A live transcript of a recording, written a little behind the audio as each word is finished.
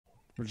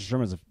Richard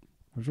Sherman's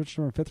was Richard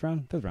Sherman fifth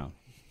round? Fifth round.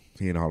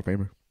 He in the Hall of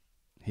Famer?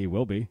 He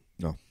will be.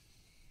 No.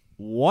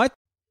 What?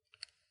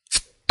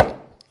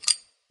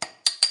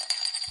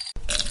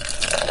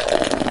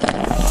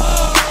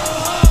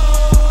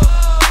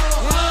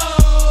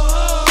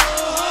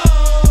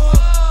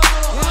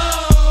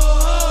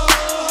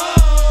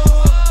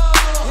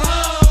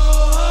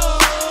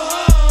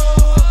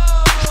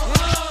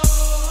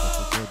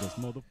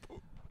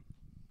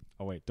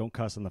 Oh wait, don't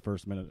cuss in the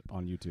first minute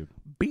on YouTube.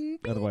 Bing,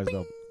 bing, Otherwise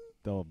bing.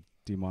 they'll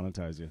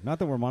demonetize you. Not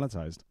that we're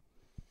monetized.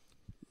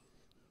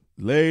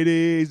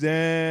 Ladies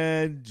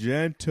and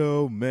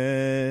gentlemen,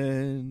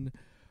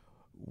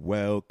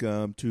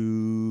 welcome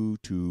to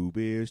Two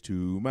Beers,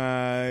 Two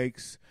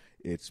Mics.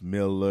 It's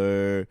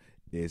Miller.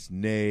 It's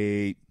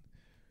Nate.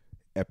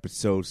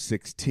 Episode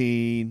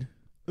 16.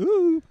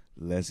 Ooh.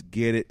 Let's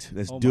get it.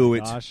 Let's do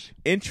it. Gosh.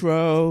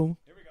 Intro.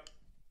 Here we go.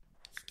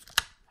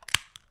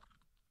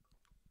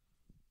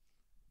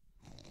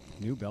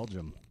 New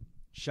Belgium.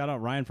 Shout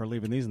out Ryan for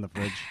leaving these in the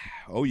fridge.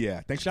 Oh,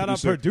 yeah. Thanks, Shout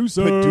out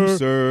producer.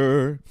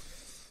 Producer.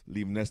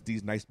 Leaving us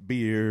these nice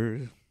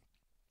beers.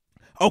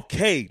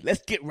 Okay,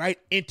 let's get right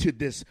into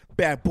this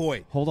bad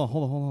boy. Hold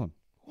on.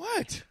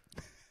 What?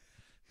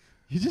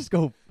 You just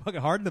go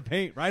fucking hard in the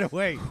paint right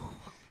away.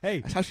 Hey,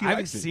 That's how she I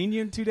haven't likes it. seen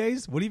you in 2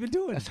 days. What have you been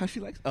doing? That's how she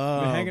likes it.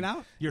 Been hanging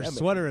out? Your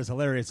sweater is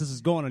hilarious. This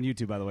is going on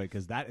YouTube, by the way,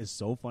 because that is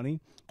so funny.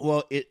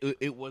 Well,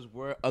 it was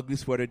Wear Ugly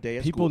Sweater Day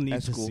at People school.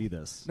 need to see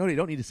this. No, they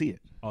don't need to see it.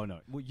 Oh, no.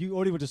 Well, you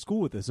already went to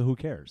school with this, so who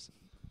cares?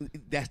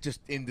 That's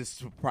just in the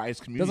surprise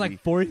community. There's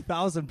like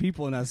 40,000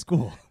 people in that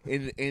school.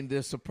 in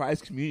the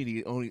surprise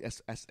community, only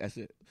that's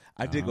it.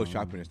 I did go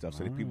shopping and stuff,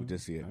 so the people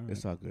did see it. All right.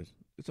 It's all good.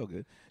 It's all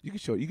good. You can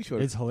show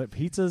it. It's hilarious.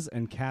 Pizzas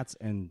and cats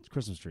and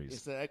Christmas trees.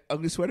 It's an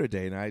Ugly Sweater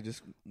Day, and I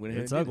just went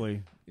ahead. It's and did ugly.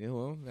 it. Yeah,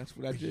 well, that's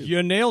what I did.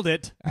 You nailed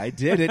it. I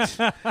did it.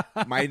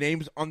 My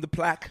name's on the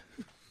plaque.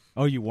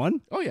 Oh, you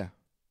won? Oh yeah,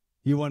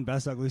 You won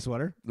Best Ugly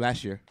Sweater?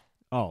 last year.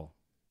 Oh.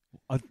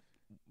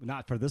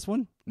 Not for this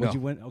one? No. What'd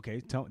you win?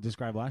 Okay,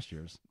 describe last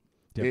year's.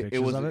 Do you have It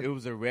pictures was of it? it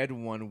was a red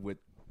one with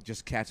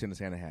just cats in a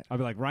Santa hat. I'll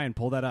be like, Ryan,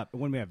 pull that up.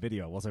 When we have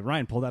video, we'll say,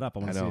 Ryan, pull that up. I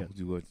I want to see know, it.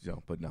 you would,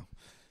 but no.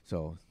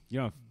 So You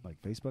don't have like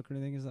Facebook or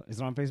anything? Is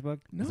it on Facebook?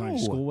 No. Is it on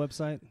your school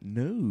website?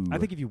 no, I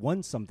think if you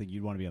won something,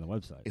 you'd want to be on the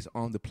website. it's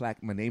on the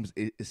plaque. My name's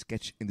is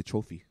sketched in the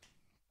trophy.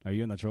 Are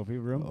you in the trophy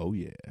room? Oh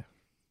yeah.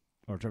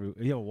 Or trophy?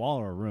 You have a wall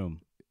or a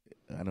room?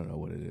 I don't know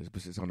what it is,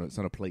 but it's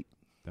on a plate.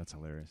 That's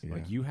hilarious. Yeah.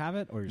 Like you have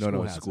it or your No,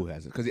 school the has school it?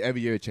 has it because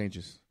every year it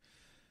changes.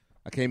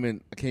 I came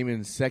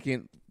in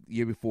second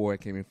year before. I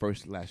came in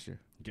first last year.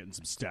 Getting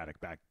some static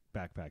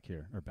backpack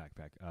here. Or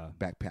backpack.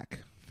 Backpack.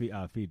 Feedback.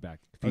 Oh, it's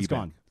Feedback.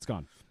 gone. It's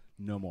gone.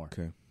 No more.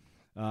 Okay.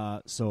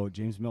 So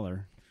James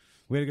Miller,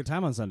 we had a good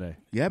time on Sunday.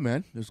 Yeah,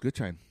 man, it was a good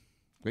time.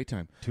 Great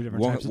time. 2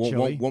 different types of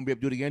chili. Won't be able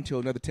to do it again until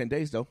another 10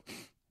 days though.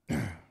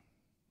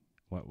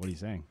 What are you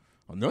saying?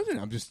 Oh, nothing.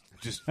 I'm just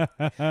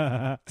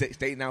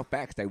stating out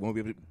facts. I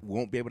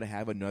won't be able to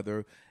have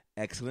another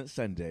excellent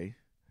Sunday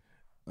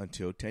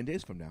until 10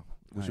 days from now,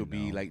 which I will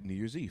be know. like New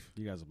Year's Eve.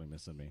 You guys will be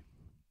missing me.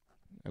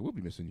 I will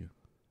be missing you.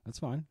 That's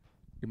fine.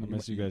 I You're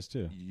miss you guys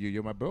too.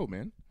 You're my bro,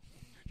 man.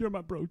 You're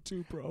my bro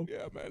too, bro.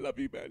 Yeah, man. I love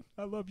you, man.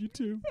 I love you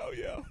too. Oh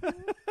yeah.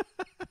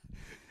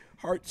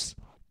 Hearts.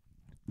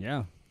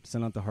 Yeah.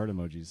 Send out the heart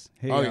emojis.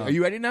 Hey, Are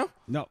you ready now?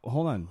 No,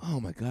 hold on. Oh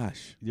my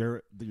gosh.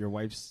 Your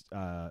wife's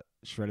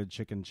shredded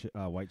chicken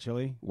white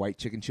chili, White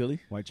chicken chili.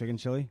 white chicken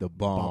chili. The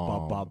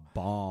bomb.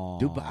 Bomb.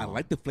 Dude, but I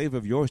like the flavor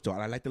of yours, though.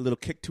 I like the little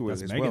kick to it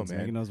That's as Megan's. well, man.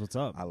 Megan knows what's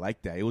up. I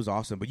like that. It was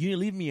awesome. But you didn't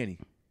leave me any.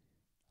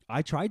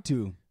 I tried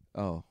to.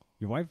 Oh.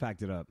 Your wife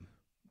packed it up.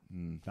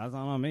 Mm. That's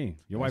not on me.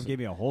 Your wife gave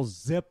me a whole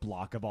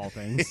Ziploc of all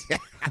things.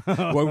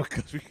 Well,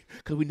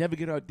 because we never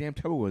get our damn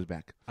Tupperwares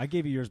back. I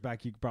gave you yours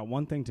back. You brought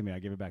one thing to me. I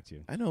gave it back to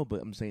you. I know,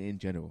 but I'm saying in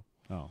general.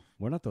 Oh,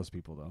 we're not those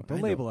people, though. I Don't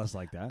know. label us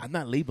like that. I'm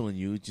not labeling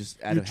you,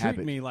 just out You of treat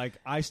habit. me like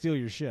I steal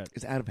your shit.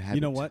 It's out of habit.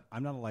 You know what?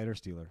 I'm not a lighter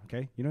stealer,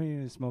 okay? You know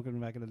you're smoking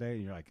back in the day,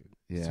 and you're like,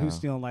 Yeah. who's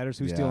stealing lighters?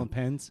 Who's Yeah. stealing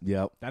pens?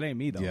 Yep. That ain't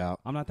me, though. Yeah.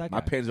 I'm not that guy.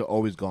 My pens are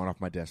always gone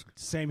off my desk.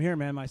 Same here,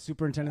 man. My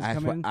superintendents That's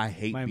come why in. I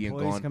hate my being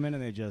employees gone. come in,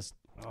 and they just...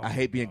 I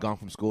hate being gone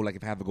from school. Like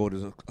if I have to go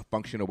to a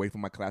function away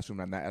from my classroom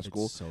and I'm not at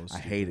school, so I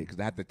hate it because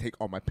I have to take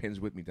all my pens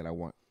with me that I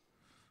want.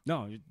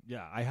 No,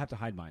 yeah, I have to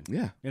hide mine.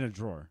 Yeah. In a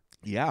drawer.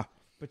 Yeah.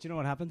 But you know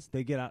what happens?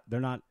 They get out. They're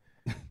not...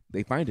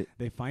 They find it.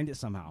 They find it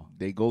somehow.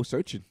 They go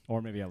searching.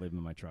 Or maybe I leave them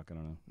in my truck. I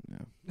don't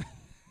know. Yeah.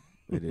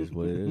 It is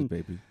what it is,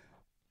 baby.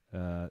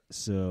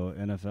 So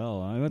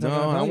NFL. You want to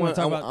No,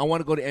 talk about NFL? I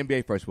want to go to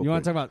NBA first. You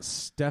want to talk about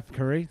Steph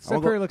Curry?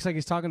 Steph Curry looks like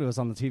he's talking to us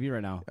on the TV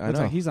right now. I Looks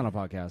know. like he's on a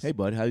podcast. Hey,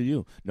 bud, how are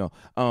you? No,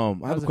 I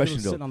have How's a it question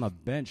feel though. sitting on the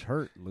bench,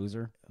 hurt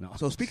loser. No.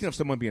 So speaking of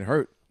someone being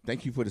hurt,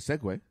 thank you for the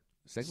segue.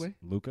 Segue?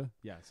 Luka?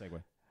 Yeah,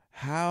 segue.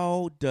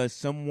 How does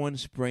someone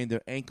sprain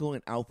their ankle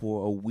and out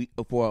for a week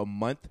for a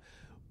month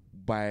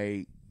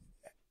by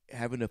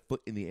having a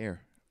foot in the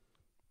air?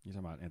 You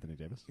talking about Anthony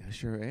Davis? Yeah, I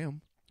sure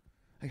am.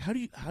 Like how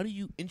do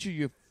you injure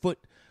your foot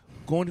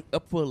going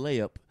up for a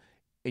layup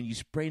and you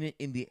sprain it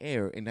in the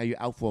air and now you're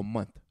out for a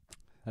month?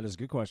 That is a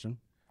good question.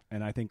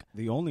 And I think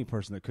the only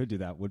person that could do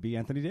that would be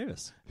Anthony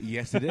Davis.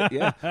 Yes, it is.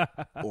 Yeah,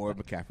 or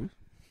McCaffrey.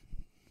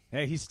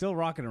 Hey, he's still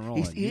rocking and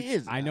rolling. He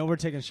is. I know we're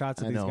taking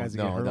shots at these guys that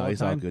get hurt all the he's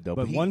time. all good, though.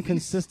 But But one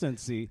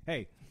consistency.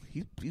 Hey,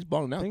 he's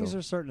balling out. things though.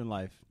 are certain in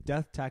life: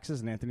 death,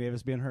 taxes, and Anthony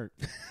Davis being hurt.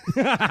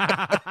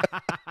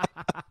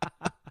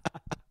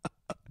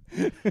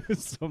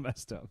 It's so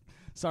messed up.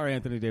 Sorry,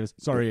 Anthony Davis.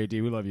 Sorry, AD.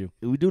 We love you.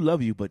 We do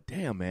love you, but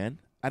damn, man,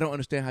 I don't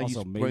understand how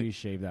Also, you maybe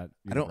shave that.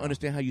 I don't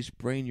understand how you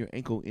sprain your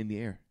ankle in the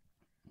air.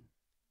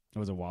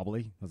 Was it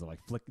wobbly? Was it like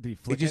flick? Did he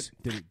flick it?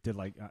 Did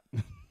like?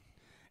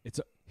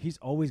 He's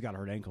always got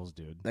hurt ankles,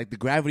 dude. Like the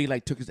gravity,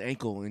 took his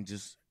ankle and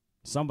just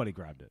somebody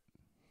grabbed it.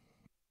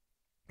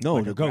 No,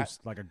 like a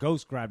ghost. Like a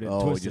ghost grabbed it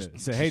and twisted it.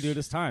 And said, hey, dude,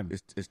 it's time.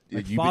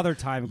 It's Father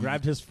Time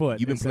grabbed his foot.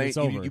 You've been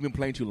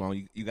playing too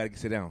long. You got to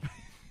sit down.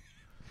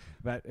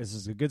 But this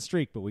is a good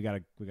streak, but we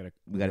gotta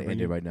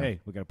end it right now. Hey,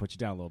 we gotta put you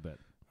down a little bit.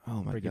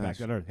 Oh my Bring you back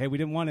gosh. to earth. Hey, we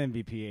didn't want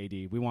MVP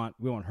AD. We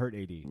want hurt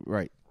AD.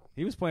 Right.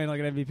 He was playing like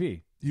an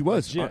MVP. He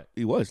was.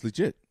 He was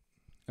legit.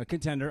 A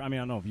contender. I mean,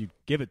 I don't know if you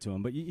give it to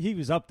him, but he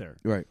was up there.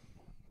 Right.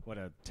 What,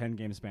 a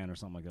 10-game span or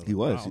something like that? He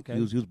was. Wow, okay.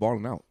 He was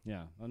balling out.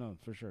 Yeah. Oh no,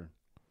 for sure.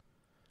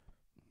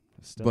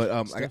 But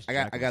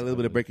I got a little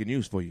bit of breaking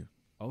news for you.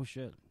 Oh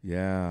shit.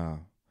 Yeah.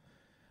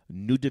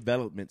 New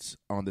developments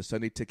on the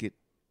Sunday ticket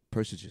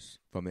purchases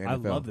from the NFL. I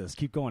love this.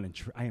 Keep going.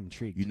 I am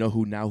intrigued. You know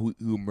who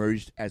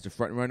emerged as the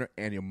front runner,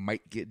 and it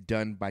might get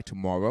done by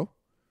tomorrow?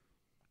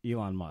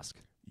 Elon Musk.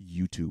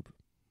 YouTube.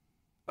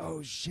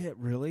 Oh shit!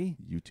 Really?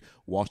 YouTube.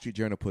 Wall Street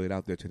Journal put it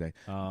out there today.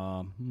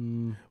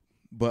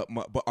 But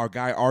our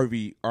guy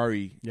Ari,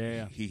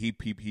 yeah. He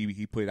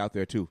put it out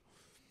there too,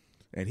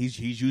 and he's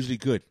usually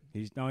good.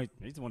 He's the one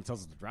who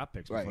tells us the draft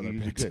picks. Right, before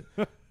he's they're usually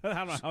good. I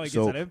don't know how he gets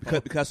so that info.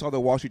 because I saw the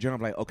Wall Street Journal,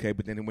 I'm like, okay,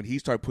 but then when he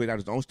started putting out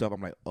his own stuff,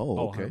 I'm like,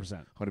 okay,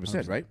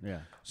 100%, right?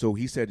 Yeah. So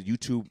he said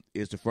YouTube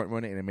is the front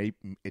runner, and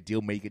a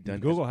deal may get done.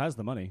 Google has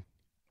the money.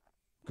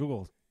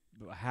 Google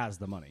has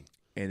the money,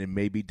 and it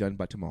may be done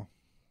by tomorrow.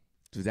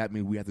 Does that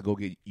mean we have to go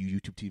get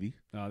YouTube TV?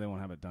 No, they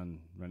won't have it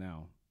done right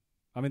now.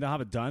 I mean, they'll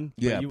have it done,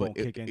 yeah, but you but won't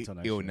kick in until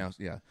next year. year.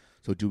 Yeah.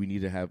 So do we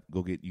need to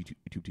go get YouTube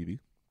TV?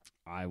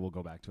 I will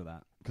go back to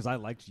that because I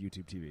liked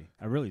YouTube TV.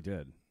 I really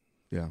did.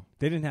 Yeah.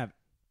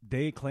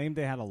 They claimed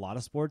they had a lot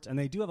of sports, and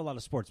they do have a lot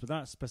of sports, but they're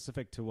not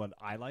specific to what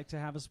I like to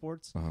have as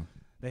sports. Uh-huh.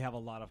 They have a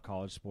lot of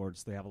college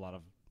sports. They have a lot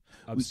of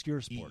obscure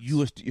sports.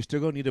 You're still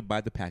going to need to buy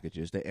the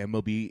packages, the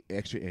MLB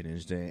extra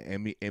innings, the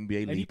NBA and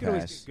League you can Pass.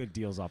 always get good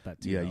deals off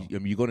that too. Yeah,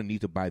 you're going to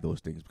need to buy those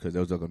things because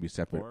those are going to be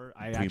separate. Or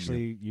I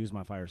actually use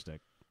my Fire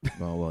Stick.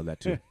 Oh well,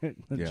 that too.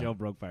 The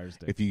jailbroke Fire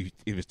Stick. If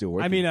it's still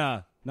working. I mean,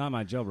 not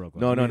my jailbroke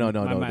one. No.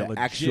 My The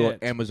actual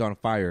Amazon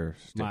Fire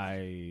Stick.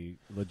 My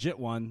legit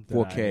one. That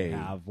 4K. I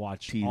have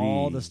watched TV.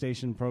 all the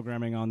station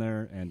programming on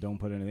there and don't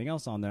put anything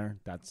else on there.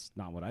 That's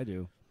not what I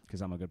do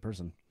because I'm a good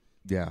person.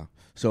 Yeah.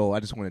 So I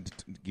just wanted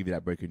to give you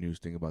that breaking news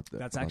thing about that.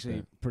 That's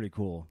actually pretty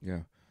cool. Yeah.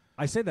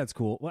 I say that's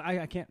cool. Well,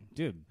 I can't,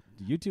 dude.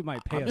 YouTube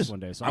might pay us one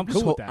day, so I'm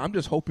cool with that. I'm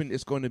just hoping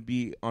it's going to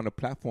be on a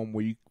platform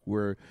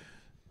where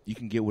you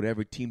can get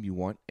whatever team you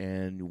want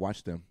and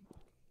watch them.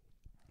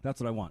 That's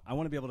what I want. I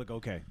want to be able to go,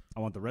 okay, I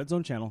want the Red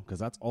Zone channel because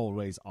that's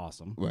always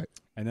awesome. Right.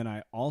 And then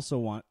I also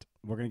want,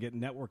 we're going to get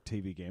network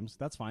TV games.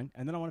 That's fine.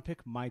 And then I want to pick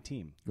my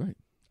team. Right.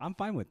 I'm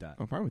fine with that.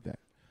 I'm fine with that.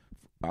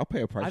 I'll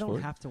pay a price for it. I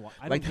don't have to watch.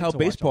 Like how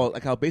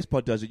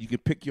baseball does it. You can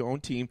pick your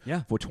own team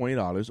for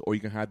 $20, or you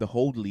can have the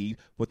whole league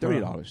for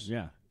 $30.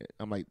 Yeah.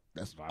 I'm like,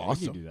 that's Why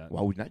awesome. would you do that?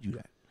 Why would you not do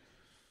that?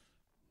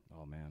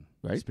 Oh, man.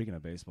 Right? Speaking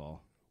of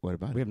baseball. What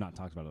about it? We have not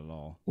talked about it at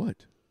all.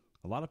 What?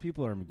 A lot of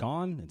people are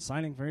gone and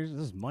signing for this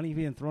is money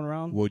being thrown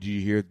around. Well, did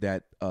you hear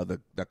that the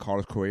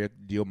Carlos Correa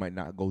deal might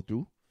not go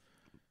through?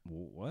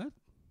 What?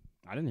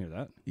 I didn't hear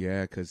that.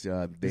 Yeah, because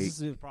this is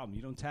the problem.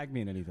 You don't tag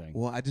me in anything.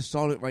 Well, I just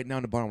saw it right now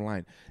in the bottom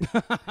line.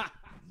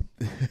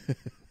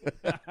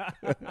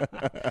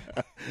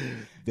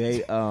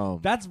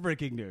 That's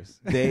breaking news.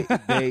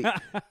 The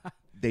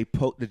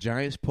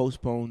Giants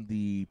postponed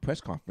the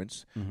press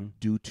conference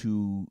due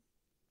to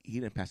he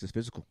didn't pass his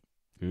physical.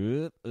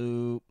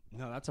 No,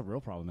 that's a real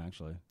problem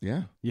actually.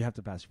 Yeah, you have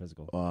to pass your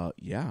physical.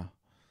 Yeah,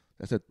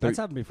 that's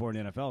happened before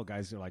in the NFL.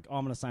 Guys are like, "Oh,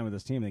 I'm going to sign with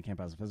this team." They can't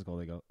pass a physical.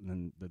 They go, and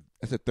then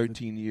that's a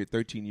 13-year,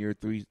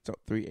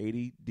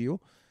 380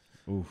 deal.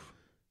 Oof,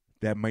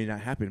 that might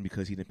not happen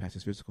because he didn't pass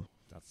his physical.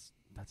 That's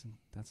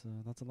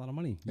a lot of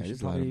money. That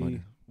is a lot of money.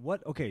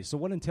 What? Okay, so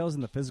what entails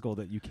in the physical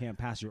that you can't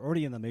pass? You're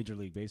already in the Major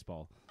League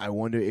Baseball. I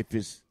wonder if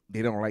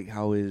they don't like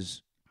how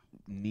his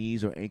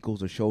knees or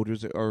ankles or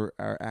shoulders are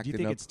acting up. Do you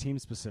think it's team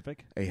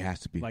specific? It has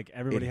to be. Like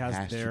everybody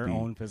has their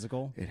own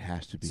physical. It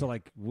has to be. So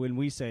like when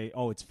we say,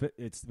 "Oh, it's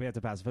we have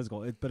to pass a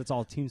physical," but it's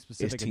all team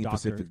specific. It's team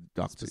specific.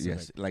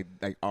 Yes, like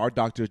our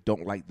doctors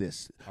don't like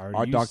this.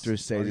 Our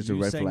doctors say it's a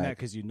red flag. Are you saying that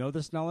because you know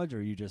this knowledge, or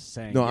are you just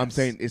saying? No, yes? I'm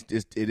saying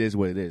it is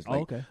what it is.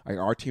 Like, okay. Like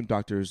our team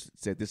doctors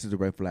said this is a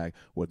red flag.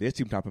 Well, their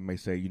team doctor may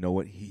say, you know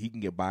what, he can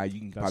get by. You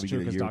can That's probably true,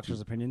 get a year.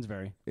 Doctors' opinions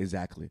vary.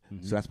 Exactly.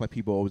 Mm-hmm. So that's why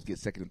people always get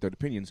second and third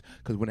opinions,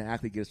 because when an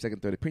athlete gets a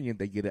second, third opinion,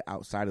 they get it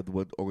outside of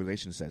what the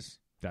organization says.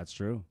 That's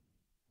true.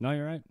 No,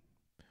 you're right.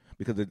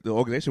 because the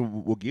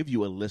organization will give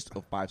you a list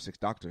of 5-6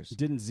 doctors.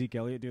 Didn't Zeke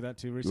Elliott do that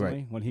too recently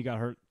Right. when he got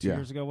hurt 2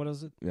 years ago? What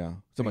is it? Yeah,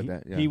 something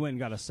like that. Yeah, He went and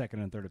got a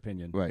second and third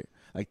opinion. right.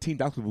 Like team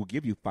doctors will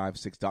give you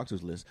 5-6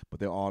 doctors list, but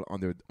they're all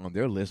on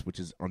their list, which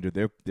is under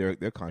their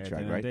contract, At the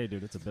end right? of the day,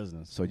 dude, it's a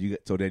business. So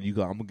then you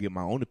go. I'm gonna give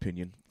my own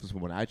opinion from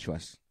someone I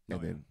trust,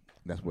 and then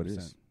that's what it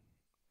is.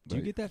 Do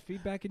you get that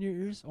feedback in your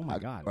ears? Oh my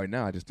god! Right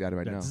now, I just got it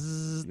right now.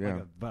 Zzz, Yeah.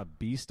 like a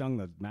bee stung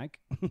the mic.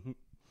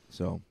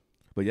 So,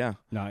 but yeah.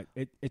 No,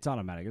 it's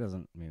automatic. It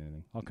doesn't mean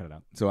anything. I'll cut it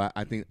out. So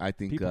I think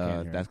People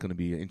can't hear that's going to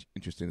be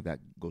interesting if that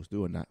goes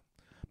through or not.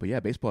 But yeah,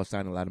 baseball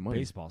signing a lot of money.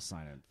 Baseball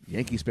signing.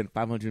 Yankees spent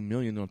 $500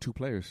 million on 2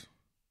 players.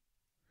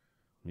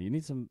 You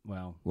need some.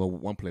 Well,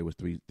 one player was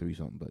three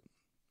something, but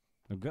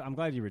I'm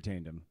glad you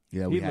retained him.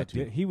 yeah, we had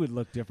to. He would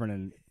look different,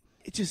 and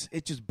It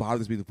just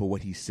bothers me for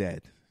what he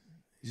said.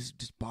 It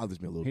just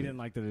bothers me a little he bit. didn't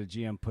like that the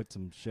GM put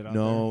some shit out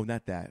No, there.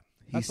 not that.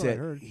 That's what I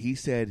heard. He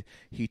said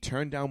he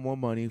turned down more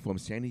money from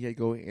San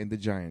Diego and the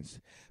Giants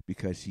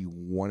because he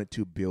wanted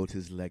to build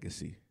his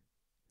legacy.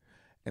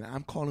 And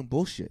I'm calling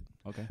bullshit.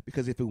 Okay.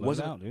 Because if it Let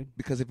wasn't it out, dude.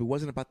 because if it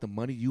wasn't about the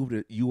money, you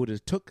would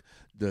have took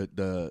the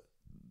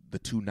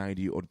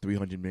 $290 or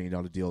 $300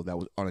 million deal that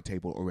was on the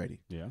table already.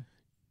 Yeah.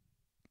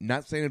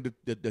 Not saying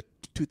the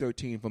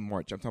 213 from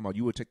March. I'm talking about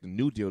you would take the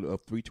new deal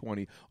of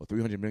 $320 or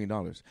 $300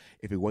 million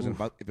if it wasn't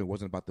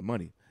about the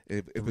money.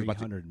 If it was about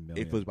 $300 million.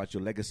 if it was about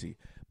your legacy.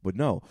 But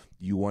no,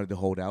 you wanted to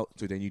hold out,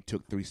 so then you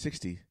took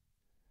 360.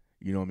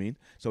 You know what I mean?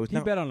 So He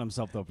bet on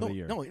himself though for the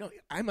year. No,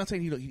 I'm not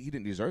saying he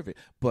didn't deserve it.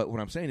 But what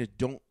I'm saying is,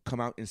 don't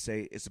come out and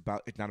say it's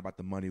not about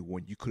the money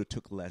when you could have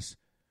took less,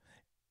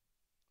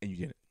 and you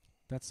didn't.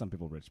 That's some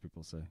rich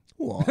people say.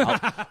 Well,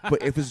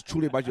 but if it's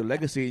truly about your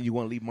legacy and you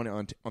want to leave money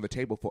on the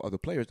table for other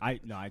players, I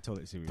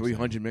totally see what you're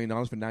saying. $300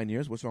 million for 9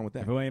 years. What's wrong with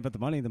that? If it ain't about the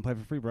money, then play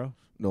for free, bro.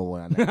 No,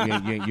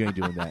 you ain't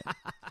doing that.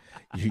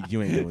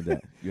 You ain't doing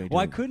that.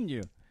 Why couldn't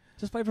you?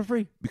 Just play for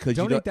free. Because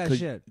donate that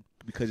shit.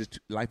 Because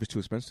life is too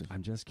expensive.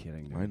 I'm just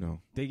kidding. Dude. I know.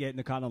 They get in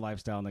the kind of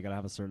lifestyle and they gotta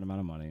have a certain amount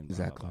of money. And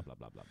Exactly. Blah, blah,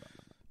 blah, blah, blah,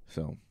 blah.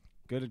 So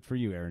Good for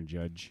you, Aaron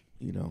Judge.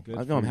 Good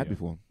I'm happy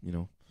for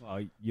him. Well,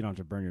 you don't have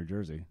to burn your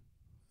jersey.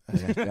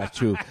 That's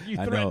true. You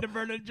I threatened know. to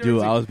burn a jersey.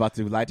 Dude, I was about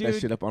to light that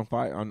Dude. shit up on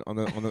fire on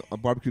the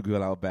barbecue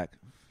grill out back.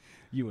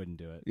 You wouldn't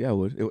do it. Yeah, I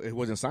would. It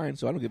wasn't signed,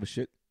 so I don't give a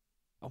shit.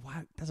 Oh,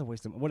 why? That's a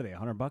waste of. What are they?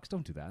 $100?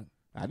 Don't do that.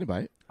 I didn't buy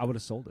it. I would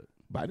have sold it.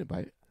 But I didn't buy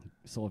it.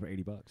 Sold it for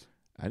 $80.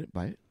 I didn't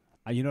buy it.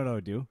 You know what I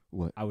would do?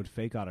 What? I would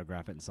fake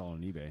autograph it and sell it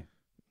on eBay,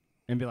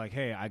 and be like,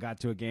 "Hey, I got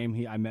to a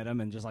game. I met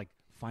him, and just like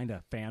find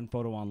a fan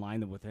photo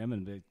online with him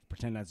and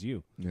pretend that's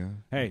you. Yeah.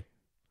 Hey,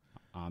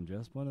 I'm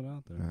just putting it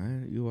out there. All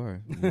right, you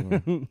are.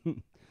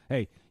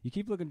 Hey, you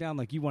keep looking down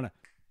like you want to.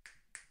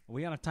 Are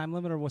we on a time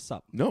limit or what's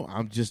up? No,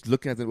 I'm just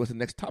looking at what's the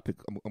next topic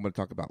I'm going to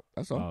talk about.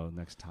 That's all. Oh,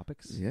 next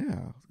topics? Yeah.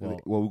 Well,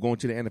 we're going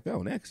to the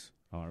NFL next.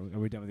 Oh, are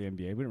we done with the NBA?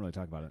 We didn't really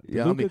talk about it.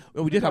 Yeah,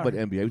 we did talk about the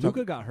NBA.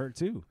 Luka got hurt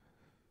too.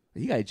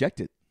 He got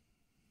ejected.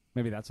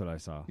 Maybe that's what I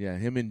saw. Yeah,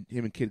 him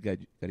and Kid got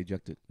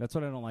ejected. That's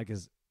what I don't like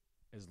is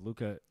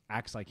Luka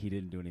acts like he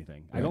didn't do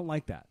anything. Right. I don't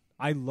like that.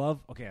 I love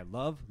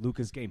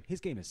Luka's game. His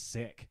game is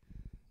sick.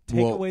 Take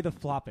away the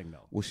flopping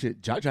though. Well,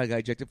 shit, Jaja got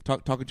ejected for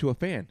talking to a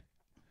fan.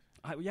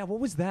 Yeah, what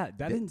was that?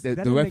 That didn't The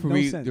make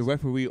referee, no sense. the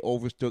referee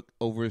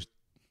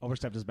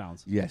Overstepped his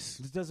bounds. Yes,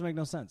 This doesn't make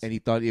no sense. and he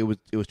thought it was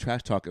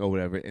trash talk or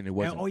whatever, and it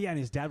wasn't. And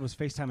his dad was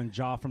FaceTiming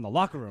Ja from the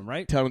locker room,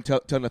 right? Telling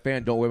the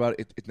fan, don't worry about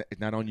it.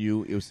 It's not on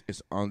you.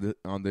 It's on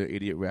the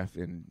idiot ref.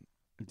 And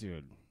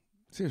Dude,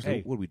 seriously,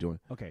 Hey. what are we doing?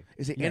 okay.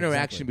 It's an Yeah,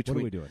 interaction exactly. between.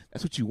 What are we doing?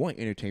 That's what you want.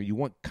 Entertainment. You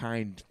want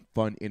kind,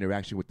 fun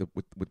interaction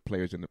with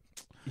players in the.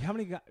 How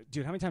many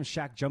times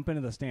Shaq jump into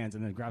the stands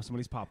and then grab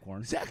somebody's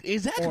popcorn?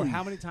 Exactly. Or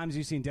how many times have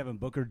you seen Devin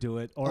Booker do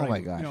it? Or Oh,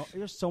 my gosh.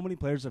 There's so many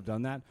players have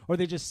done that. Or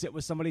they just sit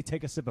with somebody,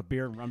 take a sip of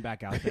beer, and run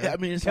back out there. I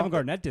mean, it's Kevin all-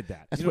 Garnett did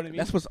that. That's You know what I mean?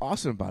 That's what's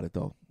awesome about it,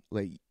 though.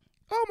 Like,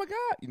 oh my god,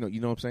 you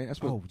know what I'm saying? That's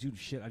what. Oh, dude,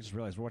 shit! I just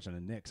realized we're watching the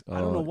Knicks. I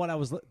don't know what I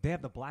was. They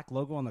have the black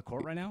logo on the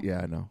court right now.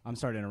 Yeah, I know. I'm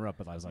sorry to interrupt,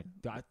 but I was like,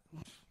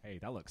 hey,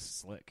 that looks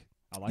slick.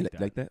 I You like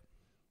that. like that?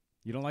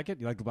 You don't like it?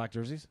 You like the black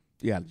jerseys?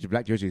 Yeah, the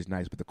black jersey is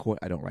nice, but the court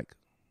I don't like.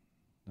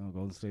 No,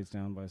 Golden State's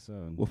down by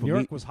 7. Well, for New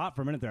York me- was hot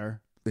for a minute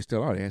there. They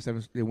still are.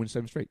 They won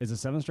 7 straight. Is it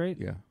 7 straight?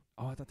 Yeah,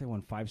 Oh, I thought they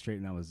won 5 straight,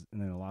 and then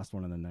they lost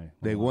one, and then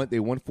they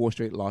won 4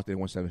 straight, lost. They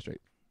won 7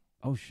 straight.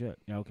 Oh shit!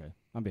 Yeah, okay.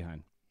 I'm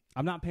behind.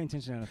 I'm not paying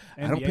attention to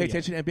NBA I don't pay yet.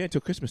 attention to NBA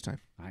until Christmas time.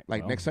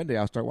 Next Sunday,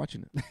 I'll start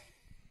watching it.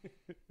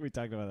 We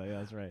talked about that. Yeah,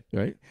 that's right.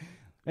 Right?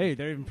 Hey,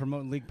 they're even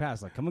promoting League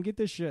Pass. Like, come and get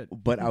this shit.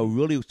 But I'll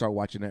really start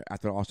watching it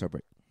after the All-Star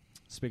break.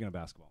 Speaking of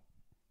basketball,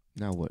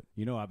 Now what?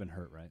 you know I've been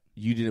hurt, right?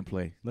 You didn't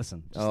play.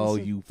 Listen.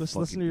 Just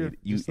listen to your idiot.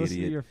 You listen to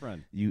idiot. your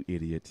friend. You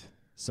idiot.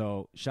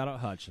 So shout out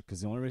Hutch,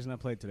 because the only reason I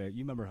played today,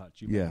 you remember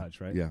Hutch? You Yeah. met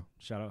Hutch, right? Yeah.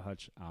 Shout out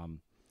Hutch.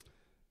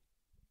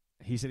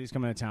 He said he's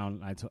coming to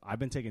town. I've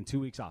been taking 2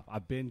 weeks off.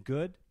 I've been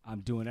good.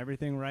 I'm doing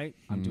everything right.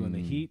 I'm doing the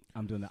heat.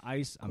 I'm doing the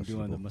ice. I'm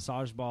doing the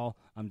massage ball.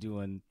 I'm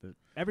doing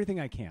everything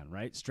I can,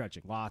 right?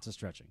 Stretching. Lots of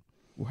stretching.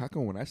 Well, how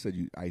come when I said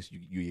you ice,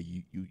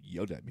 you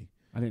yelled at me?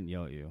 I didn't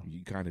yell at you.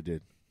 You kind of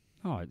did.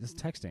 Oh, just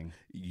texting.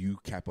 You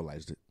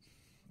capitalized it.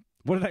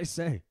 What did I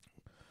say?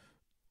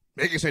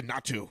 Megan said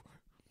not to.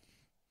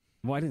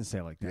 Well, I didn't say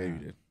it like that. Yeah, you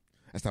did.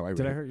 That's how I read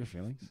Did I it. hurt your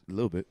feelings? A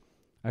little bit.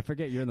 I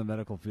forget you're in the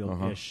medical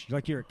field-ish.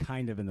 Like you're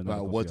kind of in the Well, I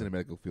medical was field. in the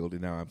medical field,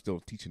 and now I'm still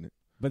teaching it.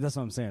 But that's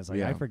what I'm saying. It's like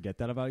Yeah. I forget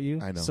that about you.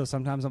 I know. So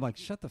sometimes I'm like,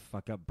 shut the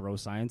fuck up, bro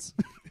science.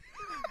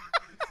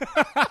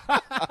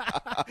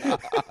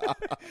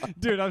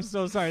 Dude, I'm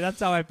so sorry. That's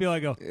how I feel. I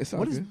go, It's all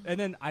what is, good. and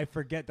then I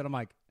forget that I'm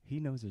like, he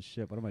knows his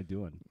shit. What am I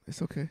doing?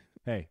 It's okay.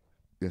 Hey,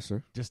 Yes,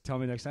 sir. just tell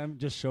me next time.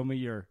 Just show me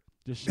your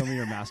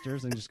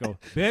masters and just go,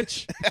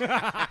 bitch.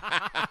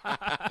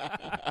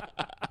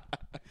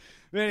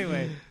 But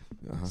anyway,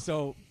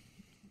 so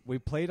we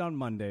played on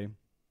Monday.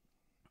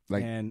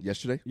 Like And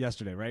yesterday?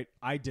 right?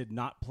 I did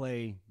not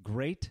play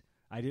great.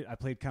 I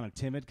played kind of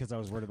timid because I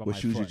was worried about What my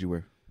shoes foot. did you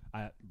wear?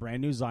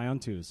 Brand new Zion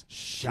 2s.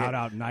 Shout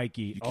out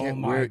Nike. You Oh can't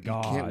my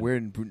God. You can't wear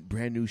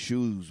brand new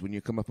shoes when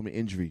you come up from an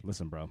injury.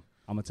 Listen, bro.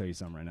 I'm going to tell you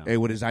something right now. Hey,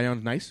 what is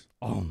Zion's nice?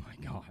 Oh my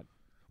God.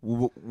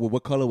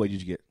 What colorway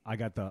did you get? I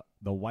got the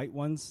white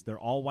ones. They're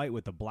all white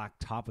with the black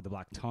top with the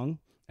black tongue.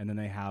 And then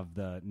they have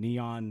the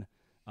neon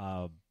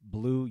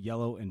blue,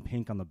 yellow, and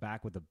pink on the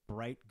back with the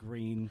bright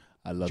green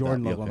I love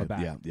Jordan that. logo on the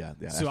back. Yeah.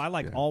 So I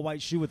like all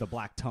white shoe with a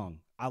black tongue.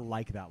 I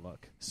like that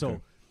look. So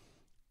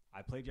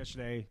I played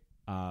yesterday.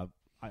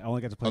 I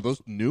only got to play. Are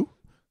those new?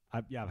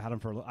 I've had them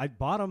for. I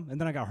bought them and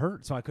then I got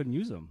hurt, so I couldn't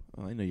use them.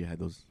 Oh, I know you had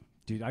those.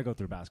 Dude, I go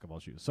through basketball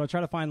shoes, so I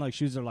try to find like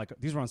shoes that are like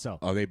these were on sale.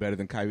 Are they better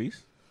than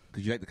Kyrie's?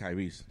 Because you like the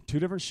Kyrie's. Two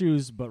different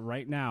shoes, but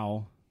right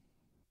now,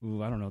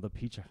 I don't know the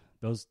peach.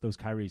 Those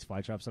Kyrie's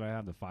fly traps that I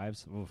have, the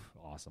 5s,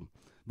 awesome.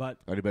 But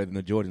Are they better than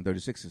the Jordan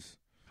 36s?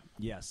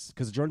 yes,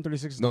 because the Jordan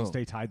 36s No. don't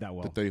stay tied that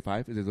well. The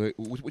 35?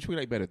 Which one you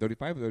like better,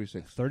 35 or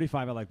 36?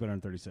 35 I like better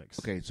than 36.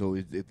 Okay, so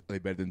are they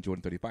better than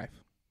Jordan 35?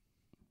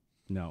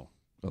 No,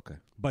 Okay.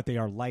 but they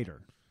are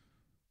lighter.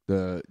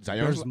 The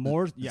Zion's There's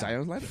more. Yeah,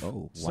 Zion's lighter?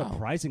 Oh, wow.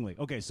 surprisingly.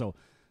 Okay, so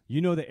you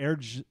know the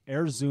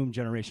Air Zoom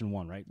Generation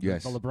 1, right?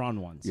 Yes. The LeBron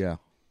ones. Yeah.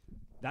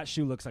 That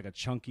shoe looks like a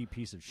chunky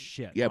piece of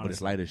shit. Yeah, honestly. but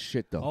it's light as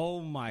shit, though. Oh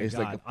my It's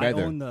God! like a I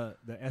feather. own the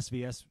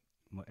SVS,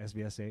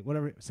 SVSA,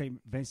 whatever. St.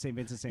 Vincent,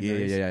 St. Yeah,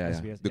 Mary's. yeah.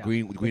 SBS, The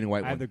green and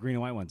white I have one. the green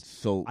and white ones.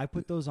 So, I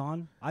put those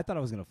on. I thought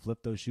I was gonna flip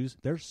those shoes.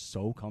 They're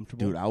so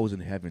comfortable. dude, I was in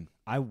heaven.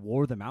 I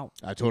wore them out.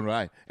 I told her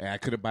and I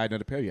couldn't buy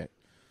another pair yet.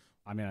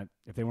 I mean,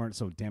 if they weren't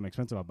so damn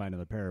expensive, I'd buy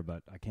another pair.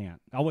 But I can't.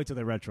 I'll wait till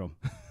they retro.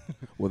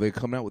 Well, they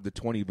come out with the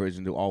 20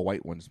 version, the all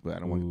white ones, but I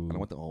don't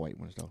want the all white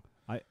ones though.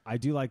 I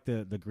do like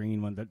the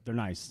green one. They're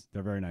nice.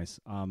 They're very nice.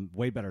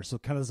 Way better. So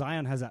kind of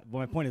Zion has that.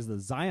 Well, my point is the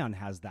Zion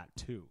has that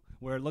too,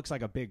 where it looks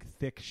like a big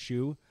thick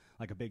shoe,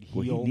 like a big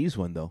heel. Well, he needs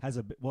one though. Has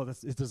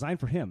it's designed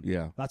for him.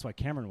 Yeah. That's why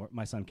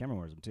my son Cameron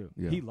wears them too.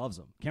 Yeah. He loves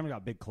them. Cameron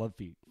got big club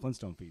feet,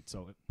 Flintstone feet,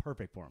 so it's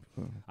perfect for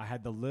him. I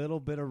had the little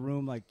bit of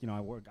room, like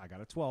I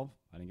got a 12.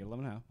 I didn't get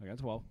 11 and a half. I got a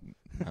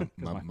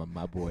 12.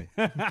 my boy.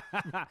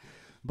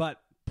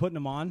 But putting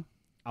them on,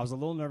 I was a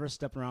little nervous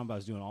stepping around, but I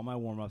was doing all my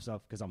warm-up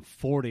stuff because I'm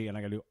 40 and I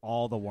got to do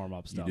all the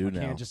warm-up stuff. do I now.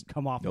 can't just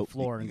come off Nope. the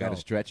floor and you got to go.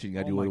 stretch and you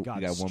got to Oh do my God,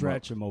 you got to warm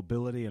stretch up. and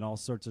mobility and all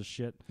sorts of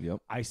shit. Yep.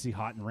 Icy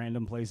hot in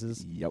random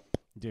places. Yep.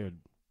 Dude,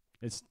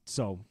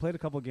 played a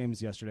couple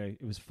games yesterday.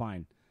 It was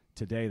fine.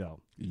 Today,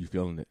 though, You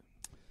feeling it?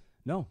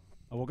 no.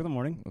 I woke in the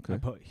morning. Okay.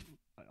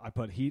 I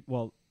put heat.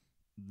 Well,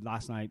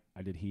 last night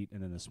I did heat,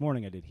 and then this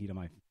morning I did heat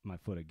on my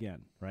foot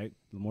again, right?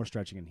 More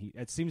stretching and heat.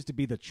 It seems to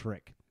be the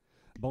trick.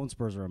 Bone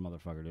spurs are a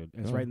motherfucker, dude.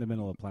 It's right in the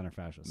middle of plantar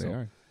fascia. They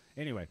are.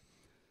 Anyway,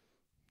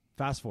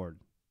 fast forward.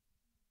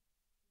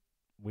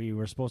 We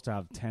were supposed to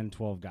have 10,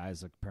 12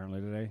 guys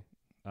apparently today.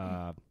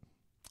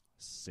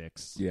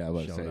 6. Yeah, I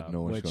was showed about to say, up,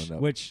 no one which, showed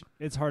up. Which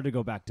it's hard to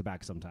go back to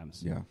back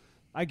sometimes. Yeah.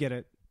 I get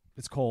it.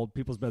 It's cold.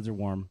 People's beds are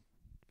warm.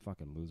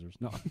 Fucking losers.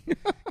 No.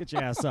 Get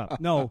your ass up.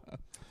 No.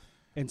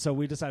 And so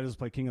we decided to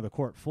play King of the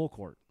Court, full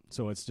court.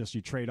 So it's just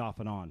you trade off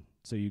and on.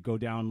 So you go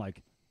down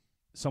like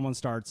someone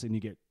starts and you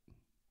get.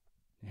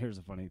 Here's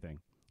a funny thing.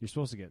 You're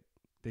supposed to get.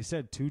 They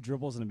said 2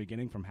 dribbles in the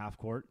beginning from half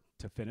court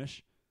to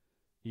finish.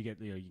 You get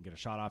you can get a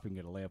shot off, you can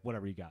get a layup,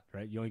 whatever you got,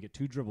 right? You only get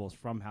 2 dribbles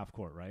from half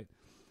court, right?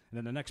 And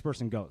then the next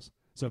person goes.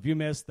 So if you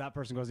miss, that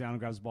person goes down and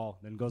grabs the ball,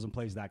 then goes and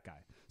plays that guy.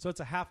 So it's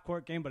a half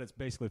court game, but it's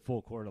basically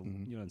full court,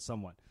 in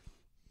somewhat.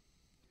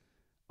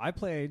 I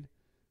played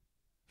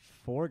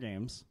 4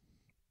 games.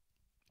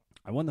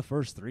 I won the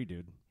first 3,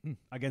 dude,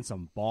 against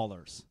some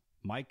ballers.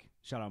 Mike,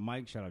 shout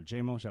out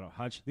J-Mo, shout out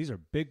Hutch. These are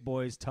big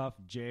boys, tough.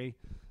 Jay's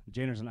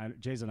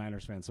a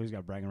Niners fan, so he's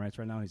got bragging rights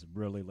right now. He's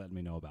really letting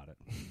me know about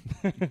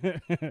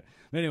it.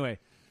 But anyway,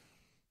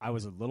 I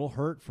was a little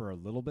hurt for a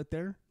little bit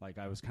there. Like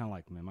I was kind of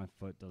like, man, my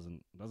foot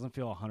doesn't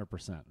feel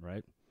 100%,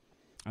 right?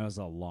 That was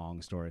a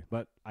long story.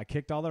 But I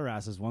kicked all their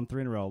asses, won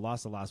 3 in a row,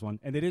 lost the last one,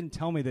 and they didn't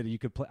tell me that you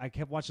could play. I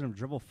kept watching them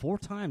dribble 4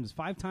 times,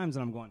 5 times,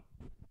 and I'm going,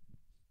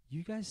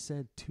 you guys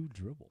said 2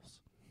 dribbles.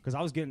 Because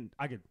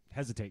I could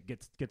hesitate,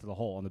 get to the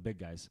hole on the big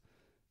guys.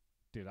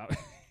 Dude,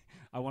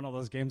 I won all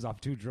those games off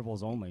 2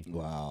 dribbles only.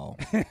 Wow.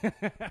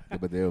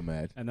 But they were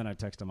mad. And then I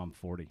text them, I'm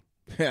 40.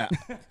 Yeah.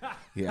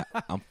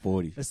 I'm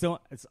 40. It's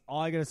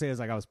all I got to say is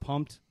like I was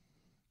pumped.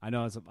 I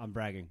know I'm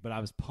bragging, but I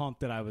was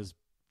pumped that I was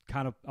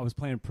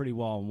playing pretty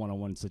well in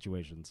one-on-one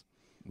situations.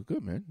 Well,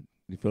 good, man.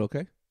 You feel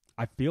okay?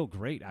 I feel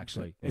great,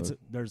 actually. Okay.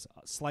 There's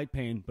slight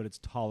pain, but it's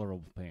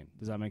tolerable pain.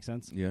 Does that make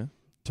sense? Yeah.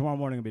 Tomorrow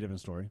morning will be a different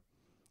story.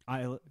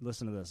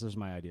 Listen to this. This is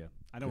my idea.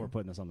 I know Okay. we're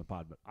putting this on the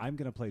pod, but I'm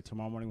going to play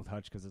tomorrow morning with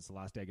Hutch because it's the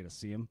last day I get to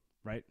see him,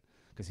 right?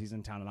 Because he's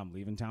in town and I'm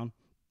leaving town.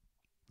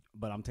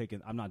 But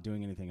I'm not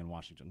doing anything in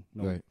Washington.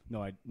 No,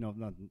 Right.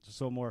 no,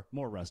 so more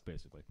rest,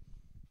 basically.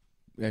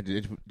 Yeah,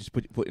 just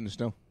put your foot in the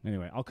snow.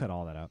 Anyway, I'll cut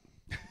all that out.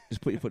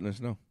 Just put your foot in the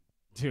snow.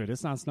 Dude,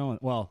 it's not snowing.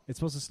 Well, it's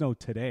supposed to snow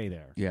today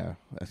there. Yeah,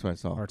 that's what I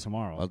saw. Or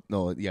tomorrow.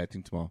 No, yeah, I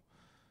think tomorrow.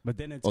 But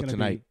then it's going to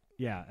tonight.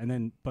 be... Yeah, and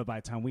then... But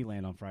by the time we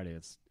land on Friday,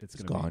 it's going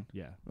to be... gone.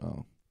 Yeah.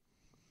 Oh.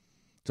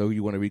 So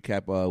you want to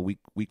recap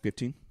week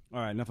 15?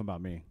 All right, enough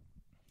about me.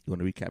 You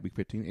want to recap week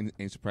 15?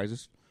 Any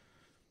surprises?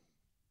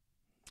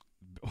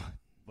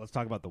 Let's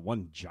talk about the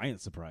one giant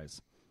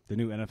surprise. The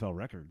new NFL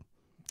record.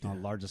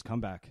 Largest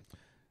comeback.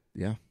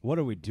 Yeah. What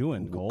are we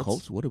doing, Colts?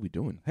 Colts, what are we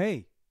doing?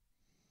 Hey,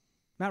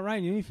 Matt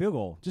Ryan, you need a field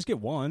goal. Just get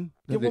one.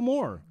 No, Get one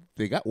more.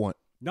 They got one.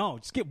 No,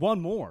 just get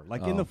one more.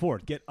 Like in the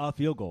fourth, get a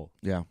field goal.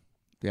 Yeah.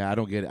 Yeah, I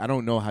don't get it. I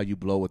don't know how you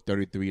blow a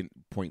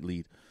 33-point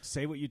lead.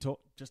 Say what you told.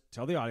 Just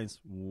tell the audience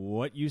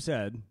what you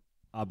said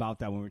about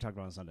that when we were talking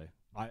about it on Sunday.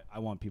 I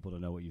want people to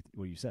know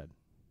what you said.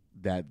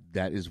 That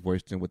is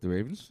worse than what the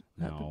Ravens?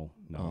 No.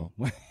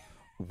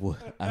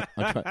 What?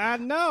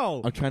 I'm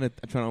No. trying to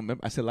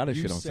remember. I said a lot of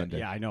shit on said, Sunday.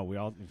 Yeah, I know. We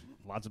all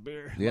lots of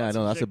beer. Yeah, I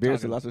know. Lots of beer,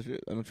 lots of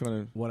shit. I'm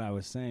trying to. What I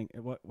was saying,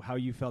 how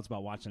you felt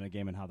about watching a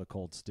game and how the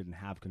Colts didn't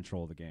have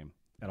control of the game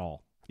at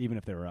all, even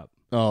if they were up.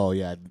 Oh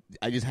yeah,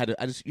 you had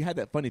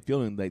that funny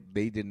feeling like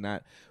they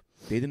didn't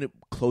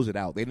close it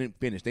out. They didn't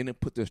finish. They didn't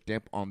put their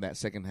stamp on that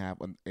second half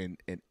and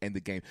end the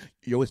game.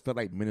 You always felt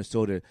like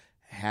Minnesota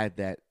had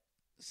that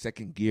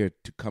second gear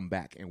to come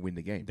back and win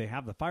the game. They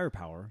have the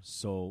firepower,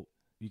 so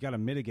you got to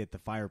mitigate the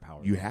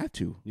firepower. You have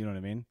to. You know what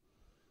I mean?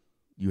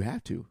 You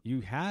have to.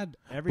 You had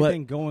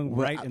everything going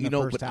right in the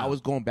first half. I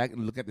was going back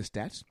and looking at the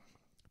stats.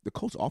 The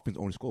Colts offense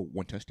only scored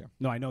one touchdown.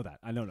 No, I know that.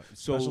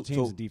 Special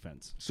teams and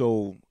defense.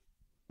 So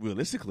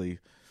realistically,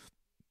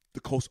 the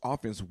Colts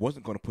offense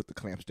wasn't going to put the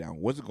clamps down,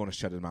 wasn't going to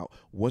shut them out,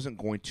 wasn't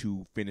going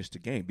to finish the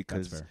game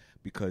because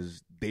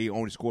they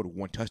only scored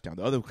one touchdown.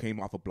 The other came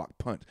off a block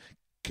punt,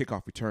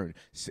 kickoff return,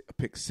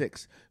 pick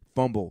six,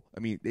 fumble. I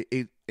mean,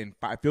 and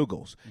 5 field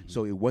goals. Mm-hmm.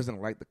 So it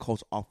wasn't like the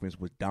Colts offense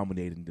was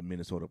dominating the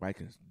Minnesota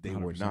Vikings. They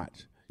 100%. were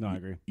not. No, I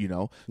agree. You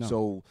know, no.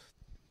 So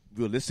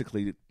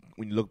realistically,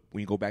 when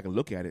you go back and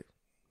look at it,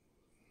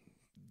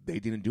 they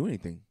didn't do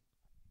anything.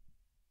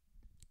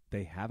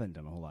 They haven't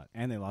done a whole lot,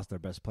 and they lost their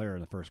best player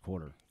in the first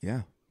quarter.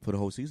 Yeah, for the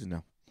whole season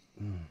now.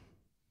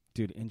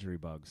 Dude, injury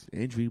bugs.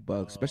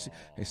 Especially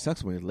it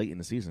sucks when it's late in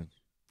the season.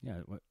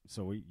 Yeah.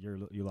 So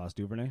you lost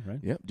Duvernay, right?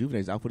 Yep,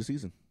 Duvernay's out for the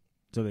season.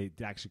 So they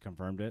actually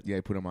confirmed it. Yeah,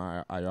 they put him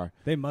on IR.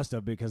 They must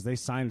have because they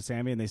signed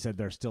Sammy and they said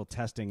they're still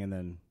testing, and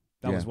then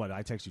that was what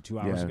I texted you 2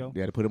 hours ago.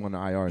 Yeah, to put him on the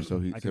IR,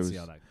 so I can see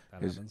how that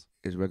happens.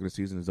 His regular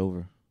season is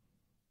over.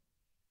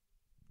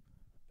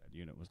 That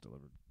unit was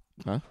delivered.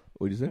 Huh?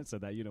 What did you say? I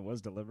said that unit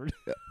was delivered.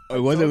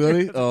 Oh, was it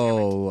really?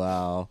 Oh,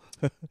 wow.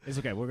 It's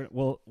okay.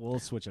 We'll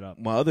switch it up.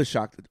 My other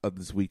shock of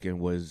this weekend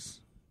was,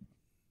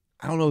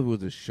 I don't know if it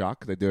was a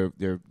shock that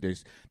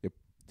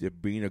they're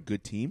being a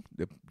good team.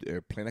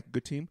 They're playing like a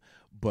good team,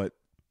 but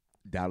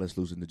Dallas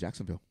losing to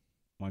Jacksonville.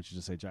 Why don't you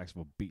just say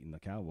Jacksonville beating the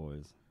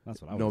Cowboys?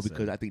 That's what I would No, say.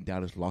 because I think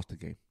Dallas lost the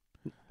game.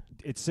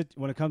 It's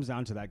when it comes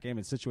down to that game,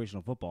 it's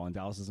situational football, and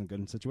Dallas isn't good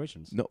in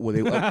situations. No, well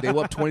they were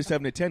up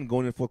 27-10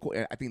 going in the fourth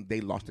quarter. I think they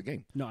lost the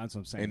game. No, that's what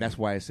I'm saying. And that's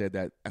why I said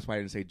that. That's why I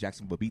didn't say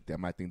Jacksonville beat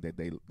them. I think that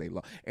they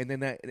lost. And then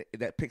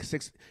that pick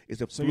six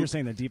is a. So you're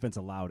saying the defense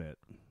allowed it?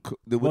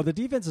 The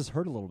defense is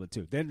hurt a little bit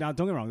too. Now,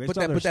 don't get me wrong. But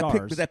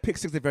that pick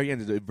six at the very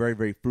end is a very,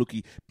 very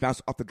fluky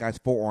bounce off the guy's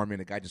forearm,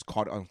 and the guy just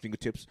caught it on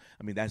fingertips.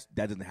 I mean, that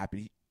doesn't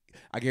happen.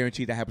 I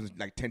guarantee that happens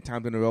like 10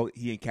 times in a row.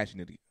 He ain't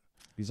catching it.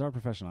 These are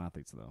professional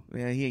athletes, though.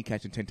 Yeah, he ain't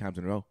catching 10 times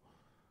in a row,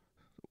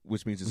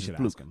 which means it's a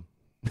fluke. Ask him.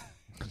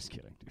 Just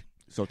kidding, dude.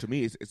 So to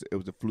me, it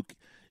was a fluke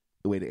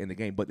way to end the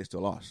game, but they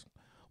still lost,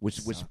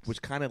 which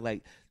kind of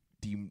like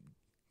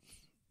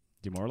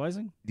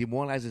demoralizing.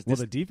 Demoralizes. Well,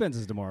 the defense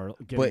is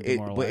demoralized. But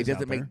it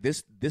doesn't make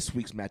this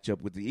week's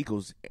matchup with the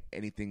Eagles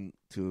anything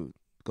to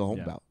go home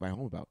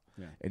about.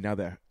 Yeah. And now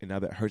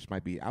that Hurts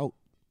might be out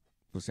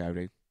for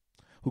Saturday,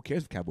 who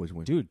cares if Cowboys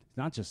win? Dude,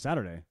 not just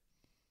Saturday.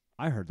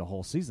 I heard the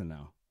whole season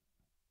now.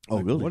 Oh,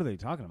 really? What are they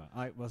talking about?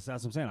 That's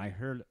what I'm saying. I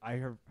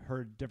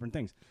heard different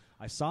things.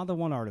 I saw the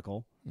one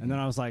article, and then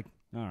I was like,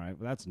 all right,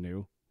 well, that's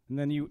new. And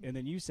then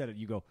you said it.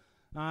 You go,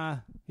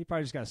 he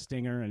probably just got a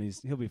stinger, and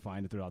he'll be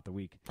fine throughout the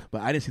week.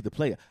 But I didn't see the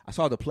play. I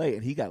saw the play,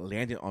 and he got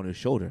landed on his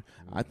shoulder.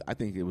 I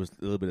think it was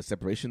a little bit of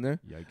separation there.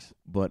 Yikes.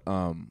 But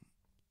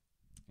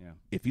yeah,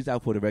 if he's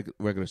out for the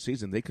regular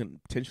season, they can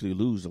potentially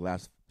lose the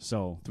last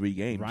 3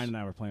 games. Ryan and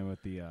I were playing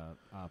with the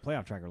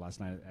playoff tracker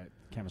last night at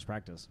campus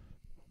practice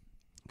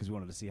because we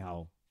wanted to see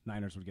how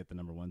Niners would get the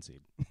number 1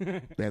 seed.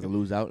 They have to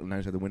lose out, and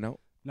Niners have to win out?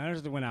 Niners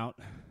have to win out.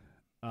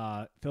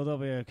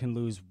 Philadelphia can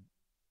lose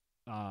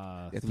they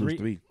have to lose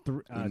 3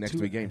 in the next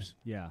 3 games.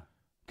 Yeah.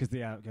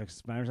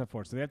 Because Niners have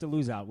 4, so they have to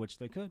lose out, which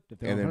they could if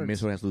they and don't then hurt.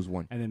 Minnesota has to lose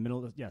 1. And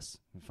then yes.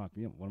 Fuck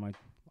me. What am I?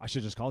 I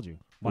should have just called you.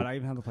 Why did I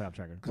even have the playoff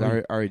tracker? Because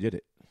I already did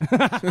it.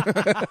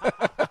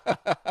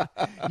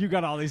 You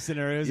got all these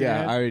scenarios.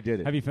 Yeah, I already did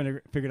it. Have you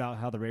figured out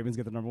how the Ravens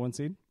get the number 1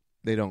 seed?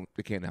 They don't.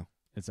 They can't now.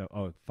 It's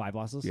 5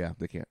 losses. Yeah,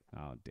 they can't.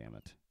 Oh, damn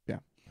it. Yeah,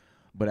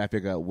 but I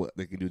figure out what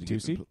they can do to 2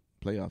 get seed?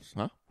 the playoffs.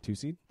 Huh? 2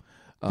 seed?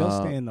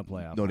 They'll stay in the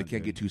playoff. No, they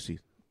can't get 2 seed.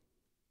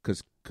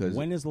 Because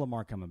when is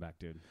Lamar coming back,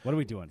 dude? What are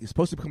we doing? He's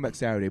supposed to come back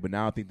Saturday, but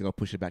now I think they're gonna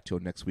push it back till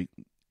next week.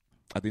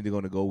 I think they're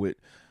gonna go with.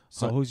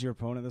 So who's your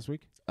opponent this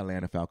week?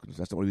 Atlanta Falcons.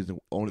 That's the only reason.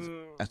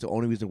 That's the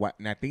only reason why.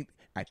 And I think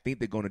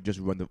they're gonna just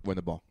run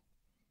the ball.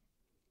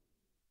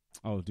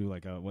 Oh, do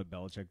like what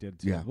Belichick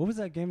did. Yeah. What was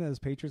that game that was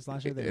Patriots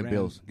last year? And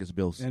Bills against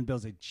Bills. And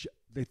Bills.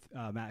 They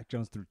Mac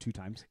Jones threw 2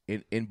 times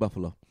in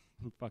Buffalo.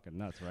 Fucking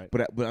nuts, right?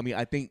 But I mean,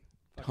 I think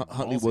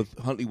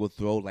Huntley will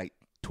throw like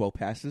 12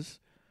 passes,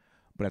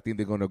 but I think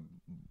they're gonna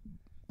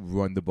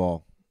run the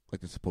ball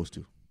like they're supposed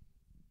to.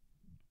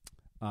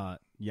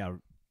 Yeah,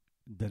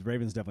 the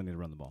Ravens definitely need to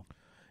run the ball.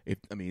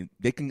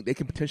 They can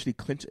potentially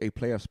clinch a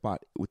playoff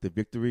spot with the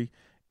victory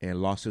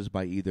and losses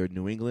by either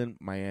New England,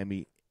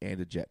 Miami, and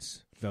the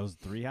Jets. Those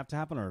 3 have to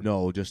happen, or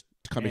no? Just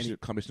combination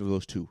of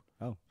those 2.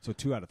 Oh, so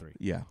 2 out of 3.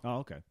 Yeah. Oh,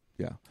 okay.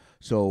 Yeah.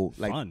 So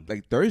Fun.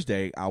 like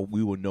Thursday,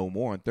 we will know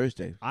more on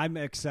Thursday. I'm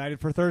excited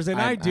for Thursday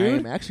night, dude.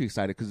 I'm actually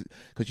excited because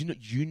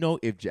you know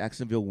if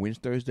Jacksonville wins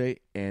Thursday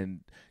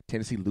and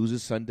Tennessee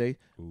loses Sunday,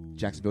 Ooh.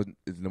 Jacksonville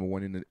is number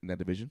 1 in that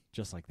division.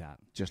 Just like that.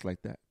 Just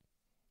like that.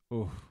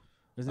 Ooh.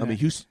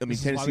 Tennessee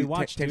This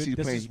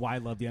playing. is why I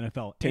love the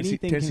NFL.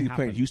 Tennessee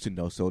playing Houston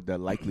though, so the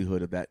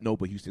likelihood of that. No,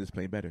 but Houston is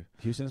playing better.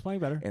 Houston is playing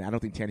better, and I don't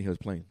think Tannehill is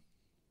playing.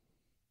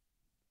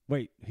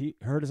 Wait, he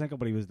hurt his ankle,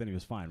 but he was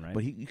fine, right?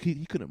 But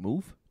he couldn't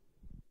move.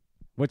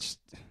 Which,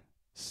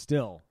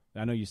 still,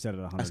 I know you said it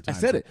 100 times. I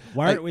said it.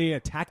 Why aren't we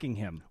attacking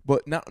him?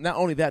 But not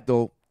only that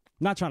though.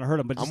 Not trying to hurt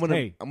him, but just I'm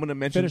gonna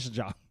mention, finish the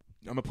job.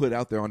 I'm gonna put it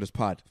out there on this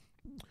pod.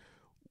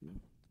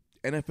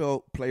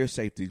 NFL player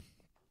safety.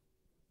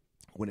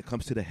 When it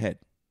comes to the head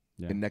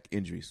and neck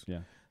injuries,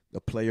 the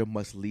player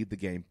must leave the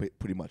game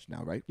pretty much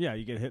now, right? Yeah,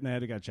 you get hit in the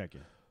head, they got to check you.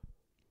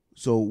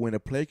 So when a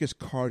player gets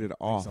carted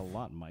off, that's a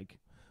lot, Mike.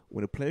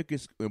 When a player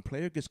gets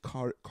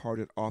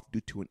carted off due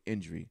to an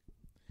injury,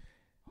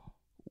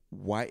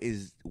 why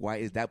is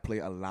that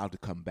player allowed to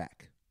come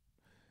back?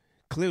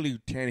 Clearly,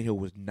 Tannehill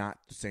was not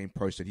the same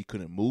person. He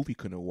couldn't move, he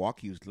couldn't walk,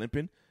 he was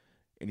limping,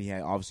 and he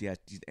obviously had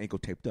his ankle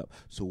taped up.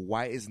 So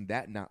why isn't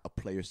that not a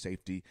player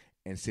safety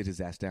and sit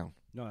his ass down?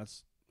 No,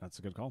 that's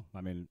a good call.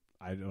 I mean,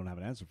 I don't have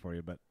an answer for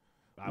you, but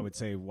I would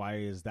say, why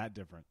is that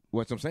different?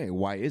 What's I'm saying?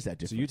 Why is that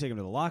different? So you take him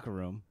to the locker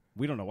room.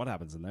 We don't know what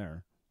happens in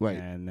there. Right.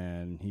 And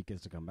then he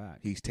gets to come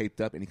back. He's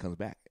taped up and he comes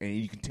back. And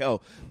you can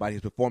tell by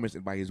his performance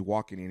and by his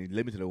walking and his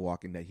limited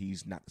walking that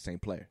he's not the same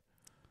player.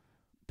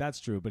 That's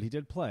true, but he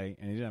did play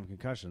and he didn't have a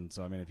concussion.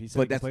 So, I mean, if he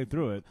said he played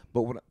through it.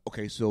 But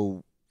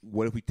so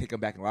what if we take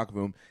him back in the locker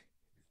room?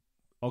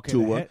 Okay,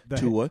 Tua,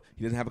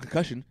 he doesn't have a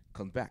concussion,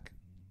 comes back.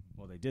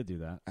 Well, they did do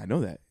that. I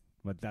know that.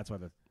 But that's why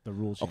the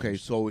rule changed. Okay,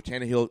 so if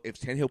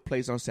Tannehill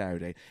plays on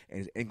Saturday and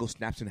his ankle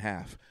snaps in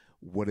half,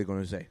 what are they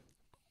going to say?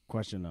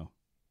 Question, though.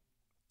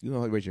 You know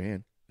how to raise your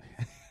hand.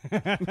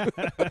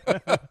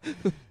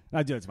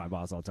 I do it to my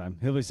boss all the time.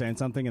 He'll be saying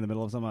something in the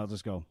middle of something, I'll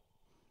just go.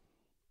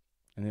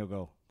 And he'll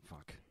go,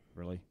 fuck,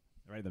 really?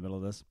 Right in the middle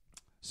of this?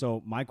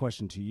 So my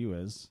question to you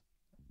is,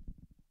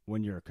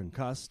 when you're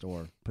concussed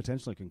or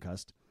potentially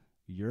concussed,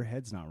 your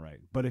head's not right.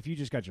 But if you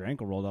just got your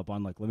ankle rolled up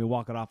on, like, let me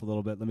walk it off a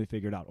little bit, let me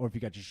figure it out. Or if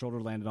you got your shoulder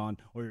landed on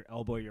or your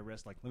elbow or your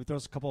wrist, like, let me throw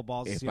us a couple of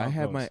balls and see how it goes. If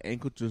I have my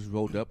ankle just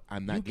rolled up,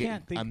 I'm not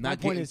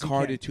getting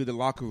carted to the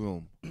locker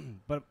room.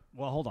 But,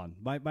 well, hold on.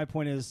 My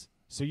point is,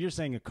 so you're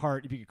saying if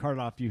you get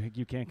carted off,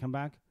 you can't come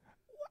back?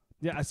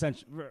 Yeah,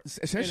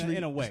 essentially,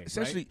 in a way,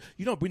 essentially, right?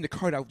 You don't bring the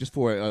cart out just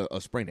for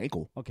a sprained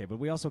ankle. Okay, but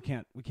we also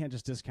can't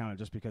just discount it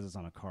just because it's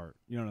on a cart.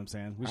 You know what I'm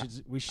saying?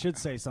 We should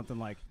say something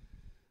like,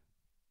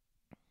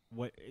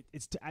 what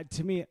it's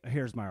to me.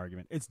 Here's my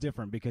argument. It's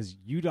different because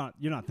you're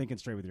not thinking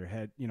straight with your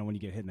head. You know, when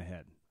you get hit in the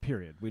head.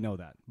 Period. We know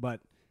that.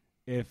 But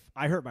if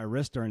I hurt my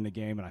wrist during the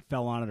game and I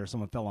fell on it, or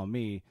someone fell on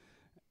me,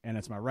 and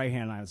it's my right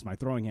hand and it's my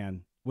throwing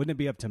hand, wouldn't it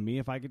be up to me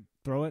if I could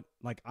throw it?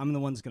 Like, I'm the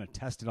one that's going to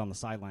test it on the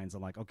sidelines.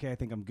 I'm like, okay, I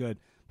think I'm good.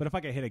 But if I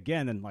get hit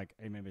again, then, like,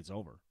 hey, maybe it's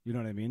over. You know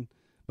what I mean?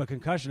 But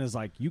concussion is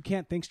like, you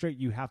can't think straight.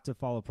 You have to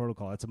follow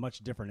protocol. It's a much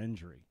different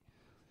injury.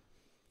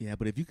 Yeah,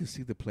 but if you can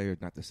see the player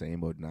not the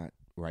same or not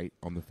right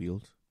on the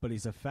field. But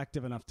he's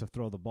effective enough to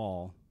throw the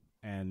ball.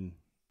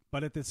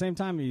 But at the same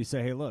time, you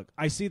say, hey, look,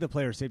 I see the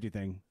player safety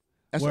thing.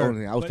 That's the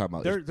only thing I was talking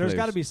about. There's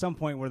got to be some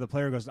point where the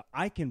player goes,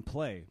 I can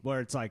play. Where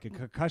it's like a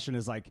concussion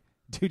is like,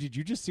 dude, did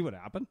you just see what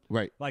happened?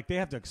 Right. Like, they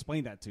have to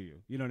explain that to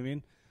you. You know what I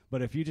mean?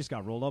 But if you just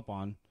got rolled up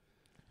on,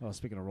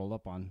 speaking of rolled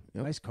up on,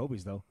 nice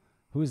Kobe's, though.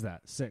 Who is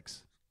that?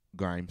 6.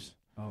 Grimes.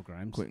 Oh,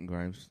 Grimes. Quentin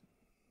Grimes.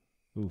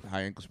 Oof.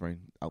 High ankle sprain,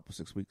 out for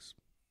 6 weeks.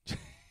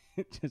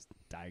 Just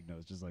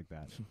diagnosed just like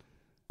that.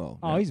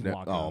 He's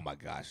walking. Oh, my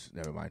gosh.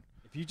 Never mind.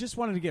 If you just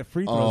wanted to get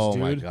free throws,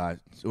 dude. Oh, my God.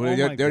 They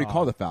already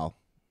called the foul.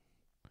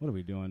 What are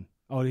we doing?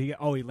 Oh, he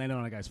landed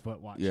on a guy's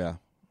foot. Watch. Yeah.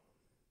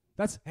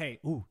 That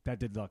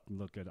did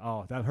look good.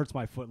 Oh, that hurts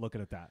my foot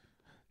looking at that.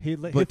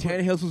 But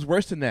Tannehill's was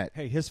worse than that.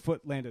 Hey, his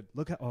foot landed.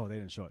 They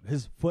didn't show it.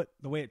 His foot,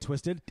 the way it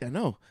twisted. I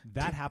know.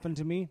 That happened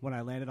to me when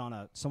I landed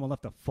on someone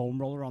left a foam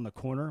roller on the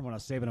corner when I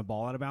was saving a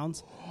ball out of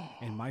bounds,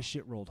 and my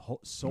shit rolled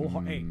so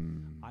hard. Hey,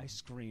 I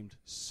screamed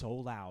so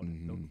loud.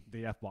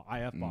 The F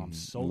bomb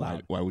so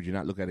loud. Why would you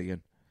not look at it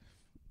again?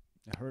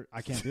 It hurt.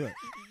 I can't do it.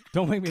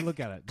 Don't make me look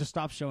at it. Just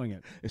stop showing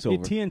it. It's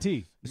over.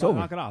 TNT. It's over.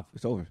 Knock it off.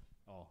 It's over.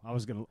 Oh, I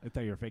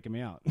thought you were faking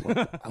me out.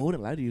 Well, I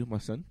wouldn't lie to you, my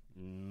son.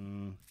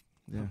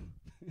 Yeah.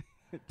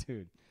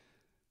 Dude.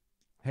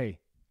 Hey,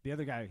 the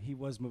other guy, he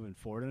was moving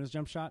forward in his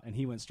jump shot, and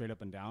he went straight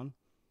up and down.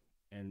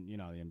 And, the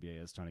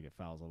NBA is trying to get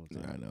fouls all the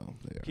time. Yeah, I know.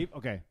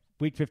 Okay,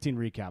 Week 15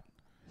 recap.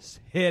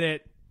 Hit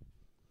it.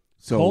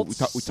 So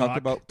Colts we talked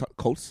about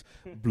Colts,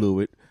 blew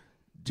it.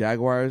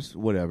 Jaguars,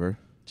 whatever.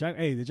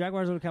 The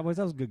Jaguars over the Cowboys,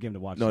 that was a good game to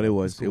watch. No, it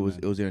was. Cool,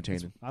 it was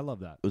entertaining. I love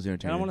that. It was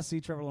entertaining. And I want to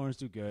see Trevor Lawrence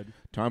do good.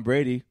 Tom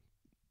Brady.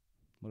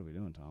 What are we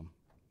doing, Tom?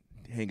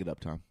 Hang it up,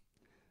 Tom.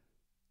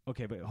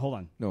 Okay, but hold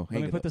on. No,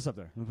 Let me put this up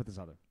there.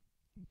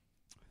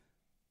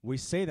 We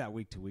say that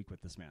week to week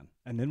with this man,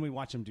 and then we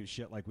watch him do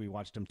shit like we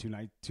watched him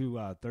two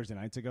Thursday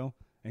nights ago,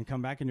 and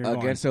come back and you're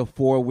against a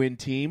 4-win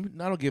team.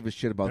 I don't give a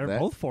shit about they're that. They're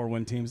both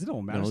 4-win teams. It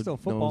don't matter. Still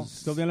football.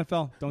 Still the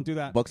NFL. Don't do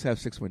that. Bucks have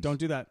 6 wins. Don't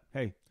do that.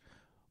 Hey,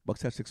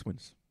 Bucks have 6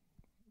 wins.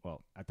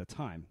 Well, at the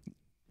time.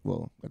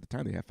 Well, at the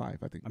time they had 5.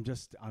 I think. I'm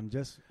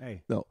just.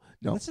 Hey. No.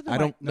 I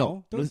don't.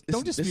 No. Don't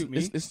listen dispute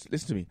me.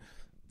 Listen to me.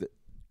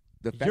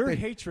 The fact Your that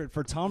hatred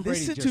for Tom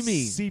Brady listen just to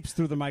me. seeps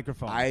through the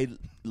microphone. I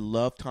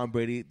love Tom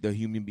Brady, the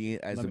human being,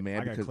 as a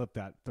man. I gotta clip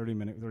that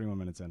 31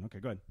 minutes in. Okay,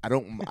 good. I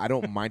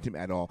don't mind him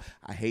at all.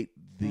 I hate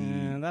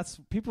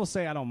that's people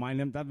say I don't mind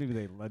him. That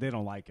maybe they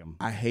don't like him.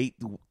 I hate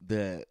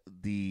the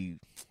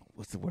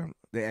what's the word?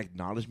 The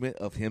acknowledgement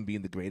of him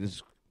being the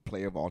greatest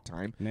player of all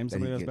time. Name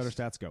somebody who has better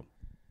stats. Go.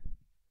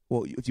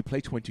 Well, if you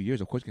play 22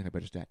 years, of course you can have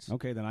better stats.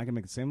 Okay, then I can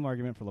make the same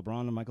argument for LeBron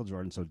and Michael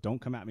Jordan, so don't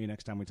come at me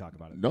next time we talk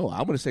about it. No,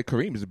 I'm going to say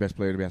Kareem is the best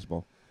player in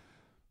basketball.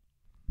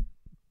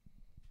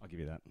 I'll give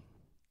you that.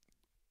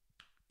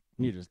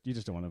 You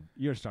just don't want to.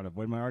 You're just trying to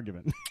avoid my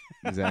argument.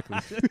 Exactly.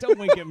 Don't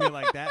wink at me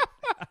like that.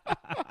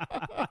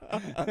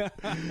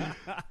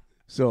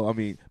 So, I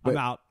mean. I'm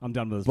out. I'm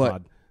done with this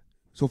pod.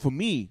 So, for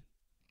me,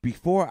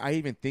 before I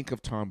even think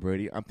of Tom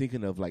Brady, I'm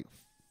thinking of like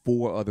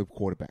 4 other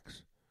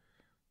quarterbacks.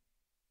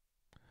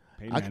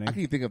 I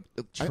can think of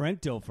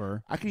Trent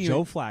Dilfer,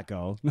 Joe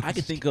Flacco. I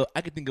can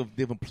think of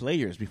different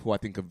players before I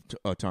think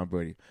of Tom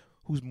Brady.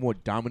 Who's more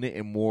dominant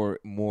and more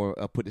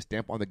put a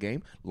stamp on the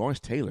game? Lawrence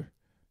Taylor.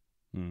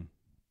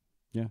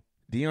 Yeah.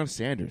 Deion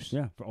Sanders.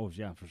 Yeah. For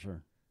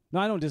sure.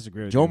 No, I don't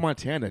disagree with Joe you.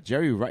 Montana,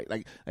 Jerry Wright,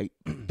 like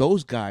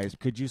those guys.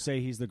 Could you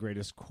say he's the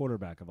greatest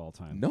quarterback of all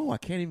time? No, I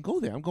can't even go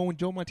there. I'm going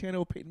Joe Montana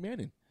or Peyton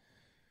Manning.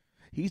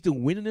 He's the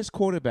winningest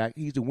quarterback.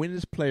 He's the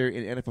winningest player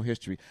in NFL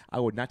history. I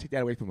would not take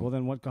that away from him. Well,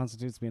 then what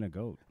constitutes being a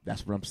GOAT?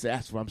 That's what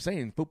I'm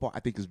saying. Football, I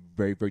think, is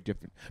very, very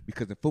different.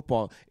 Because in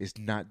football, it's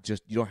not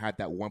just, you don't have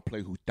that one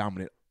player who's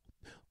dominant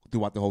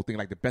throughout the whole thing.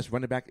 Like the best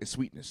running back is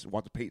Sweetness,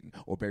 Walter Payton,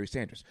 or Barry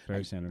Sanders.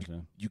 Sanders, yeah.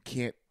 You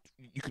can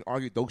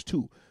argue those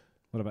two.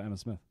 What about Emmitt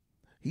Smith?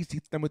 He's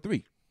number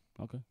 3.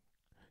 Okay.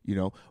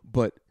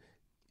 But.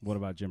 What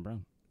about Jim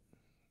Brown?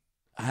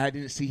 I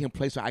didn't see him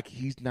play, so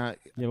he's not.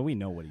 Yeah, but we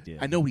know what he did.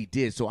 I know he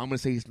did, so I'm going to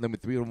say he's number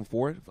 3 or number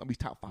 4. I mean, he's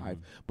top 5.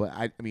 But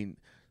I mean,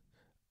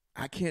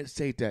 I can't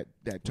say that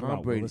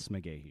Tom Brady. Willis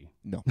McGahee.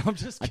 No, I'm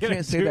just kidding. I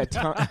can't say that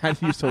Tom.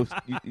 You're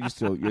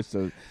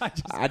so.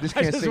 I just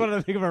can't say. wanted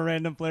to think of a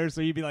random player,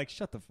 so you'd be like,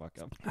 "Shut the fuck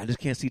up." I just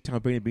can't see Tom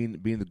Brady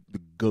being the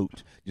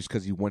GOAT just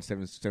because he won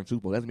 7 Super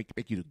Bowls. That doesn't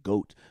make you the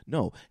GOAT.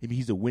 No, I mean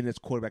he's the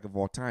winningest quarterback of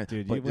all time.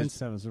 Dude, you win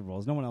 7 Super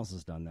Bowls. No one else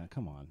has done that.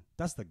 Come on,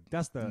 that's the.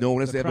 No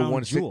one has ever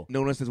won jewel.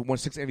 No one else has won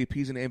 6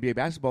 MVPs in the NBA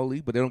basketball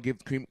league, but they don't give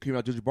Kareem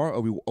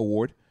Abdul-Jabbar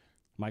award.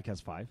 Mike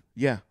has 5.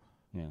 Yeah.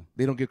 Yeah.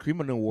 They don't give Kareem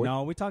an award.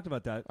 No, we talked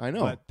about that. I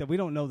know. But we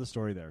don't know the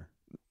story there.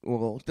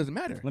 Well, it doesn't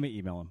matter. Let me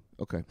email him.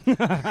 Okay.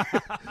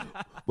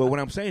 But what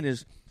I'm saying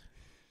is,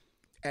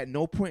 at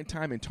no point in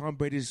time in Tom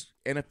Brady's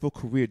NFL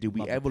career did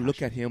we ever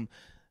look at him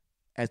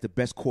as the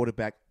best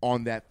quarterback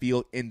on that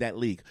field in that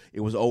league. It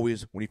was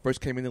always, when he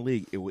first came in the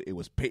league, it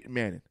was Peyton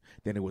Manning.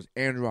 Then it was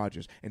Aaron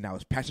Rodgers. And now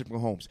it's Patrick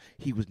Mahomes.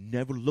 He was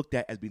never looked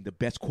at as being the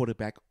best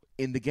quarterback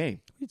in the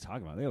game. What are you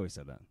talking about? They always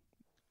said that.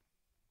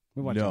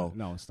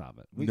 No, stop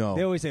it. No.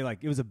 They always say, like,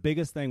 it was the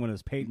biggest thing when it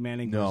was Peyton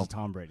Manning versus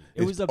Tom Brady.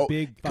 It was a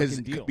big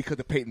fucking deal. Because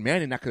of Peyton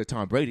Manning, not because of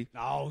Tom Brady.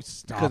 Oh,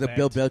 stop Because of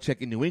Bill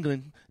Belichick in New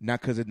England, not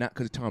because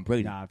of Tom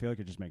Brady. Nah, I feel like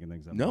you're just making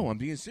things up. No, I'm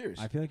being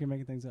serious. I feel like you're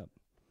making things up.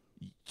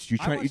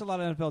 I watch a lot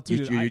of NFL,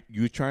 too.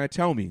 You're trying to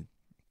tell me.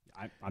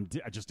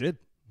 I just did.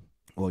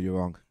 Well, you're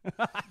wrong.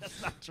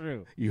 That's not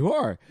true. You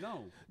are.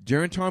 No.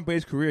 During Tom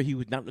Brady's career, he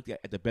was not looked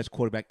at the best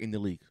quarterback in the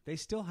league. They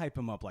still hype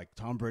him up like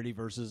Tom Brady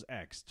versus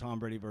X, Tom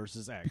Brady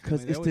versus X.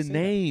 Because it's the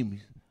name.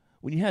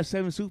 When you have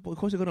 7 Super Bowls, of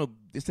course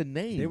it's the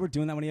name. They were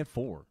doing that when he had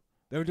 4.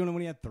 They were doing it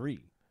when he had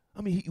 3.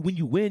 I mean, when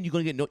you win, you're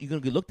gonna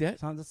get looked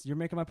at. You're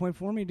making my point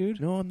for me,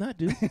 dude. No, I'm not,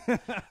 dude.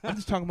 I'm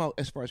just talking about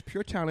as far as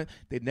pure talent.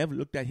 They never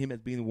looked at him as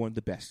being one of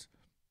the best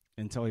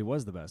until he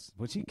was the best,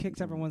 which he kicks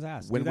everyone's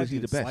ass. When was he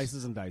the best?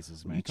 Slices and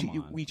dices, man.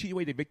 When you cheat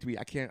away the victory,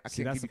 I can't. That's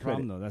give the you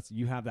problem, credit. though. That's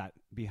you have that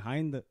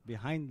behind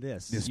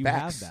this. It's you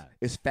facts. have that.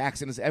 It's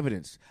facts and it's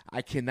evidence.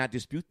 I cannot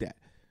dispute that.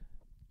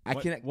 I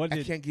can't give you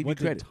credit. What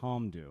did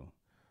Tom do?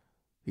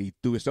 He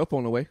threw his cell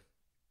phone away.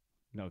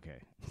 Okay.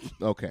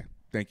 Okay.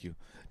 Thank you.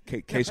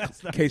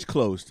 Case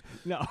closed.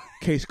 No.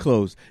 Case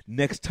closed.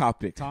 Next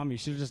topic. Tom, you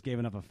should have just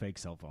given up a fake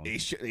cell phone.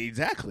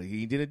 Exactly.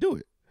 He didn't do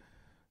it.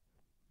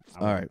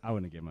 All right. I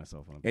wouldn't have given my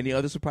cell phone. Any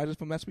other surprises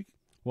from last week?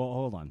 Well,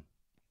 hold on.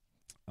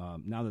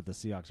 Now that the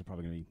Seahawks are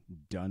probably going to be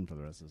done for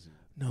the rest of the season.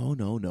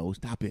 No.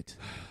 Stop it.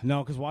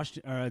 No, because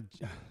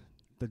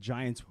the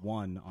Giants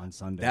won on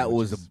Sunday. I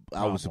was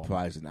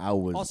surprised.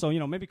 Also,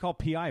 maybe call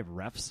PI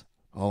refs.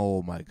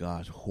 Oh my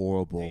gosh,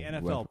 horrible. Hey,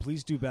 NFL,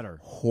 please do better.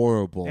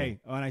 Horrible.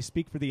 Hey, and I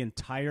speak for the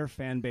entire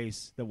fan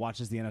base that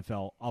watches the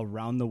NFL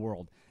around the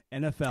world.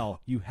 NFL,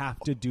 you have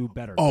to do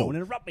better. Don't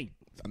interrupt me.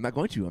 I'm not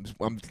going to.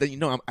 I'm letting you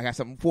know I got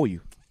something for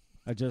you.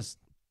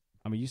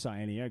 You saw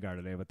Annie Egar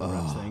today with the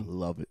refs thing.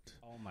 Love it.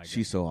 Oh my god.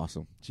 She's so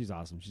awesome. She's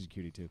awesome. She's a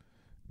cutie too.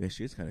 Yeah,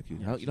 she is kind of cute.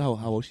 Yeah, You know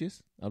how old she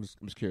is? I'm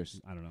just curious.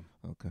 I don't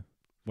know. Okay.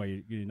 Well,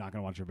 you're not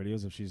going to watch her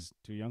videos if she's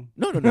too young?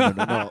 No.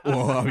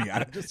 Well,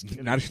 now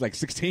that she's like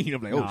 16,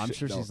 I'm like, I'm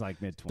sure she's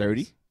like mid-20s.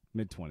 30?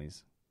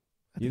 Mid-20s.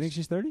 You think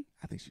she's 30?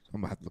 I think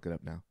I'm going to have to look it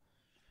up now.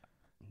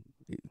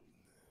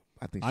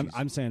 I think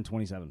I'm saying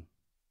 27.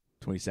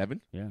 27?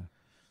 Yeah.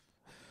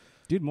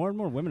 Dude, more and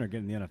more women are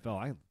getting the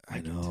NFL.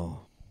 I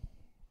know.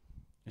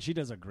 She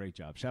does a great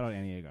job. Shout out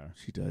Annie Egar.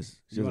 She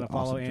does. You want to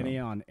follow Annie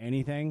on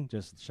anything?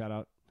 Just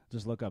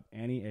look up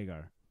Annie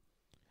Egar.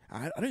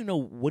 I don't even know,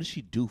 what does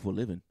she do for a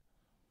living?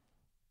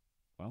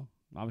 Well,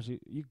 obviously,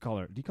 you call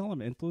her. Do you call them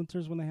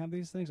influencers when they have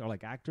these things, or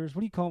like actors?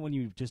 What do you call it when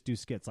you just do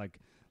skits? Like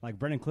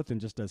Brendan Clifton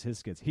just does his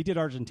skits. He did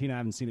Argentina. I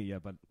haven't seen it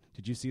yet, but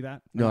did you see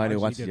that? No, I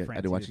didn't watch it yet. France.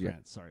 I didn't watch it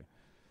yet. Sorry.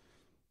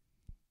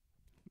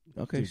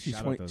 Okay, Dude,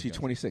 she's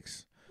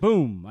 26.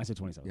 Boom! I said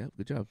 27. Yeah,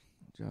 good job.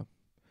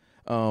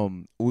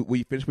 Will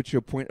you finish with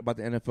your point about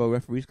the NFL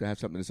referees? Because I have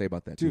something to say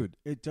about that, dude.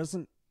 It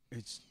doesn't.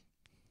 It's.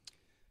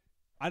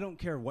 I don't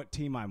care what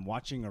team I'm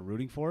watching or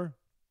rooting for.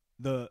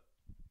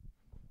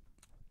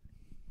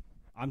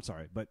 I'm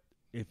sorry, but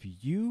if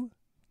you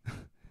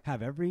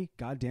have every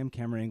goddamn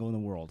camera angle in the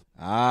world,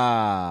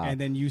 and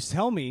then you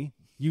tell me,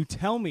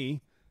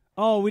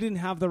 oh, we didn't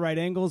have the right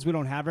angles, we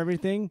don't have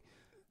everything.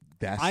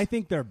 I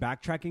think they're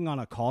backtracking on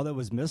a call that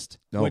was missed,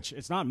 which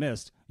it's not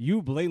missed.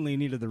 You blatantly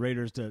needed the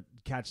Raiders to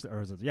catch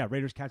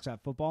Raiders catch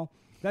that football.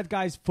 That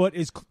guy's foot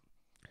is.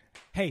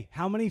 Hey,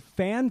 how many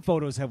fan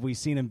photos have we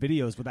seen in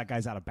videos where that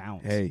guy's out of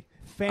bounds? Hey,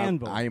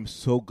 I am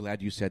so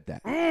glad you said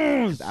that.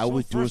 I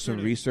was doing some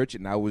research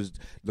and I was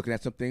looking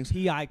at some things.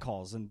 PI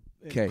calls and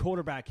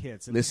quarterback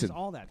hits and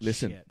all that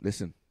shit.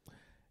 Listen.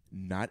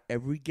 Not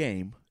every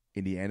game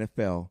in the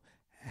NFL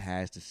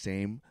has the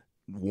same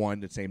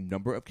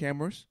number of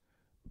cameras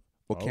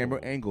or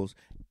camera angles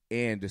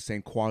and the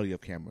same quality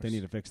of cameras. They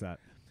need to fix that.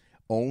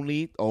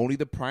 Only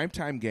the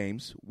primetime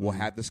games will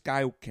have the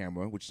sky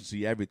camera, which you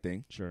see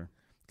everything. Sure.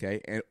 Okay,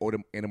 and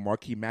the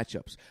marquee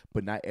matchups,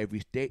 but not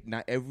every state,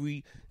 not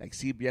every like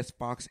CBS,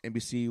 Fox,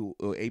 NBC,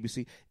 or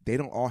ABC. They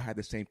don't all have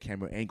the same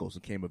camera angles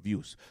and camera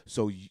views.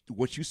 So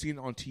what you see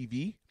on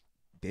TV,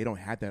 they don't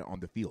have that on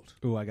the field.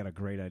 Ooh, I got a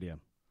great idea.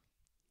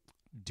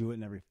 Do it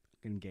in every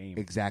fucking game.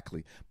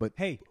 Exactly, but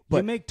you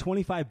make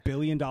 $25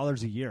 billion a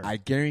year. I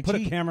guarantee. Put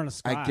a camera in the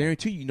sky. I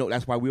guarantee you.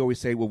 That's why we always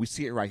say, well, we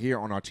see it right here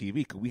on our TV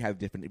because we have a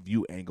different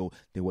view angle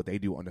than what they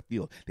do on the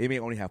field. They may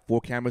only have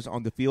 4 cameras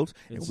on the field,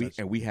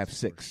 and we have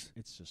 6.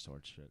 It's just sort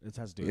of shit. It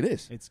has to do. It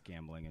is. It's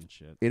gambling and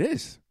shit. It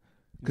is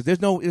because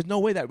there's no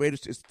way that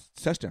Raiders is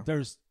touchdown.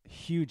 There's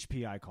huge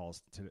PI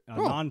calls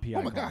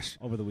non-PI calls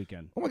over the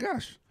weekend. Oh my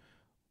gosh.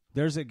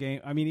 There's a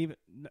game. I mean,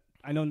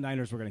 I know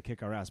Niners were going to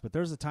kick our ass, but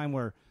there's a time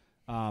where.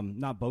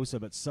 Not Bosa,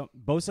 but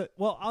Bosa.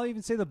 Well, I'll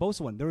even say the Bosa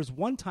one. There was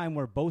one time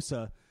where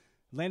Bosa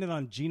landed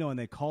on Geno and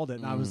they called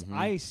it, and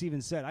I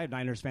even said, I had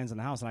Niners fans in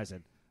the house, and I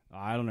said,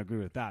 I don't agree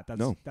with that.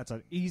 That's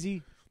an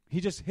easy.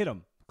 He just hit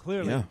him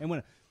clearly,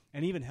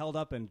 and even held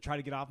up and tried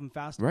to get off him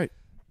fast. Right.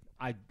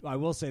 I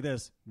will say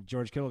this: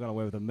 George Kittle got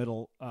away with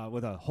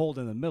with a hold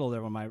in the middle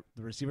there when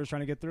the receiver's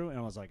trying to get through, and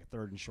it was like a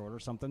 3rd and short or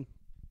something,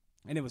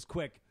 and it was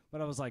quick. But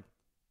I was like,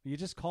 you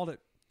just called it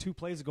 2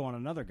 plays ago on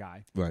another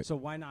guy, right? So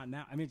why not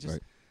now? I mean, just.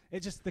 Right.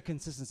 It's just the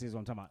consistency is what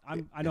I'm talking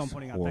about. I know I'm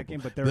pointing out that game,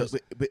 but there's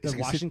the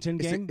Washington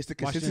game, it's the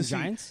Washington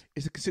Giants.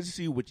 It's the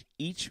consistency which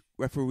each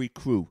referee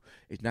crew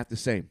is not the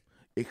same.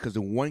 Because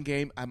in one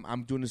game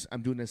I'm doing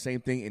the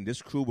same thing, and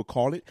this crew will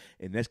call it.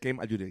 In this game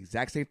I do the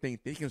exact same thing,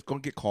 thinking it's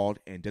going to get called,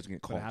 and it doesn't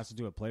get called. But it has to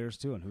do with players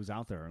too, and who's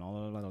out there, and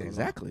all that.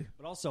 Exactly.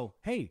 But also,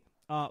 hey,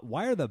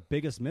 why are the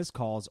biggest missed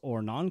calls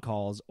or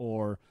non-calls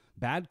or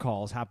bad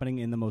calls happening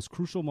in the most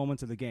crucial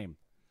moments of the game?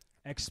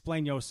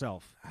 Explain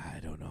yourself. I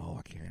don't know.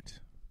 I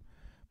can't.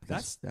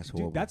 That's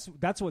horrible.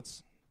 Dude, that's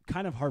what's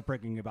kind of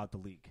heartbreaking about the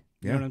league.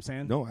 You know what I'm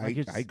saying? No, I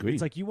agree.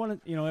 It's like you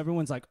want to,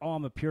 everyone's like, oh,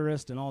 I'm a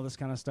purist and all this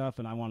kind of stuff,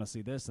 and I want to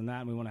see this and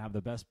that, and we want to have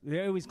the best.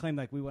 They always claim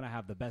like we want to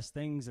have the best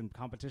things and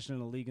competition in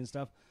the league and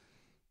stuff.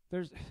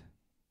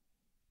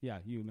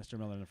 You, Mr.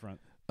 Miller in the front.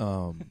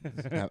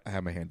 I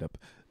have my hand up.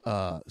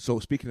 So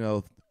speaking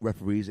of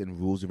referees and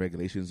rules and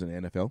regulations in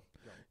the NFL,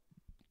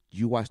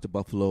 you watched the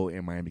Buffalo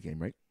and Miami game,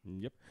 right?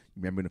 Yep.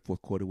 Remember in the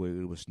fourth quarter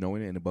where it was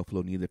snowing and the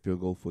Buffalo needed a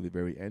field goal for the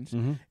very end?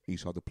 Mm-hmm. And you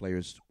saw the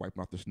players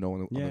wiping off the snow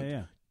on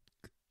the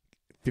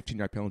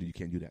 15-yard penalty. You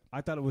can't do that.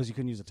 I thought it was you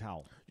couldn't use a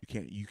towel.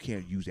 You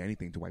can't use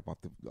anything to wipe off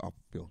the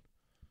field.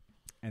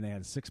 And they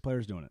had 6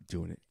 players doing it.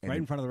 And right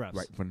in front of the refs.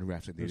 Right in front of the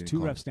refs. And there's 2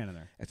 refs standing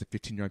there. That's a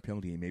 15-yard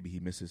penalty, and maybe he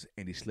misses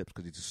and he slips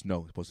because it's just snow.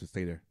 It's supposed to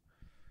stay there.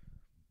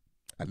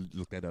 I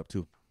looked that up,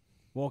 too.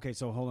 Well, okay,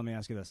 so let me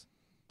ask you this.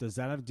 Does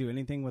that have to do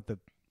anything with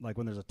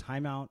when there's a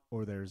timeout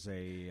or there's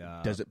a...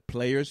 Does it...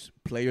 Players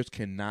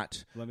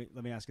cannot... Let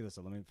me ask you this.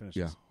 Let me finish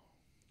this.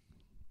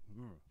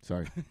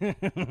 Sorry.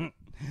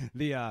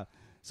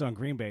 So in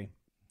Green Bay,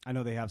 I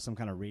know they have some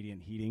kind of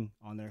radiant heating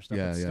on their stuff.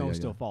 Yeah, snow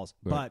still falls.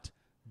 Right. But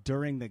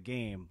during the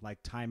game,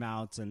 like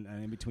timeouts and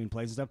in between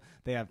plays and stuff,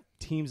 they have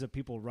teams of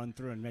people run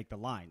through and make the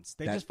lines.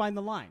 They just find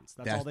the lines.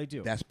 That's all they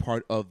do. That's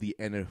part of the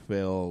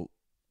NFL,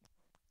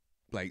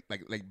 like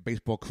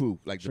baseball crew,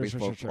 like sure, the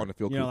baseball sure. on the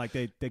field. You know, like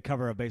they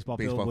cover a baseball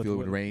field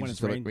with rain when and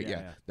stuff. rain.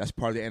 Yeah, that's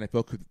part of the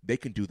NFL crew. They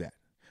can do that,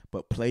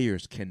 but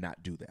players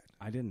cannot do that.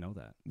 I didn't know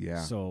that.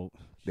 Yeah. So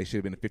they should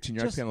have been a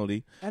 15-yard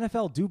penalty.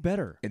 NFL, do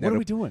better. What are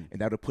we doing?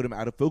 And that would put them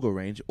out of field goal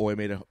range, or it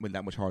made it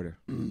that much harder.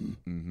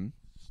 Mm-hmm.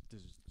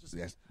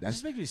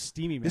 That's making me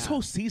steamy, man. This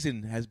whole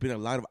season has been a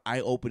lot of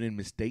eye-opening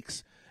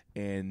mistakes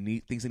and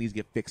things that need to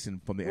get fixed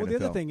from the NFL. Well, the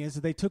other thing is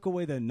that they took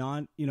away the and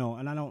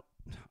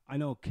I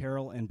know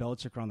Carroll and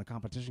Belichick are on the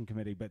competition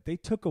committee, but they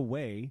took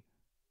away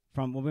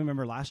from. Well,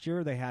 remember last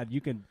year they had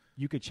you could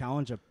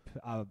challenge a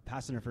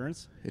pass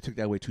interference. They took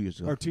that away 2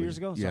 years ago. Or 2 years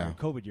ago? Sorry, yeah.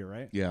 COVID year,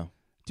 right? Yeah.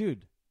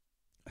 Dude.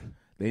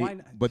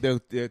 But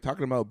they're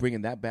talking about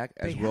bringing that back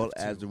as well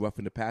as the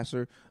roughing the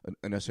passer,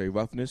 unnecessary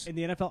roughness. In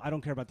the NFL, I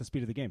don't care about the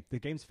speed of the game. The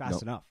game's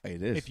fast enough.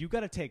 It is. If you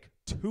got to take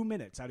 2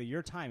 minutes out of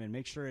your time and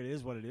make sure it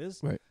is what it is,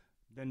 right,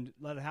 then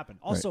let it happen.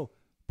 Also,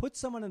 put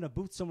someone in a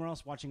booth somewhere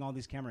else watching all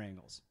these camera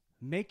angles.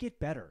 Make it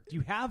better. You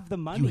have the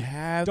money.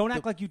 Don't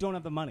act like you don't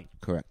have the money.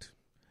 Correct.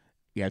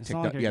 You have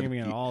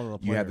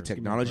the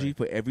technology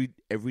for every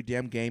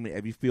damn game and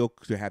every field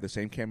to have the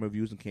same camera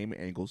views and camera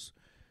angles.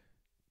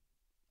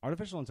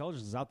 Artificial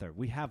intelligence is out there.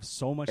 We have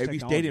so much. Every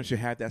technology. stadium should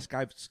have that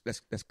sky.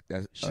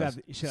 Should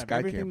have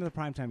everything that the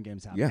primetime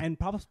games have, and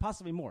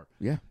possibly more.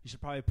 Yeah, you should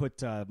probably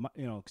put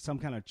some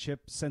kind of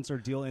chip sensor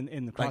deal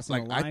in the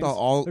crossing the lines. I thought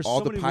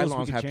all the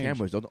pylons have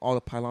cameras. Don't all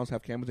the pylons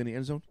have cameras in the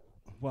end zone?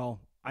 Well,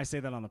 I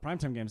say that on the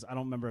primetime games. I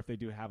don't remember if they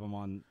do have them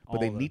on.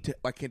 But they need to.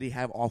 Why can't they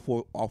have all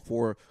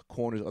four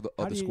corners of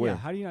the square? Yeah,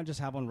 how do you not just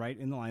have one right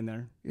in the line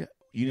there? Yeah.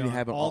 You need to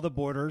have all the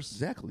borders.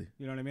 Exactly.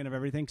 You know what I mean? Of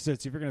everything. So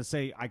if you're going to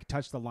say, I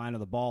touched the line of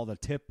the ball, the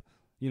tip,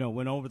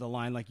 went over the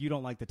line, like you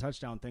don't like the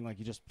touchdown thing, like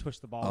you just push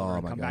the ball over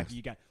and come back.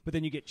 But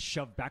then you get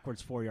shoved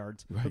backwards 4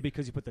 yards. Right. But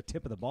because you put the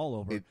tip of the ball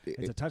over,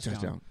 it's a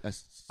touchdown.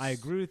 I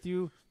agree with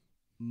you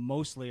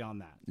mostly on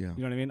that. Yeah.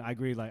 You know what I mean? I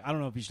agree. Like I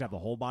don't know if you should have the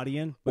whole body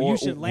in, but you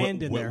should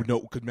land in there. No,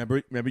 because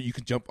remember you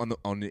can jump on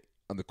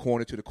the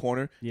corner to the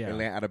corner and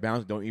land out of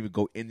bounds. Don't even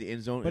go in the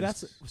end zone. But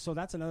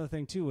that's another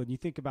thing too. When you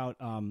think about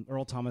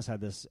Earl Thomas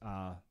had this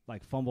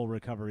fumble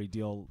recovery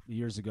deal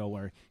years ago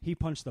where he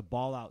punched the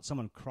ball out,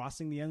 someone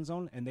crossing the end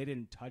zone, and they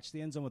didn't touch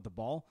the end zone with the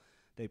ball.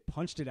 They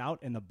punched it out,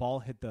 and the ball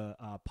hit the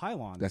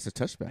pylon. That's a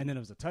touchback. And then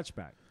it was a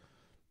touchback.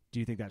 Do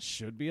you think that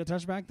should be a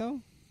touchback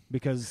though?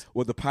 Because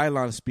the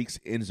pylon speaks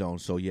end zone,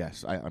 so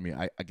yes, I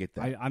get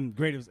that. I'm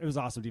great. It was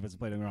awesome defensive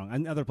play. Don't get me wrong,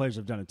 and other players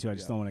have done it too. I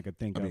just don't want to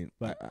think of.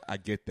 But I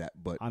get that,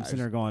 but I'm sitting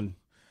there going,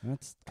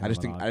 that's. I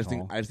just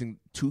think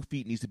 2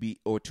 feet needs to be,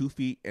 or 2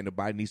 feet, and the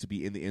body needs to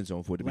be in the end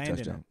zone for it to be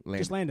touchdown.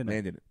 Just land in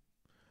it.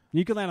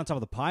 You can land on top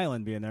of the pile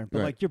and be in there,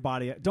 but like your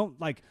body, don't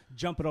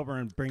jump it over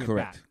and bring it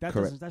back.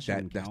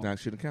 That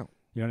shouldn't count.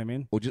 You know what I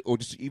mean? Or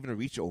just even a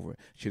reach over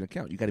shouldn't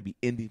count. You got to be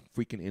in the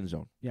freaking end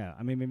zone. Yeah,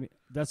 I mean, maybe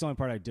that's the only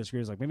part I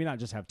disagree. Is maybe not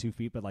just have 2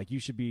 feet, but you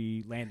should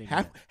be landing.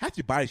 Half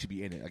your body should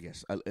be in it, I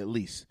guess, at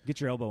least. Get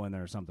your elbow in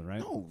there or something,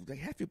 right? No,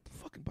 half your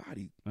fucking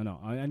body. I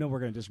know. I know we're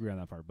going to disagree on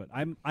that part, but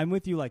I'm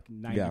with you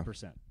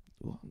 90%.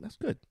 Well, that's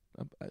good.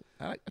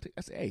 I think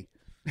that's an A.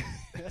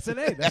 That's an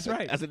A. That's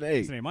right. That's an A.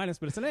 It's an A-,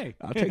 but it's an A.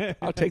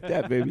 I'll take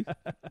that, baby.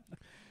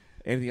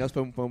 Anything else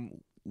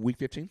from week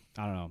 15?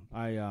 I don't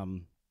know.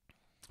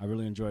 I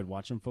really enjoyed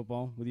watching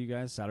football with you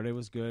guys. Saturday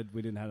was good.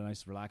 We didn't have a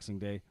nice, relaxing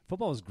day.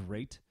 Football was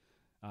great.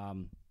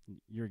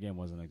 Your game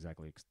wasn't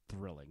exactly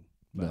thrilling.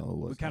 No, it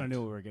wasn't. We kind of knew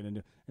what we were getting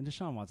into. And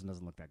Deshaun Watson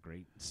doesn't look that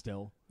great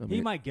still. He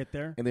might get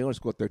there. And they only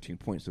scored 13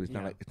 points, so it's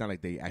not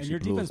like they actually. And your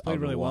defense played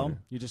really well.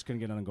 You just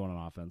couldn't get going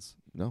on offense.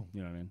 No,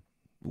 you know what I mean.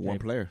 One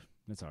player.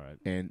 That's all right.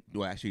 And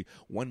actually,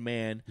 one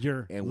man.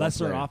 Your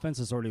lesser offense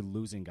is already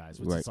losing guys,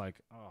 which is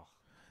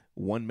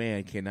one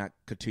man cannot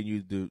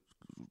continue to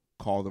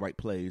call the right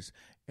plays,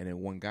 and then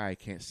one guy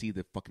can't see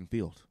the fucking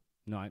field.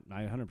 No, I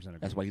 100% agree.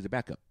 That's why he's a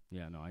backup.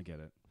 Yeah, no, I get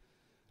it.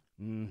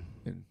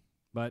 And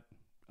But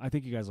I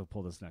think you guys will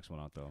pull this next one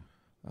out, though.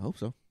 I hope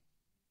so.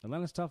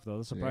 Atlanta's tough, though.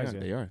 They'll surprise you.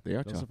 They are.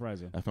 They'll tough.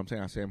 Surprise you. That's what I'm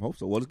saying. I say I hope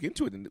so. Well, let's get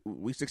into it in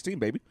week 16,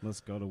 baby. Let's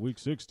go to week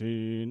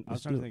 16. I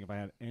was trying to think if I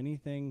had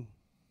anything.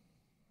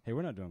 Hey,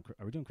 we're not doing.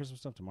 Are we doing Christmas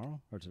stuff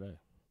tomorrow or today?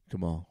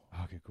 Tomorrow.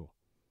 Okay, cool.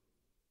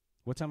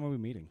 What time are we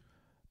meeting?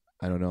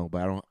 I don't know,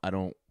 but I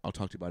don't. I'll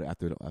talk to you about it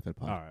after the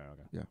pod. All right.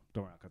 Okay. Yeah.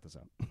 Don't worry. I'll cut this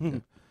out. Yeah.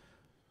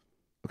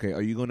 Okay.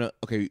 Are you gonna?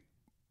 Okay.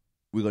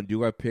 We're gonna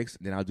do our picks,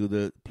 then I'll do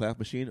the playoff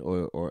machine,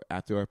 or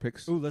after our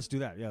picks. Ooh, let's do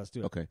that. Yeah, let's do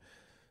it. Okay.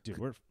 Dude,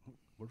 we're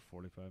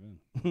 45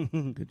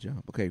 in. Good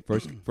job. Okay.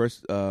 First.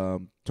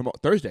 Tomorrow,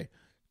 Thursday,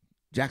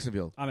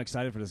 Jacksonville. I'm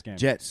excited for this game.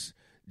 Jets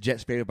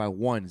favored by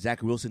 1.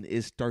 Zach Wilson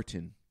is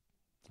starting.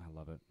 I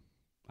love it.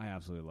 I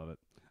absolutely love it.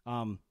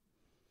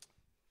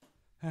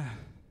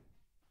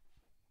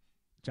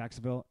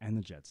 Jacksonville and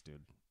the Jets, dude.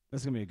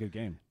 This is gonna be a good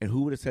game. And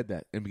who would have said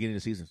that in the beginning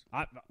of the season?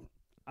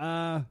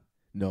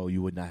 No,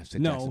 you would not have said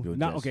no, Jacksonville.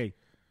 Not okay.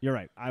 You're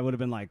right. I would have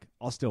been like,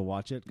 I'll still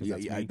watch it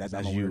because that's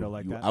I'm a you. weirdo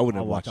like that. I wouldn't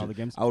I'll have watch watched all the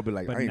games. I would be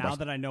like, but I ain't now watched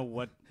that I know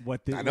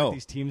what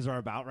these teams are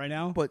about right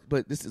now, but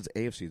this is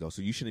AFC though,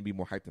 so you shouldn't be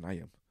more hyped than I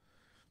am.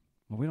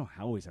 Well, we don't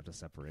always have to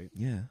separate.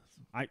 Yeah,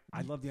 I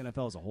love the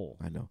NFL as a whole.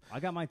 I know. I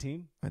got my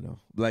team. I know.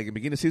 Like in the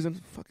beginning of the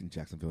season, fucking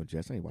Jacksonville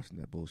Jets. I ain't watching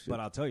that bullshit. But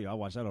I'll tell you, I'll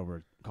watch that over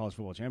a college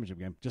football championship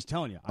game. Just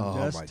telling you.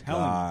 Oh my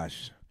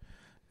gosh.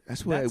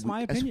 That's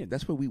my opinion.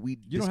 That's what we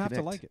you don't have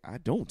to like it. I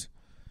don't.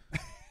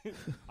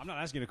 I'm not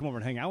asking you to come over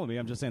and hang out with me.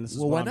 I'm just saying this is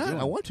well, what why I'm not?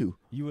 doing. I want to.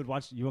 You would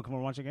watch. You want to come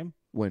over and watch a game?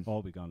 When? Oh,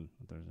 I'll be gone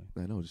on Thursday.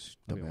 I know. Just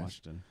I'll be in dumbass.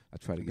 Washington. I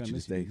try to get you to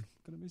stay.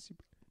 Gonna miss you.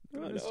 I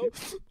know. I know, man.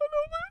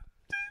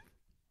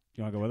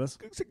 You want to go with us?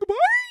 Say goodbye.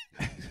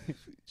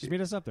 Just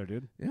meet us up there,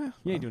 dude. Yeah.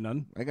 You ain't doing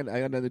nothing. I got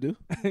nothing to do.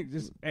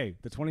 Just the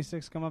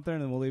 26th, come up there,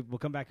 and then we'll leave. We'll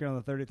come back here on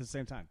the 30th at the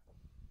same time.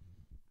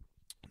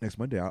 Next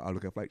Monday, I'll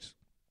look at flights.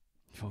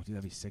 Oh, dude,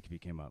 that'd be sick if you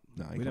came up.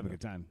 No, we'd have a good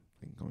time.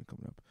 Ain't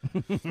coming up.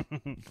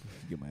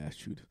 Get my ass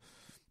chewed.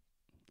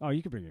 Oh,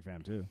 you could bring your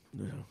fam too.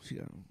 No, she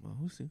got. Well,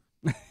 we'll see.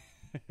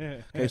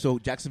 Okay, so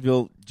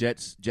Jacksonville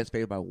Jets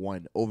favored by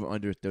 1, over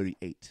under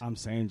 38. I'm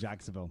saying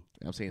Jacksonville.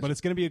 But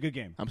it's going to be a good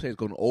game. I'm saying it's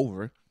going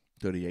over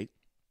 38.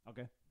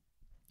 Okay.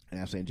 And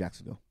I'm saying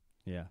Jacksonville.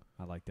 Yeah,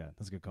 I like that.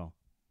 That's a good call.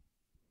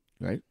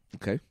 Right?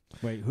 Okay.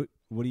 Wait,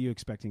 what are you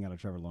expecting out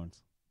of Trevor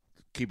Lawrence?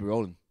 Keep it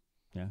rolling.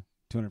 Yeah,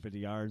 250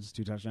 yards,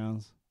 2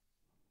 touchdowns.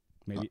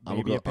 Maybe I'm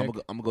a pick. gonna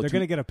go. They're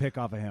going to get a pick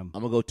off of him.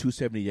 I'm gonna go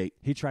 278.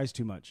 He tries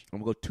too much. I'm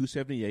gonna go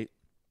 278.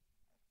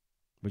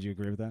 Would you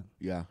agree with that?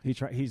 Yeah. He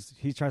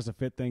tries to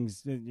fit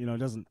things.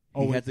 Doesn't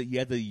always. He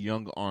had the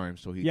young arm,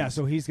 so he. Yeah,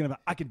 so he's gonna.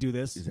 I could do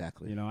this.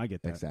 Exactly. I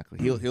get that. Exactly.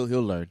 He'll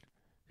learn.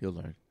 He'll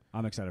learn.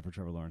 I'm excited for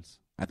Trevor Lawrence.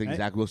 I think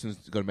Zach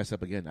Wilson's gonna mess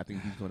up again. I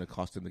think he's gonna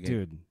cost him the game.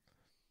 Dude,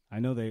 I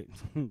know they.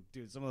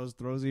 Dude, some of those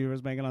throws he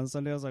was making on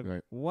Sunday, I was like,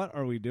 right. What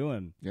are we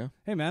doing? Yeah.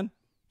 Hey man,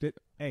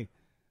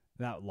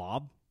 that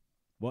lob.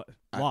 What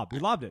lob? You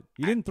lobbed it.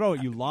 You didn't throw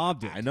it. You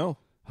lobbed it. I know.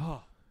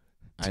 Oh,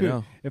 I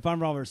know. If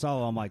I'm Robert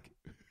Saleh, I'm like,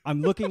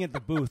 I'm looking at the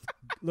booth,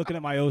 looking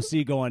at my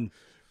OC, going.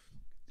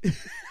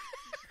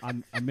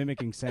 I'm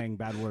mimicking saying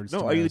bad words.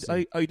 No, all you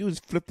do is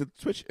flip the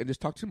switch and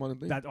just talk to him on the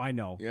thing. That I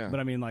know. Yeah. But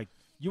I mean, like,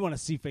 you want to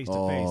see face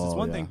to face. It's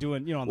one thing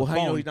doing, on the phone. Well, how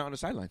do you know he's not on the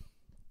sideline?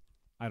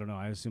 I don't know.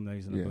 I assume that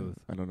he's in the booth.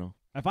 I don't know.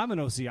 If I'm an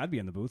OC, I'd be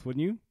in the booth,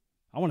 wouldn't you?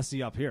 I want to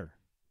see up here.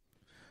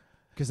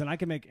 Because then I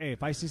can make,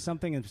 if I see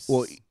something. And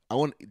well, I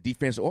want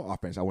defense or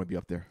offense. I want to be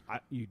up there.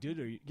 You did?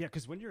 Yeah,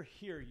 because when you're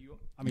here,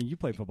 you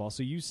play football,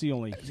 so you see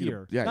only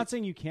here. Yeah. Not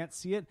saying you can't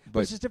see it,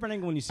 but it's just a different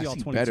angle when you see all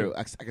 22. Better.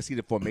 I can see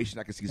the formation.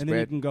 I can see and spread. then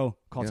you can go,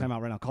 call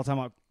timeout right now. Call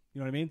timeout. You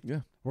know what I mean?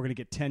 Yeah. We're going to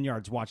get 10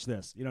 yards. Watch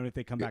this. If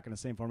they come back in the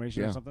same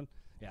formation or something.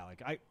 Yeah,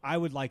 like I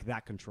would like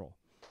that control.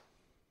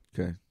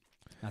 Okay.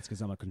 That's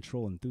because I'm a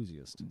control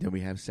enthusiast. Then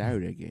we have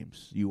Saturday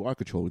games. You are a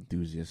control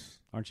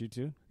enthusiast. Aren't you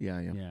too? Yeah,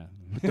 I am.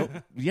 Yeah.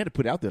 You had to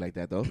put it out there like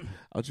that, though.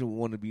 I just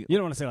want to be. You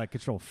don't want to say like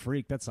control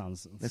freak. That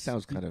sounds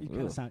kind of.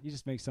 You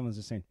just make someone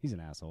just saying he's an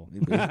asshole.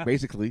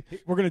 Basically,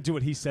 we're gonna do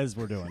what he says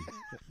we're doing.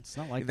 It's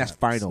not like that's that.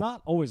 final. It's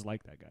not always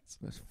like that, guys.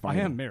 That's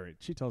final. I am married.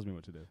 She tells me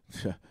what to do.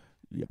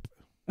 Yep.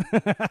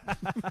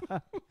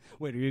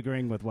 Wait, are you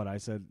agreeing with what I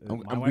said?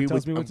 My wife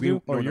tells me what to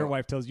do, or your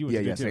wife tells you what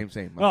to do? Yeah, too?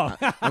 same. Oh,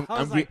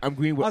 I'm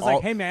agreeing with all. I was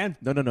like, hey, man.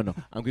 No.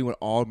 I'm agreeing with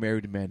all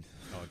married men.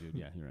 Oh, dude,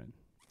 yeah, you're right.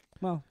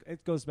 Well,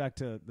 it goes back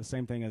to the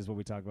same thing as what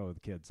we talk about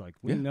with kids. Like,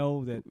 we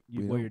know that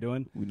what you're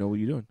doing. We know what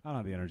you're doing. I don't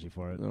have the energy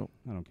for it. No,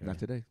 I don't care. Not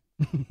today.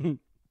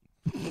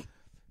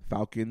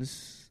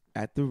 Falcons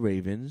at the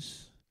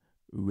Ravens.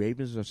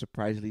 Ravens are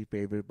surprisingly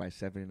favored by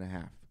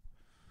 7.5.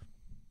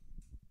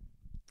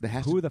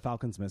 Who are the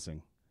Falcons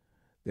missing?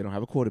 They don't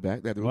have a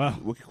quarterback. They have a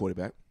rookie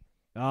quarterback.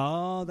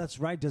 Oh, that's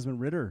right, Desmond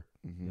Ritter.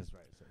 Mm-hmm. That's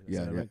right.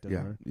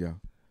 Yeah.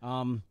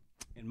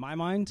 In my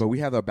mind, but we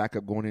have our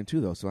backup going in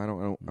too, though. So I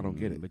don't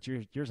get it. But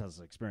yours has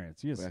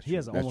experience. He has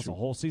That's almost true. a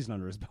whole season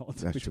under his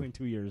belt between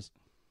 2 years.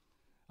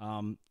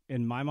 In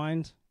my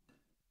mind,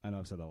 I know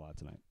I've said that a lot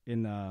tonight.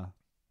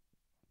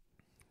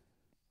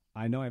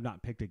 I know I've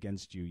not picked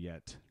against you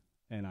yet,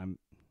 and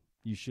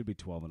you should be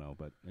 12-0,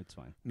 but it's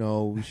fine.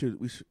 No, we should.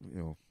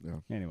 Yeah.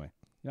 Anyway,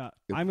 Yeah,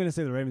 I'm going to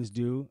say the Ravens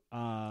do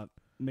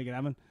make it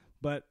happen,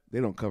 but they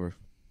don't cover.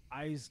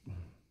 I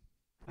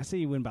say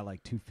you win by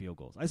like 2 field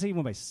goals. I say you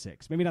win by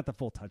 6, maybe not the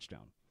full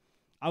touchdown.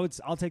 I'll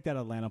take that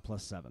Atlanta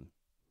plus 7.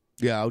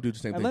 Yeah, I'll do the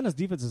same Atlanta's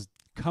defense is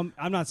I'm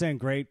not saying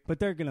great, but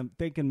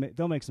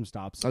they'll make some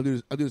stops. I'll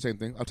do the same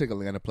thing. I'll take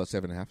Atlanta plus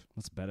 7.5.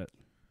 Let's bet it.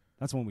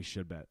 That's one we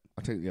should bet.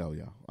 I'll take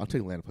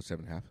Atlanta plus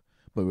 7.5.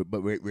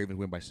 But Ravens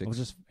win by 6. We'll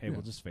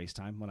just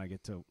FaceTime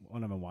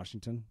when I'm in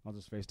Washington. I'll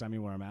just FaceTime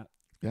you where I'm at.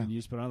 Yeah. And you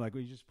just put on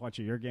you just watch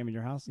your game in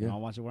your house, and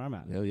I'll watch it where I'm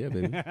at. Hell yeah,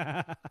 baby.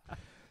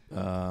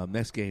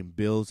 Next game,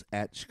 Bills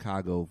at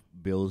Chicago.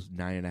 Bills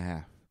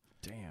 9.5.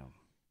 Damn,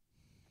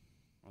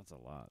 that's a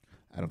lot.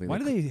 I don't think. Why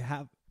do they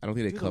have? I don't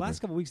think they cover. The last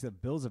couple of weeks, the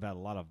Bills have had a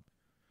lot of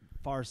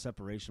far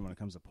separation when it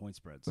comes to point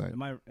spreads. Right.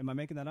 Am I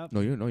making that up?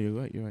 No, you're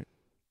right. You're right.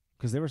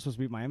 Because they were supposed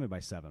to beat Miami by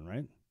 7,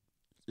 right?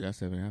 Yeah,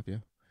 7.5. Yeah.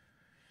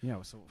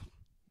 Yeah. So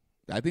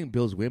I think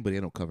Bills win, but they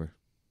don't cover.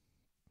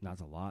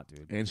 That's a lot,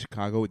 dude. And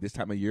Chicago at this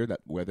time of year,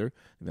 that weather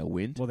and that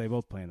wind. Well, they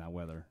both play in that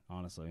weather,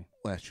 honestly.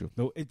 Well, that's true.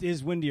 Though it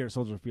is windier at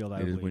Soldier Field.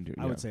 It is windier.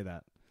 I would say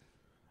that.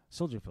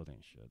 Soldier Field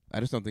ain't shit. I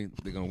just don't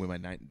think they're gonna win by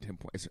 9 and 10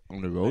 points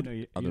on the road.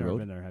 You've on the never road.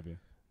 been there, have you?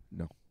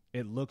 No.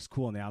 It looks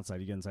cool on the outside.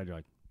 You get inside, you're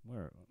like,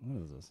 what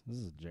is this? This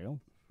is a jail?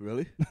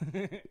 Really?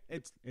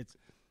 It's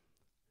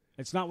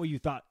not what you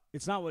thought.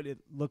 It's not what it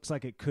looks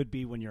like it could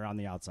be when you're on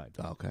the outside.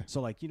 Oh, okay.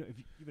 So if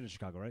you've been to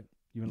Chicago, right?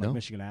 You've been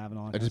Michigan Ave and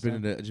all that. I just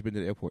been to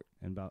the airport.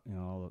 And about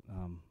all the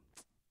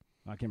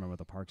I can't remember what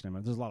the park's name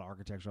is. There's a lot of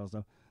architectural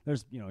stuff.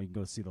 There's you can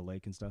go see the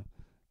lake and stuff.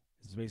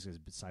 It's basically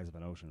the size of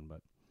an ocean,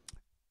 but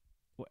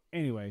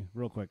anyway,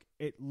 real quick,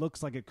 it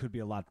looks like it could be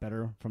a lot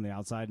better from the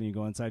outside, and you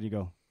go inside, you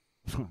go,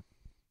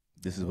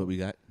 this is what we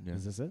got. Yeah.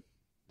 Is this it?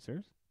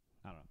 Serious?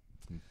 I don't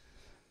know.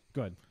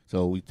 Good.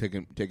 So we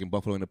taking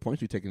Buffalo in the points.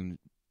 We taking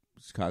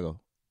Chicago.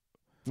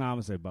 No, I'm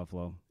gonna say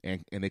Buffalo,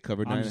 and they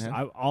covered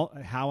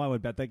 9.5. How I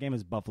would bet that game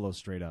is Buffalo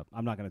straight up.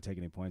 I'm not gonna take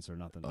any points or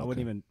nothing. Okay. I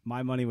wouldn't even.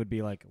 My money would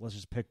be like, let's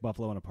just pick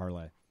Buffalo in a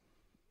parlay.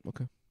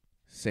 Okay.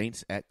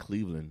 Saints at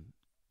Cleveland.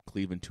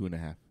 Cleveland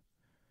 2.5.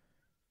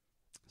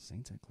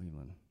 Saints at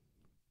Cleveland.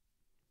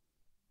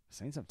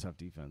 Saints have tough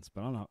defense,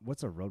 but I don't know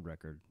what's their road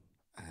record.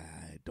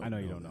 I know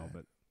you don't know,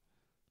 but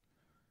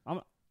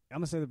I'm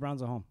gonna say the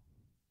Browns at home.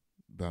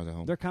 Browns at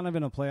home. They're kind of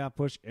in a playoff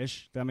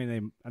push-ish. I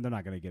mean, they're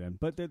not going to get in,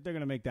 but they're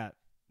going to make that.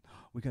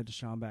 We got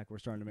Deshaun back. We're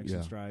starting to make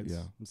some strides.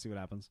 Yeah. Let's see what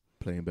happens.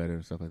 Playing better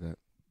and stuff like that.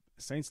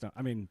 Saints don't.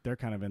 I mean, they're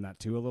kind of in that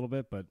too a little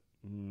bit, but.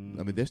 I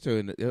mean, they're still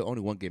in. They're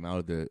only one game out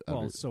of the.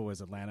 So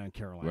is Atlanta and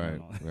Carolina. Right,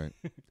 and all that. right.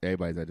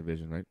 Everybody's that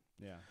division, right?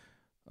 Yeah.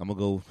 I'm gonna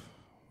go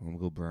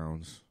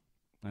Browns.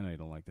 I know you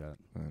don't like that.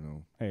 I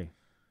know. Hey.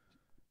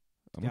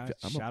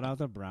 Shout out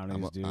the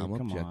Brownies, dude. I'm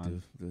Come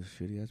objective. on. The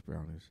shitty ass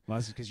Brownies. Well,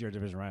 that's because you're a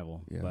division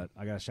rival. Yeah. But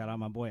I got to shout out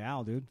my boy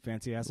Al, dude.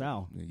 Fancy ass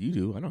Al. Yeah, you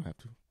do. I don't have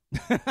to.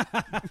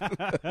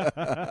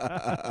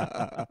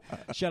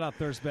 Shout out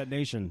Thirst Bet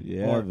Nation.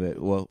 Yeah,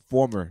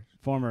 former.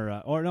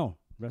 Or no,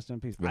 rest in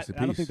peace. I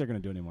don't think they're going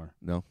to do it anymore.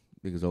 No,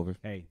 think it's over.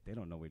 Hey, they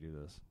don't know we do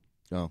this.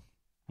 No.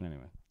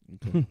 Anyway.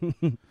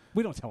 Okay.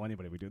 We don't tell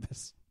anybody we do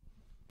this.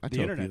 The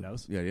internet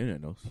knows. Yeah, the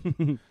internet knows.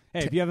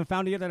 Hey, if you haven't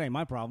found it yet, that ain't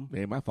my problem. It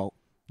ain't my fault.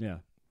 Yeah.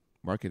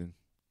 Marketing.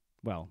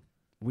 Well,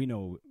 we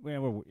know.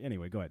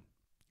 Anyway, go ahead.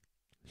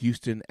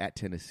 Houston at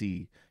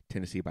Tennessee.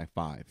 Tennessee by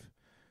 5.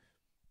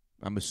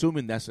 I'm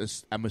assuming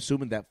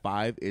that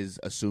 5 is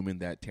assuming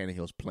that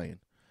Tannehill's playing,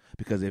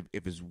 because if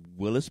it's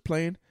Willis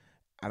playing,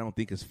 I don't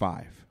think it's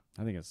 5.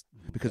 I think it's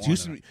because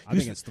Houston. I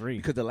think it's 3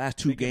 because the last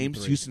 2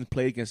 games Houston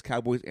played against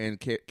Cowboys and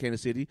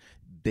Kansas City,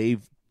 they're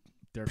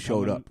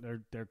showed up.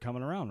 They're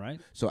coming around, right?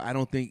 So I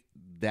don't think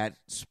that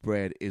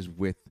spread is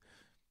with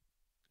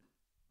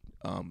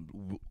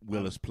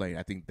Willis playing.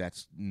 I think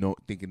that's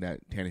thinking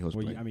that Tannehill's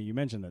playing. I mean, you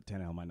mentioned that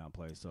Tannehill might not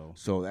play, so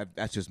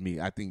that's just me.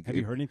 I think. Have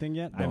you heard anything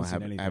yet? No, I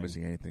haven't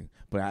seen anything.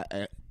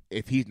 But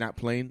if he's not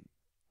playing,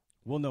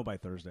 we'll know by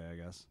Thursday, I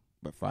guess.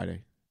 But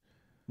Friday.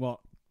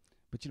 Well,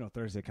 but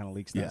Thursday kind of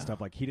leaks that stuff.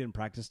 Like he didn't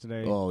practice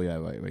today. Oh yeah,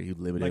 right. He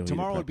limited. Like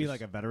tomorrow would be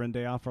like a veteran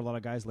day off for a lot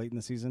of guys late in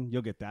the season.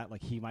 You'll get that.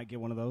 Like he might get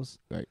one of those.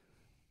 Right.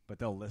 But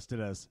they'll list it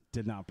as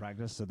did not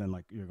practice. So then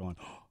you're going,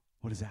 oh,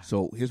 what is that?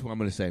 So here's what I'm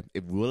going to say.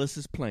 If Willis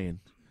is playing,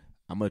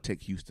 I'm going to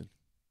take Houston.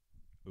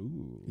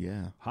 Ooh.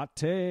 Yeah. Hot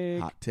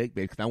take. Hot take,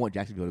 baby. Because I want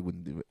Jacksonville to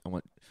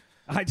win.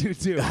 I do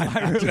too.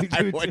 I really do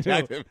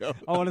too.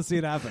 I want to see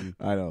it happen.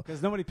 I know.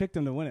 Because nobody picked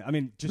them to win it. I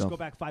mean, just go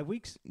back 5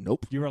 weeks.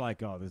 Nope. You were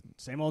like, oh, the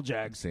same old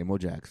Jags. Same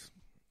old Jags.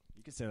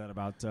 You could say that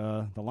about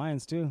the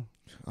Lions too.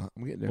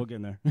 I'm getting there. We'll get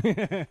in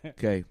there.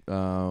 Okay.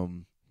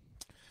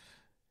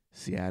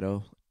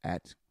 Seattle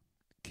at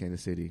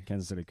Kansas City.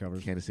 Kansas City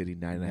covers. Kansas City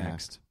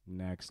 9.5.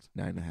 Next.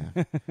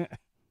 9.5.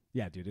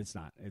 Yeah, dude, it's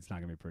not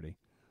gonna be pretty.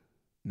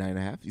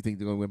 9.5. You think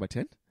they're gonna win by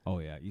 10? Oh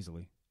yeah,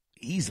 easily.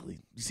 You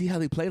see how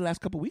they played the last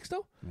couple weeks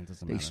though?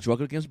 They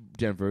struggled against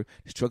Denver.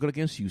 They struggled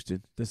against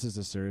Houston. This is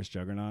a serious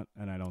juggernaut,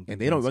 and I don't. Think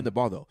and they don't run the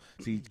ball though.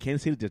 See,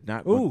 Kansas City does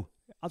not. Ooh,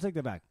 I'll take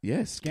that back.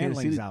 Yes,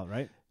 Scandling's out,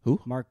 right? Who?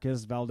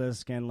 Marquez Valdez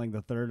Scandling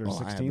the 3rd or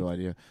 16th. I have no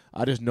idea.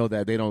 I just know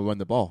that they don't run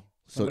the ball.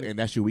 So and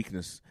that's your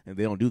weakness, and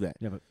they don't do that.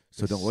 Yeah, but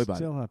so don't worry about it.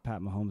 Still have Pat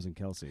Mahomes and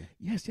Kelsey.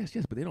 Yes,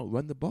 but they don't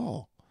run the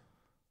ball.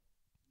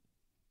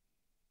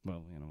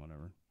 Well,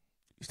 whatever.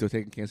 You still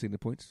taking Kansas City in the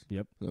points?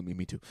 Yep.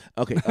 Me too.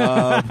 Okay.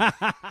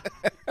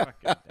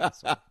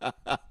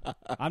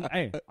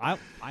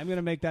 I'm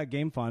gonna make that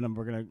game fun, and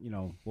we're gonna,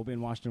 we'll be in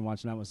Washington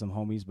watching that with some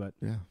homies. But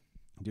yeah,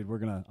 dude,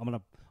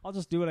 I'll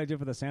just do what I did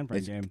for the San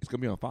Fran game. It's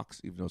gonna be on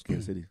Fox, even though it's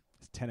Kansas City.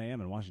 It's 10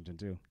 a.m. in Washington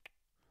too.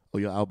 Oh,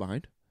 you're out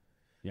behind?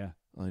 Yeah.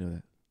 Oh, I know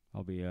that.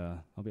 I'll be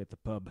at the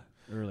pub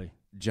early.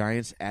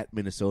 Giants at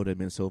Minnesota.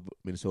 Minnesota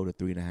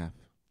 3.5.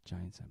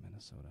 Giants at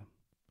Minnesota.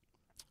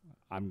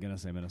 I'm gonna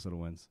say Minnesota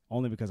wins,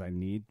 only because I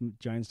need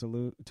Giants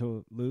to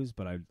lose.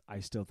 But I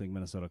still think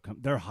Minnesota.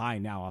 They're high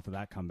now off of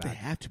that comeback. They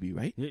have to be,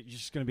 right. You're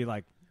just gonna be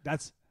like,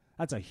 that's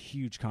a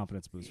huge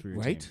confidence boost for your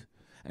team, right?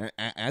 And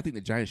I think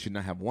the Giants should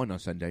not have won on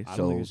Sunday. I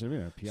don't think it should be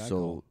a PI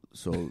call.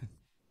 So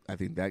I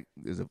think that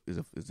is a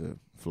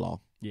flaw.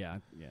 Yeah,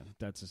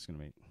 that's just gonna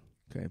be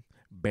okay.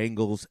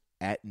 Bengals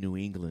at New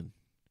England.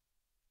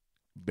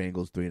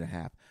 Bengals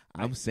 3.5.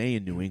 I'm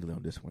saying New England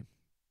on this one.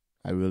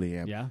 I really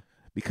am. Yeah.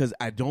 Because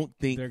I don't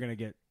think they're going to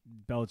get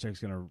Belichick's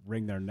going to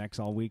wring their necks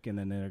all week, and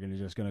then they're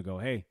just going to go,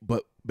 hey.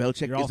 But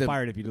Belichick you're all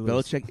fired if you lose.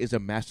 Belichick is a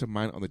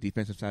mastermind on the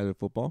defensive side of the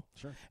football.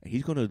 Sure. And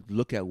he's going to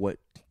look at what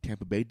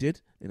Tampa Bay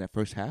did in that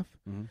first half,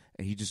 and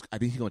I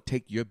think he's going to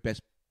take your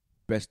best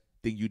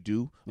thing you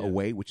do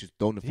away, which is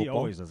throwing the football. He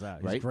always does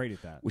that. Right? He's great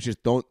at that. Which is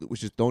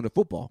throwing the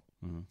football.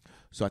 Mm-hmm.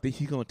 So I think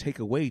he's going to take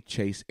away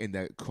Chase and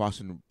that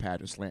crossing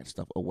pattern slant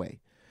stuff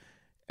away.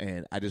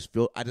 And I just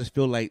feel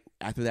like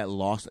after that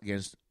loss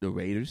against the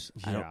Raiders,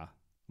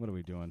 what are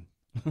we doing?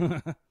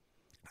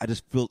 I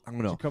just feel I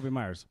don't know. Jacoby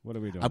Myers, what are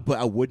we doing? But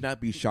I would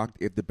not be shocked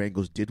if the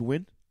Bengals did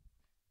win.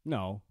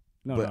 No.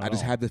 But I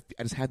just had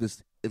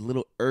this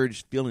little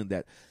urge feeling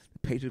that the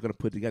Patriots are going to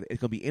put together.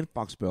 It's going to be in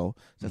Foxborough,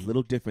 so it's a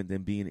little different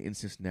than being in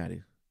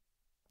Cincinnati.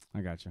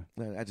 I got you.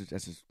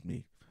 That's just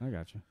me. I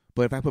got you.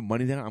 But if I put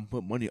money down, I'm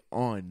putting money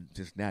on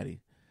Cincinnati.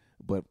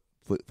 But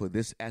for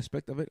this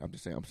aspect of it, I'm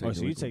saying. Oh,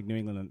 so you take New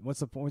England. What's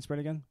the point spread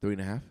again?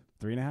 3.5.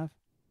 3.5.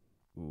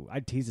 Ooh,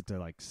 I'd tease it to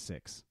like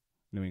 6.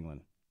 New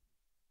England.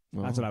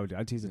 Well, that's what I would do.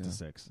 I'd tease it to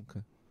 6. Okay.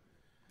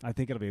 I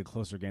think it'll be a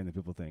closer game than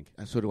people think.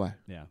 So do I.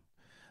 Yeah.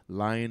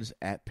 Lions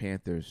at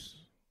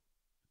Panthers.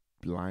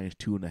 Lions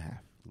 2.5.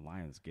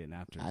 Lions getting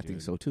after it. I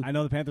think so too. I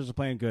know the Panthers are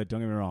playing good. Don't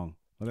get me wrong.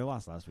 Well, they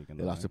lost last weekend.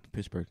 They lost to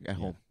Pittsburgh at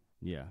home.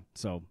 Yeah.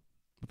 So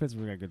the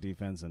Pittsburgh got good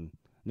defense, and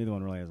neither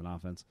one really has an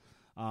offense.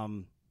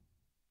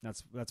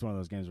 That's one of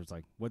those games where it's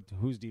like,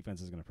 whose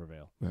defense is going to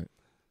prevail? Right.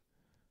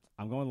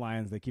 I'm going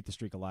Lions. They keep the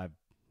streak alive.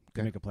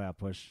 They make a playoff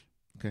push.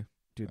 Okay.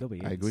 Dude, they'll be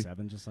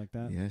 8-7 just like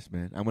that. Yes,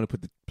 man. I'm going to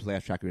put the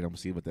playoff tracker in. I'm going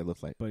to see what that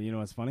looks like. But you know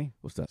what's funny?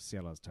 What's that?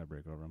 Seattle has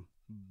tiebreak over them.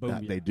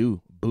 Boom. They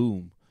do.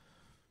 Boom.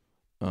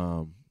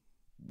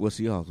 What's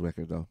Seattle's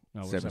record, though?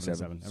 No,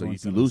 7-7. So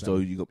if you lose, though,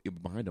 you're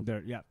behind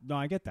them. No,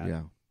 I get that.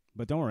 Yeah.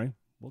 But don't worry.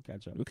 We'll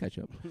catch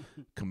up.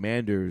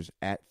 Commanders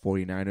at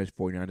 49ers.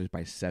 49ers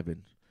by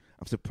 7.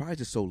 I'm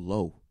surprised it's so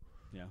low.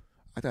 Yeah.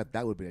 I thought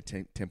that would be a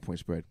 10-point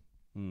spread.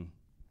 Mm.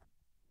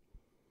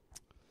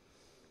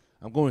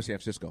 I'm going to San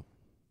Francisco.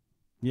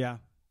 Yeah.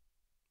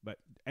 But,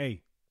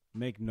 hey,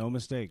 make no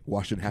mistake.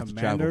 Washington has to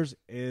travel. Commanders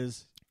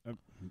is what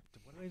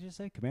did I just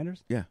say?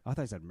 Commanders? Yeah. I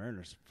thought I said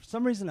Mariners. For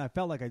some reason, I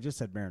felt like I just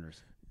said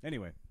Mariners.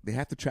 Anyway. They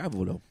have to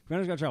travel, though.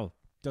 Commanders got to travel.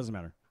 Doesn't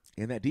matter.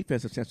 And that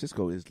defense of San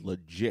Francisco is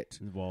legit.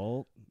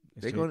 Well,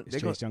 is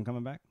Chase Young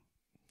coming back?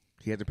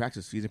 He had to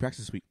practice. He's in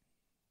practice this week.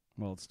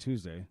 Well, it's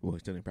Tuesday. Well,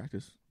 he's still in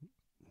practice.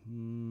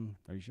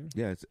 Are you sure?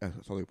 Yeah, I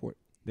saw the report.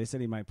 They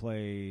said he might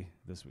play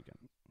this weekend.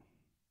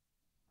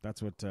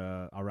 That's what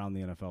Around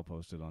the NFL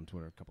posted on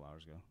Twitter a couple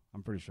hours ago.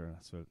 I'm pretty sure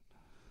that's what.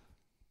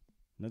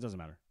 That doesn't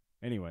matter.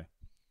 Anyway,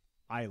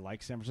 I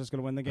like San Francisco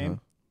to win the game,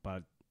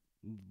 but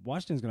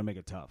Washington's going to make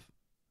it tough.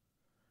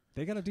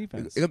 They got a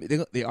defense.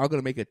 They are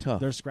going to make it tough.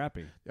 They're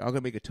scrappy. They are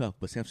going to make it tough,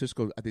 but San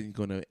Francisco, I think, is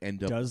going to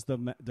end up. Does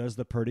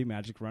the Purdy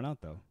magic run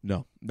out though?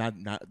 No, not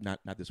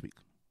this week.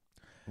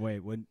 Wait,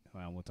 when?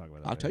 Well, we'll talk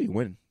about that. I'll tell you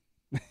when.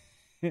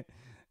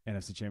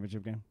 NFC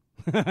Championship game.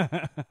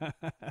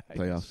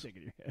 Playoffs.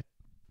 Shaking your head.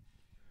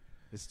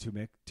 It's too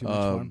much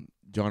fun.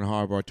 John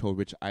Harbaugh told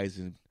Rich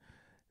Eisen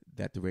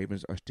that the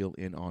Ravens are still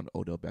in on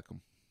Odell Beckham.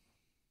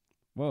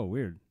 Whoa,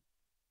 weird.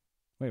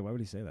 Wait, why would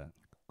he say that?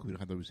 We don't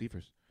have the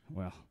receivers.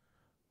 Well,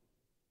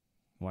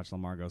 watch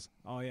Lamar goes,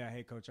 oh, yeah,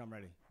 hey, coach, I'm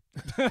ready.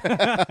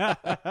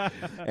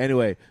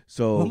 Anyway,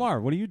 so.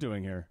 Lamar, what are you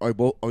doing here? Are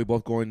we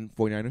both going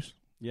 49ers?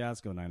 Yeah,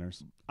 let's go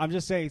Niners. I'm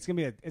just saying it's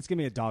gonna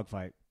be a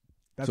dogfight.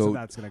 That's so what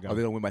that's gonna go. Are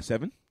they gonna win by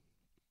 7?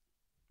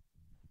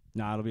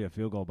 Nah, it'll be a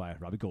field goal by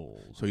Robbie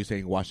Gould. So you're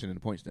saying Washington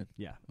points then?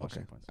 Yeah,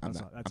 Washington points.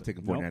 I'm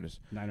taking 49ers.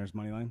 Niners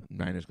money line.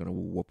 Niners gonna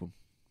whoop them.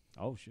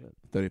 Oh shit.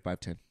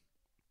 35-10.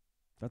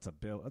 That's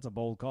a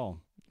bold call.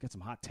 Get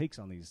some hot takes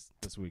on these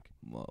this week.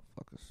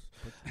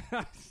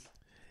 Motherfuckers.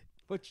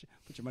 Put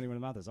your money where the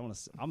mouth is.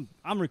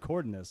 I'm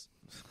recording this.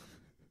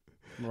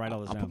 I'm gonna write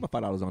all this down. I'll put my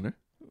 $5 on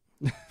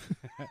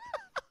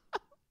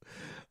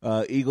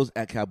there. Eagles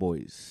at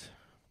Cowboys.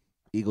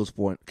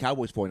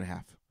 Cowboys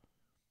 4.5.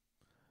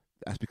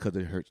 That's because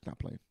it hurts not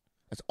playing.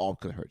 That's all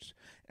because it hurts.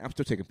 And I'm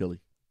still taking Philly.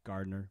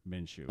 Gardner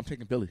Minshew. I'm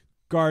taking Philly.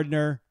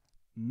 Gardner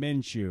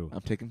Minshew.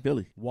 I'm taking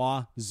Philly.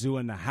 Wazoo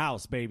in the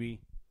house,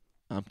 baby.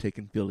 I'm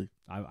taking Philly.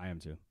 I am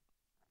too.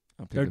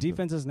 I'm taking Their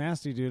defense is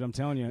nasty, dude. I'm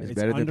telling you. It's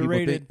better underrated. than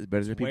people think. It's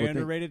better than people way think.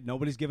 underrated.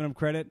 Nobody's giving them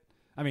credit.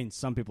 I mean,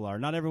 some people are.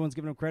 Not everyone's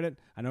giving them credit.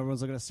 I know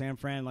everyone's looking at San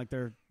Fran like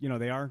they're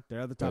they are.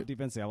 They're the top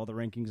defense. They have all the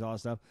rankings, all that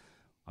stuff.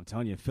 I'm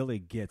telling you, Philly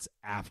gets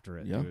after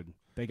it, dude.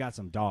 They got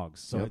some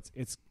dogs. So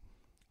it's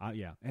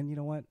yeah. And you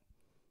know what?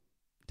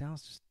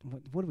 Dallas, just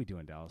what are we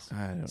doing, Dallas?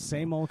 I don't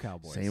Same know. old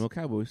Cowboys. Same old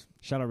Cowboys.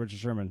 Shout out Richard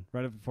Sherman.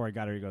 Right before I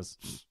got here, he goes,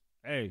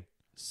 "Hey,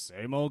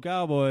 same old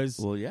Cowboys."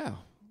 Well, yeah.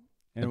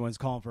 Everyone's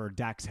calling for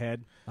Dak's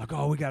head. Like,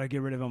 oh, we got to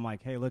get rid of him. I'm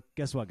like, hey, look,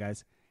 guess what,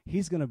 guys?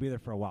 He's going to be there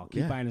for a while.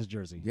 Keep buying his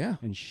jersey. Yeah.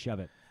 And shove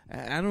it.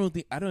 I don't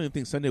even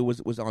think Sunday was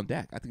on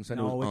Dak. I think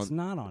Sunday was it's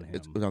not on him.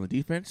 It was on the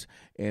defense,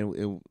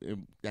 and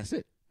that's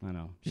it. I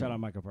know. Shout out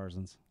Michael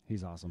Parsons.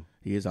 He's awesome.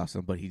 He is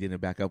awesome, but he didn't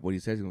back up what he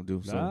says he's going to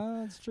do.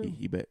 So that's true.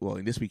 He bet. Well,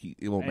 in this week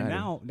it won't and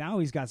matter. Now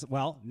he's got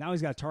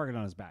a target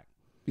on his back.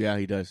 Yeah,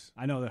 he does.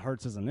 I know that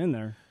Hurts isn't in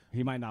there.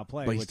 He might not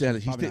play, but he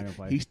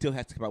still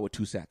has to come out with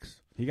 2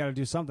 sacks. He got to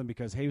do something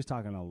because he was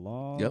talking a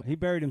lot. Yep. He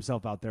buried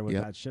himself out there with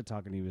that shit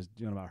talking he was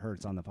doing about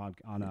Hurts on the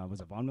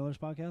was it Von Miller's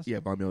podcast? Yeah,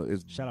 Von Miller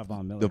is. Shout out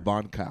Von Miller. The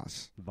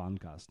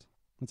Voncast.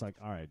 It's like,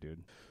 all right,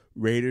 dude.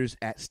 Raiders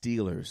at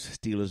Steelers.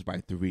 Steelers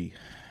by 3.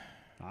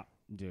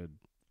 Dude.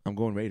 I'm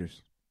going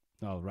Raiders.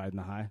 Oh, riding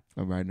the high?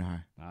 I'm riding the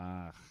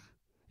high.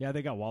 Yeah,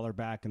 they got Waller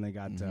back, and they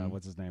got,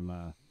 what's his name?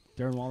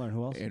 Darren Waller, and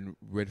who else? And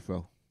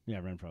Renfro.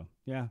 Yeah, Renfro.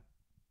 Yeah.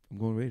 I'm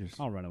going Raiders.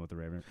 I'll run it with the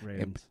Ravens.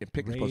 And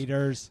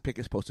Raiders. Pick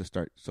is supposed to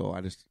start, so I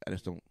just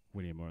don't.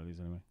 We need more of these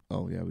anyway.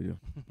 Oh, yeah, we do.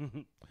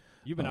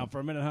 You've been out for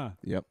a minute, huh?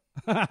 Yep.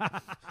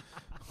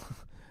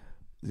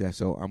 Yeah,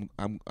 so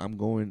I'm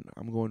going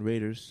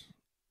Raiders.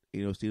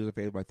 Steelers are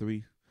favored by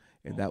 3,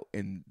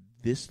 and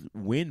this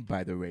win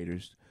by the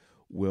Raiders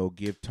will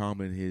give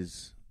Tomlin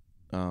his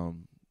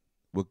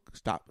will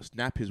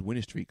snap his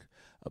winning streak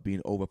of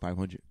being over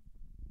 500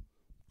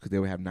 because they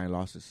would have 9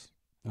 losses.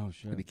 Oh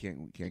shit! And he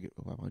can't get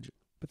 500.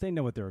 But they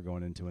know what they were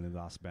going into when they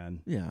lost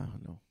Ben. Yeah, I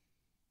know.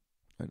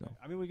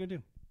 I mean, what are you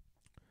gonna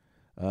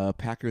do?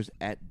 Packers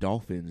at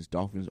Dolphins.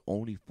 Dolphins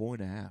only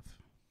 4.5.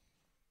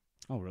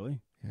 Oh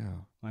really? Yeah.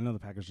 I know the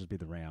Packers just beat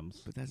the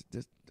Rams. But that's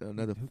just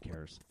another who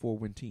cares?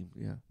 4-win team.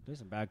 Yeah. There's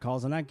some bad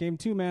calls in that game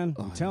too, man.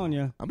 I'm telling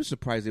you. I'm just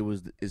surprised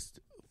it's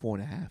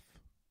 4.5.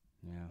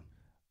 Yeah.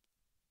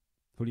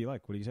 Who do you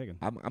like? What are you taking?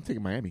 I'm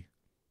taking Miami.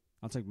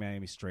 I'll take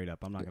Miami straight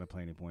up. I'm not going to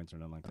play any points or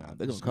nothing like that.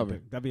 They're going to cover.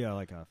 That'd be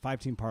like a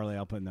 5-team parlay.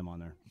 I'll put them on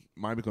there.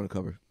 Miami's going to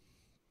cover.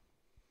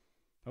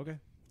 Okay.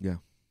 Yeah.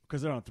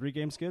 Because they're on a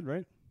 3-game skid,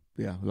 right?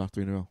 Yeah, we lost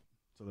 3 in a row.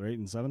 So they're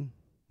 8-7?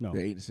 No.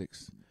 They're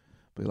 8-6.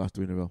 But they lost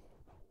 3 in a row.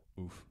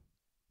 Oof.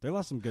 They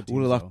lost some good teams.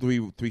 Well, they lost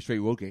three straight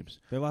road games.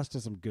 They lost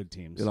to some good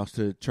teams. They lost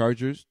to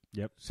Chargers,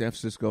 San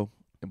Francisco,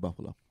 and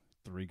Buffalo.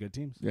 3 good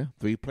teams? Yeah,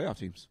 3 playoff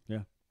teams.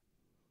 Yeah.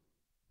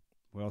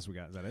 What else we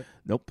got? Is that it?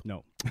 Nope.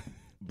 No.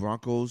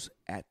 Broncos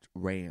at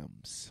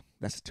Rams.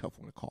 That's a tough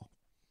one to call.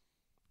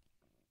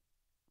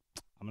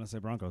 I'm going to say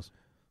Broncos.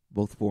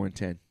 Both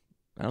 4-10.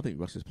 I don't think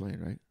Russ is playing,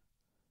 right?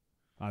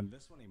 On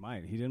this one, he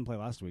might. He didn't play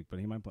last week, but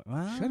he might play.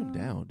 Shut him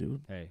down,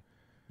 dude. Hey.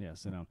 Yeah,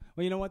 sit down.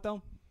 Well, you know what,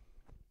 though?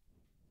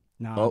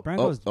 Nah,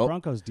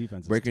 Broncos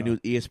defense is breaking tough.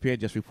 news, ESPN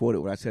just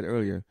reported what I said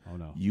earlier. Oh,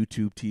 no.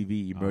 YouTube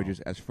TV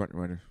emerges as front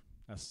runner.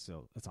 That's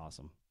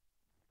awesome.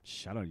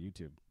 Shout out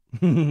YouTube.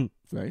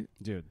 Right?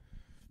 Dude,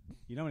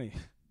 you know any...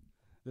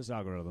 This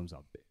algorithm's a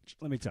bitch.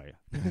 Let me tell you.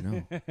 I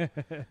know.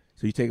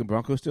 So you taking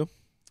Broncos still?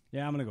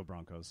 Yeah, I'm going to go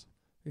Broncos.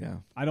 Yeah.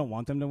 I don't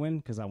want them to win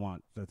because I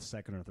want the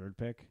 2nd or 3rd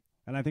pick.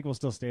 And I think we'll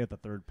still stay at the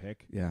 3rd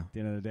pick at the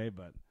end of the day,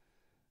 but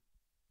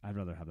I'd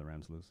rather have the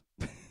Rams lose.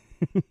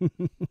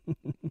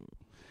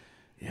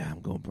 Yeah, I'm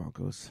going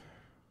Broncos.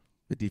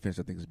 The defense,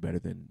 I think, is better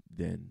than.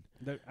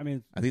 I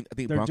think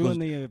they're Broncos. doing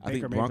the I think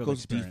Baker Broncos' Mayfield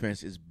experiment.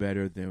 defense is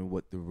better than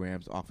what the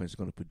Rams' offense is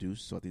going to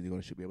produce. So I think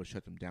should be able to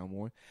shut them down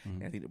more. Mm-hmm.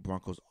 And I think the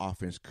Broncos'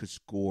 offense could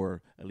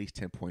score at least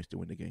 10 points to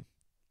win the game.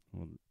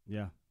 Well,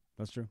 yeah,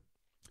 that's true.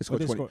 They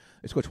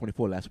scored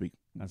 24 last week.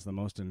 That's the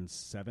most in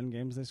 7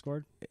 games they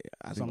scored.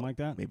 Something like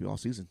that. Maybe all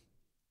season.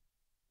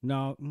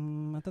 No,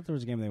 I thought there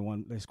was a game they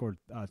won. They scored.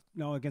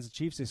 No, against the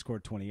Chiefs they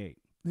scored 28.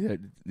 Yeah,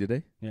 did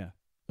they? Yeah.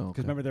 Oh,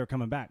 because remember they were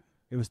coming back.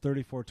 It was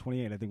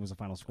 34-28, I think was the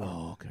final score.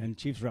 Oh, okay. And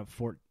Chiefs were up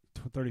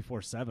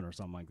 34-7 or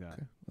something like that.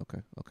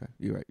 Okay.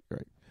 You're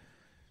right.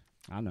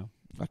 I know.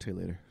 I'll tell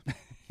you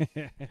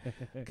later.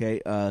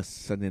 Okay,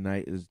 Sunday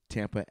night is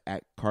Tampa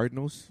at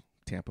Cardinals.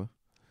 Tampa.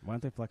 Why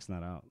aren't they flexing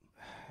that out?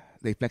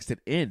 They flexed it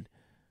in.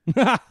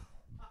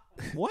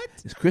 What?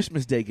 It's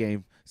Christmas Day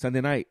game,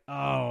 Sunday night.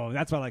 Oh,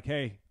 that's why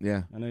hey.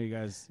 Yeah. I know you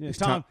guys. Yeah, It's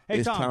Tom. Hey,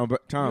 it's Tom.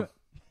 Tom.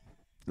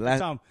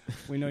 Tom,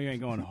 we know you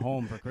ain't going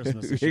home for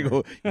Christmas this you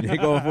year.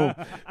 ain't going home.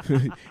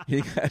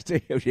 You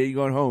ain't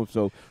going home.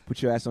 So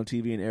put your ass on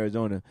TV in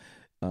Arizona.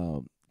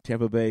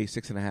 Tampa Bay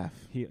 6.5.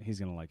 He's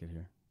gonna like it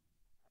here.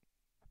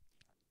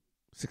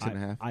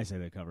 6.5. I say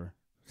they cover.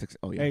 6.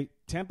 Oh yeah. Hey,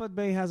 Tampa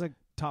Bay has a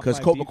top because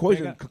 5 Colt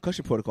McCoy's in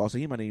concussion protocol, so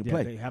he might not even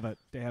play.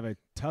 They have a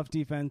tough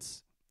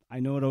defense. I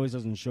know it always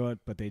doesn't show it,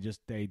 but they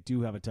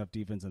do have a tough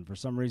defense, and for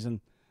some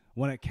reason,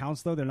 when it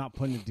counts, though, they're not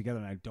putting it together,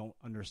 and I don't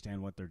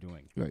understand what they're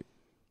doing. Right.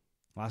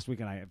 Last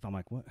weekend, I'm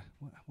like, what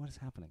is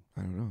happening?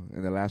 I don't know.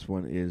 And the last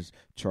one is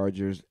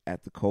Chargers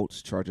at the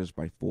Colts. Chargers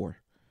by 4.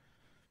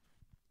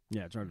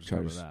 Yeah, Chargers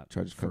cover that.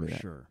 Chargers cover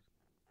that. Sure.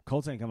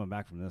 Colts ain't coming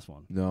back from this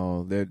one.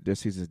 No, their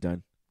season's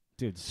done.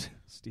 Dude,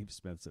 Steve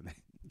Smith said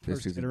Their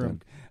season's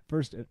done. I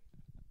was going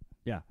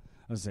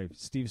to say,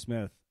 Steve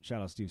Smith,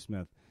 shout out Steve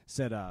Smith,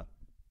 said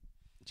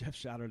Jeff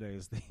Saturday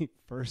is the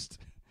first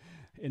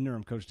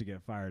interim coach to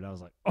get fired. I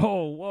was like,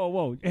 oh,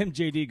 whoa.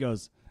 MJD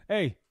goes,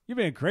 hey, you're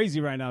being crazy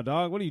right now,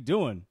 dog. What are you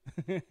doing?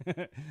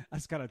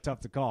 That's kind of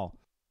tough to call.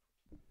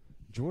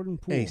 Jordan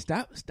Poole. Hey,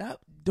 stop.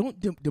 Don't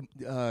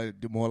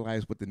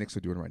demoralize what the Knicks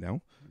are doing right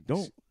now.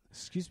 Don't.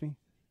 Excuse me.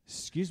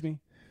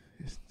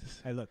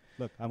 Hey, look.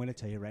 I'm going to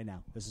tell you right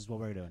now. This is what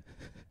we're doing.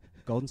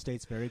 Golden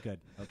State's very good,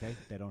 okay?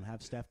 They don't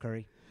have Steph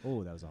Curry.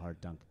 Oh, that was a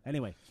hard dunk.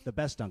 Anyway, the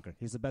best dunker.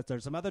 He's the best.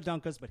 There's some other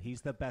dunkers, but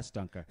he's the best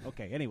dunker.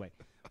 Okay, anyway,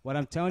 what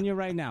I'm telling you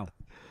right now,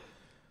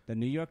 the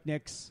New York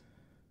Knicks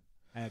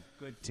are a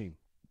good team.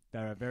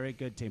 They're a very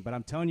good team. But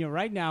I'm telling you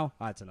right now,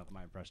 that's enough of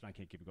my impression. I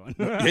can't keep it going.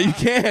 Yeah, you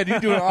can. You're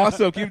doing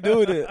awesome. Keep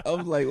doing it. I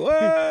was like,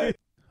 what?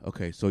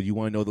 Okay, so you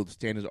want to know what the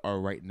standards are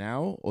right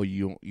now, or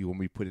you want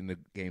me to put in the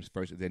games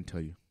first and then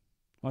tell you?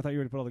 Well, I thought you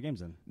already put all the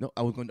games in. No,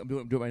 I'm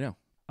doing it right now.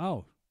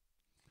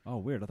 Oh,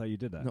 weird. I thought you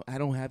did that. No, I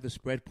don't have the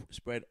spread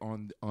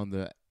on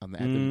the app.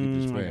 I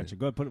got you.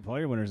 Go ahead, put all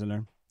your winners in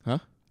there. Huh?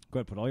 Go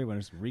ahead, put all your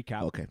winners.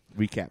 Recap. Okay,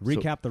 recap.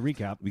 The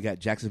recap. We got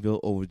Jacksonville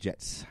over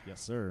Jets.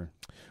 Yes, sir.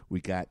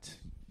 We got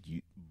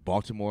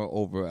Baltimore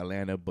over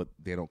Atlanta, but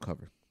they don't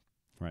cover.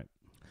 Right.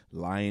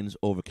 Lions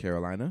over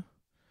Carolina.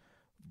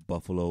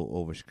 Buffalo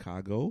over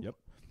Chicago. Yep.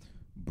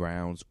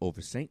 Browns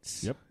over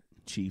Saints. Yep.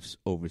 Chiefs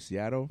over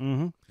Seattle.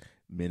 Mm-hmm.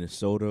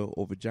 Minnesota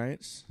over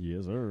Giants.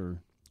 Yes, sir.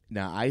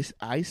 Now,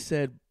 I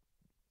said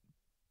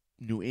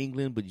New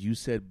England, but you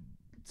said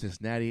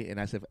Cincinnati, and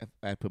I said if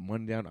I put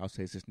money down, I'll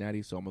say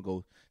Cincinnati, so I'm going to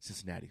go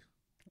Cincinnati.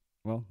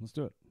 Well, let's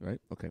do it. Right?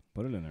 Okay.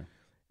 Put it in there.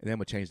 And then I'm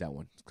going to change that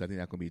one because I think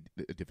that's going to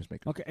be a difference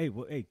maker. Okay,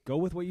 hey, go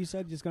with what you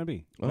said it's going to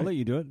be. I'll let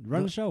you do it.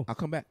 Run the show. I'll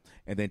come back.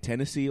 And then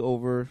Tennessee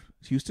over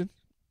Houston.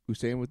 Who's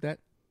staying with that?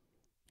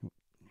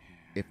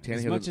 If Tannehill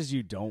as much as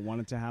you don't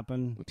want it to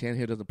happen. If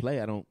Tannehill doesn't play,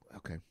 I don't.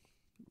 Okay.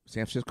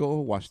 San Francisco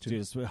or Washington?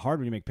 Dude, it's hard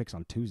when you make picks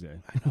on Tuesday.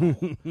 I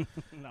know.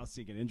 Now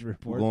seeing an injury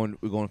report.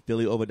 We're going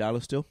Philly over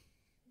Dallas still?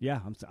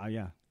 Yeah,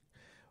 yeah.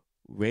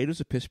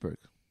 Raiders or Pittsburgh?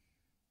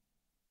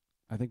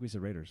 I think we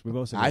said Raiders. We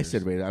both said Raiders. I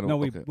said Raiders. No,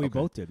 we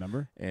both did,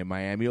 remember? And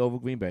Miami over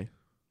Green Bay.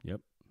 Yep.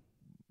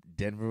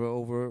 Denver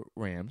over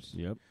Rams.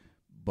 Yep.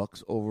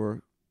 Bucks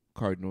over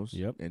Cardinals.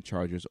 Yep. And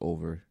Chargers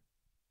over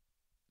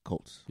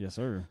Colts. Yes,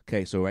 sir.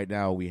 Okay, so right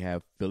now we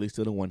have Philly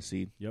still the 1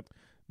 seed. Yep.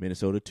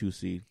 Minnesota 2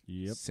 seed.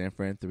 Yep. San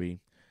Fran 3.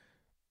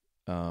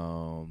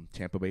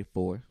 Tampa Bay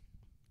 4.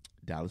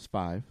 Dallas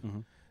 5. Mm-hmm.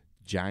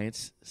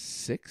 Giants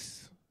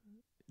 6.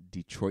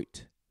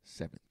 Detroit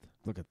 7th.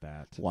 Look at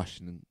that.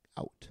 Washington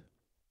out.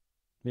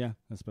 Yeah,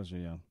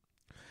 especially, yeah.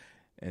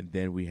 And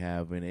then we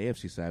have, in the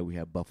AFC side, we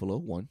have Buffalo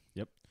 1.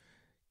 Yep.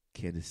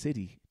 Kansas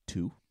City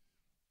 2.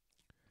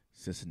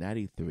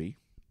 Cincinnati 3.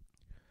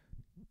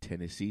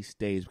 Tennessee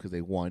stays because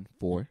they won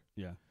 4.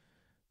 Yeah.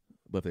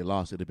 But if they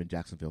lost, it would have been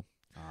Jacksonville.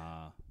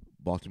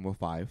 Baltimore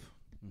 5.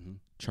 Mm-hmm.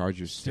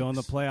 Chargers 6. Still in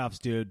the playoffs,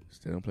 dude.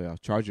 Still in the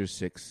playoffs. Chargers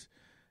 6.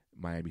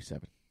 Miami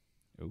 7.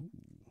 Ooh.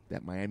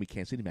 That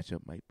Miami-Kansas City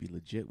matchup might be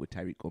legit with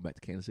Tyreek going back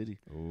to Kansas City.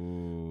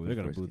 Ooh, they're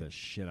going to boo the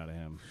shit out of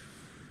him.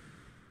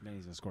 Then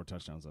he's going to score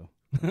touchdowns, though.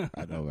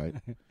 I know, right?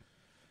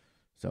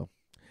 So,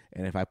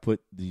 and if I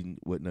put the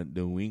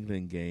New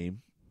England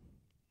game,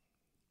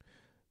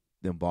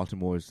 then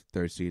Baltimore's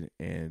 3rd seed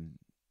and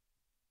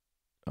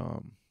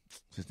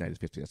Cincinnati's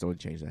 15th. That's the only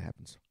change that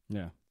happens.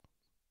 Yeah.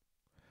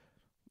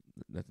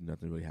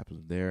 Nothing really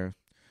happens there.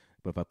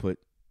 But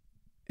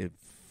if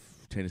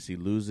Tennessee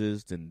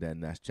loses,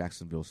 then that's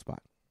Jacksonville's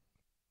spot.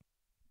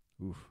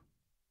 Oof.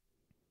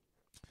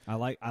 I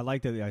like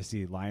that I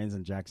see Lions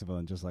and Jacksonville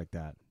and just like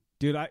that.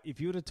 Dude,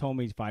 if you would have told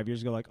me 5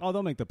 years ago, like, oh,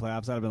 they'll make the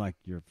playoffs, I'd have been like,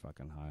 you're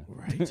fucking high.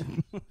 Right.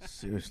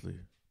 Seriously.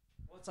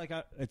 Well,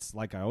 it's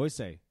like I always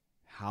say,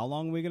 how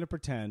long are we going to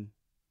pretend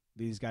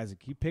these guys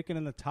that keep picking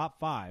in the top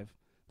 5,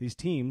 these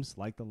teams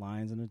like the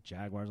Lions and the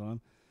Jaguars on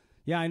them?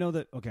 Yeah, I know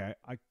that, okay,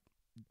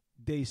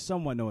 they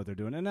somewhat know what they're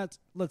doing. And that's,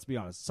 let's be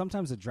honest,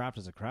 sometimes the draft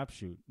is a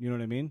crapshoot. You know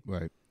what I mean?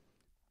 Right.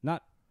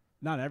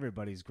 Not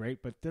everybody's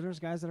great, but there's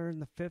guys that are in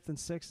the 5th and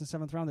 6th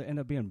and 7th round that end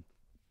up being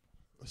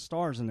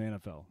stars in the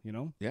NFL, you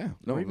know? Yeah.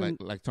 No, even,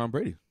 like Tom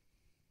Brady.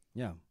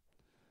 Yeah.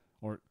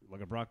 Or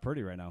like a Brock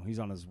Purdy right now. He's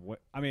on his way.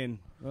 I mean,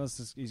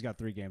 he's got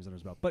 3 games under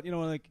his belt. But, you know,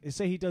 like,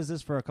 say he does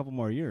this for a couple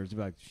more years, you'd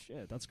be like,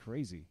 shit, that's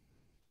crazy.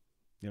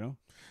 You know?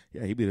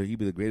 Yeah, he'd be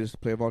the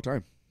greatest player of all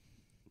time.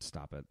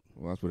 Stop it.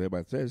 Well, that's what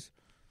everybody says.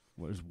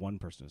 Well, there's one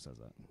person who says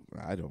that.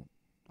 I don't.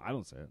 I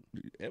don't say it.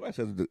 Everybody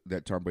says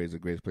that Tom Brady is the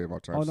greatest player of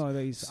all time. Oh, no, I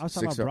was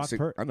talking about Brock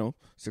Purdy. I know.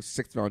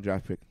 Sixth round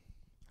draft pick.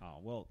 Oh,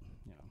 well,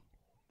 you know.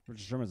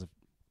 Richard Sherman's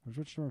was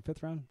Richard Sherman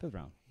fifth round? Fifth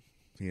round.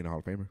 He ain't a Hall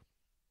of Famer.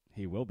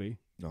 He will be.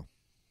 No.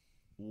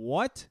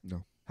 What?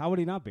 No. How would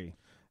he not be?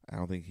 I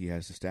don't think he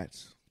has the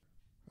stats.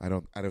 I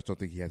just don't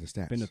think he has the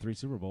stats. Been to 3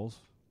 Super Bowls.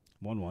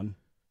 Won one.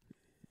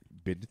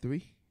 Been to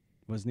 3?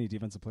 Wasn't he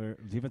defensive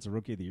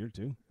rookie of the year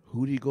too?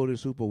 Who did he go to the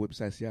Super Bowl with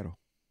besides Seattle?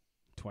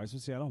 Twice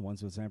with Seattle,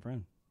 once with San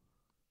Fran.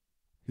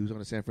 He was on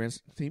the San Fran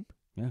team?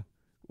 Yeah.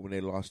 When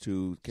they lost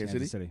to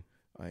Kansas City.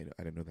 I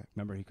didn't know that.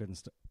 Remember, he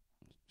couldn't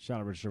shout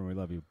out Richard Sherman, we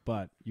love you,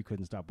 but you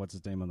couldn't stop what's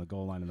his name on the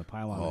goal line in the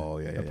pylon. Oh,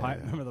 yeah,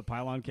 Remember the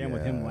pylon cam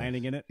with him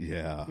landing in it?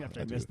 Yeah.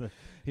 After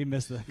he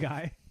missed the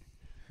guy.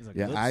 Like,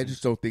 yeah, I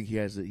just don't think he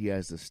has the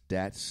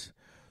stats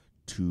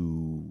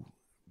to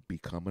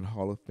become a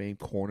Hall of Fame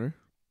corner.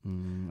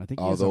 I think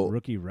he has a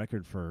rookie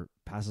record for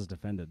passes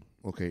defended.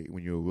 Okay,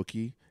 when you're a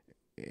rookie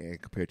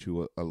and compared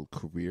to a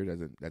career,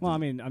 well, I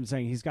mean, I'm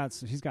saying he's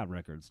got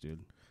records, dude.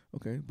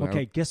 Okay.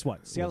 Okay, guess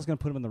what? Seattle's going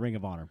to put him in the Ring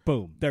of Honor.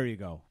 Boom. There you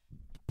go.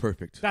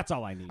 Perfect. That's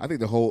all I need. I think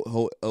the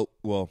whole the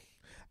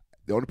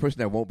only person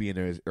that won't be in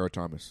there is Earl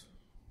Thomas.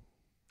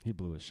 He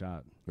blew his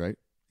shot. Right?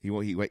 He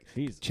won't.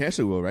 He's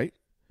Chancellor will, right?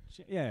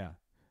 Yeah.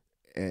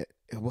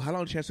 Well, how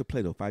long did Chancellor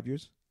play though? 5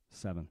 years?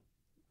 7.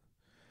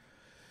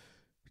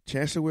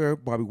 Chancellor will,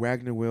 Bobby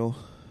Wagner will.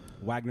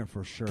 Wagner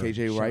for sure.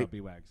 KJ Wright.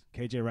 Be Wags.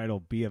 KJ Wright will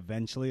be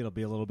eventually. It'll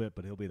be a little bit,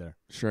 but he'll be there.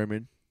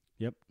 Sherman.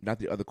 Yep. Not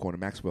the other corner.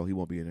 Maxwell, he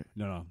won't be in it.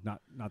 No, not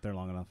there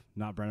long enough.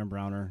 Not Brennan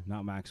Browner,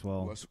 not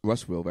Maxwell.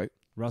 Russ will, right?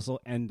 Russ will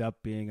end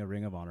up being a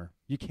Ring of Honor.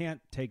 You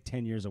can't take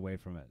 10 years away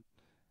from it.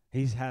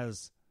 He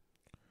has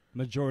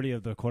majority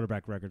of the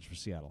quarterback records for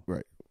Seattle.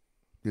 Right.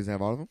 Does he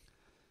have all of them?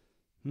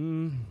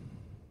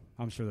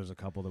 I'm sure there's a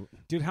couple.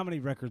 Dude, how many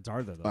records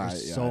are there, though?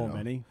 There's so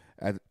many.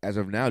 As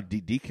of now,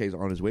 DK's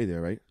on his way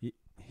there, right?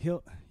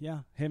 Him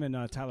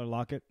and Tyler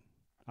Lockett,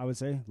 I would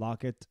say.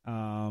 Lockett.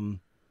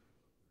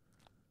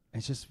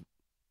 It's just,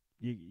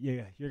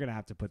 you're going to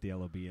have to put the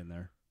LOB in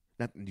there.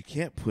 You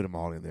can't put them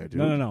all in there, dude.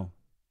 No.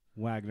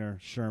 Wagner,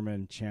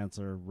 Sherman,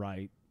 Chancellor,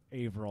 Wright,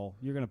 Averill.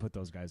 You're going to put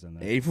those guys in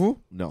there. Averill?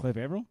 No. Cliff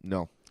Averill?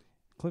 No.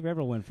 Cliff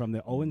Averill went from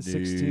the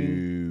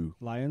 0-16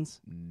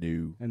 Lions.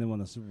 No. And then won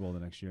the Super Bowl the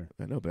next year.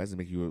 I know, but that doesn't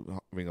make you a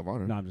Ring of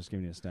Honor. No, I'm just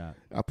giving you a stat.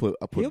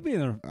 He'll be in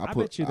there. I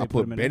bet you I'll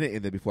put Bennett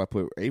in there before I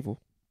put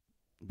Averill.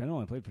 Bennett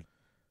only played for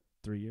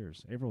 3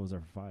 years. Averill was there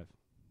for 5.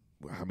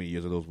 How many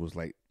years of those was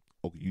like,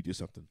 okay, you did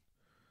something?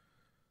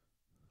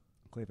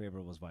 Cliff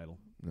Averill was vital.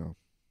 No.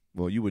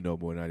 Well, you would know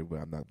more than I do, but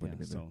I'm not putting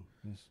him in there. So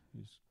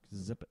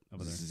zip it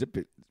over there. Zip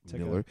it,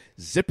 Miller.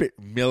 Zip it,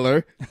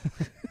 Miller.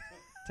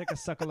 Take a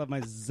suckle of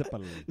my zipper.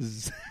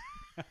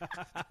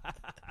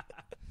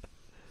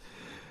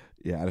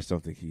 Yeah, I just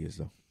don't think he is,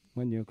 though.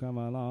 When you come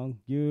along,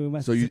 you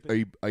must. So are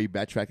you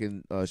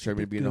backtracking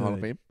Sherman being in the Hall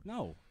of Fame?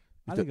 No,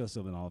 I think he'll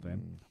still be in the Hall of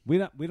Fame. We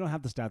don't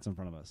have the stats in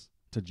front of us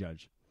to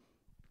judge.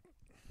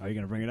 Are you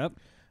going to bring it up?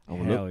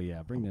 Hell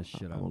yeah, bring this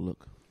shit up. I will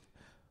look.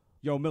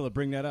 Yo, Miller,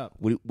 bring that up.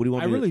 What do you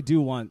want? I really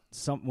do want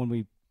when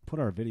we put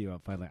our video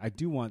up finally. I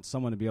do want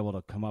someone to be able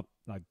to come up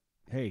like,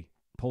 hey,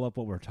 pull up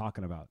what we're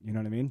talking about. You know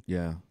what I mean?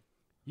 Yeah.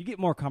 You get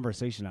more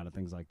conversation out of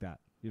things like that.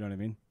 You know what I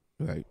mean?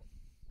 Right.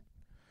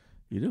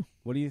 You do.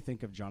 What do you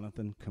think of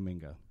Jonathan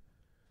Kuminga?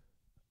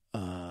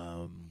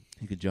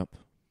 He could jump.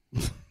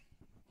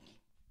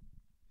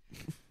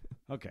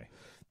 Okay.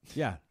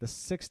 Yeah, the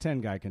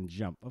 6'10" guy can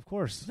jump. Of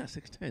course. He's not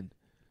 6'10".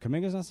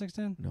 Kuminga's not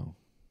 6'10"? No.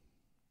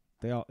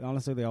 They all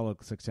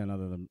look 6'10",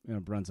 other than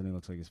Brunson. He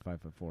looks like he's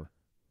 5'4".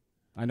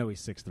 I know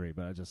he's 6'3",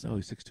 but I just no,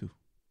 he's 6'2".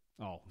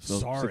 Oh, so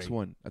sorry.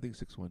 6'1". I think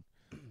 6'1".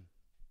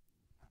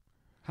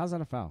 How's that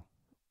a foul?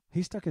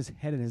 He stuck his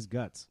head in his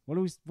guts. What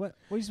are you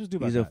supposed to do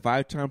about that? He's a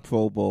 5-time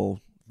Pro Bowl.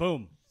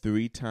 Boom.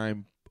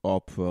 3-time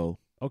All-Pro.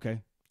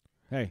 Okay.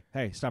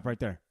 Hey, stop right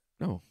there.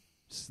 No.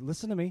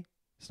 Listen to me.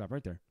 Stop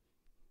right there.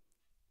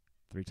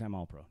 3-time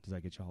All-Pro. Does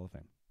that get you Hall of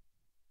Fame?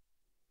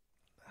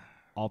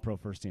 All-Pro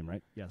first team,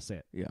 right? Yeah, say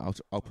it. Yeah,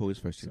 All-Pro is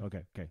first team.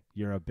 Okay.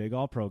 You're a big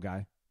All-Pro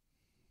guy.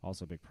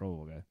 Also a big Pro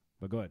Bowl guy.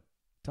 But go ahead.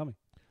 Tell me.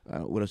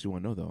 What else you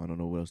want to know, though? I don't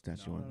know what else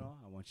stats you want to know.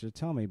 I want you to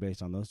tell me,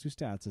 based on those 2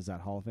 stats, is that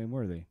Hall of Fame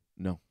worthy?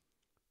 No.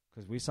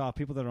 Because we saw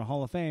people that are in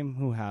Hall of Fame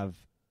who have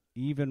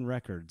even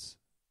records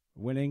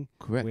winning.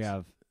 Correct. We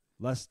have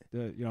less,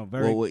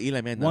 very well,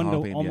 Eli Manning not Hall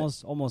of Fame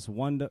almost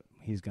 1 to,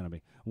 he's going to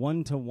be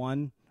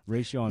 1-to-1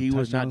 ratio on he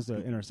touchdowns was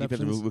not to interceptions.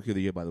 Defensive Rookie of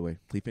the Year, by the way.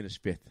 He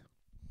finished 5th.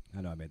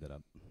 I know I made that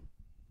up.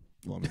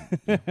 Well,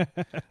 I mean,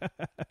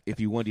 if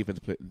you won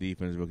defensive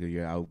Rookie of the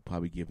Year, I'll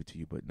probably give it to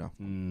you, but no.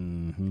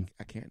 Mm-hmm.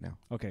 I can't now.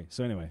 Okay,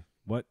 so anyway,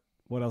 what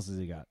else has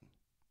he got?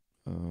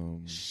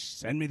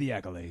 Send me the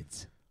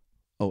accolades.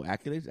 Oh,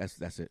 accolades?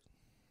 That's it.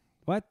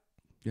 What?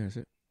 Yeah, that's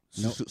it.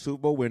 Nope.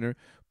 Super Bowl winner,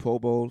 Pro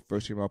Bowl,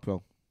 first team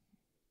All-Pro.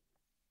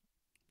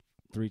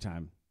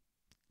 3-time.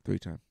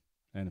 3-time.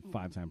 And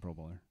 5-time Pro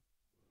Bowler.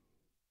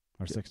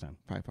 Or 6-time.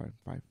 Five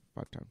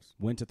times.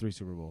 Went to 3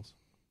 Super Bowls.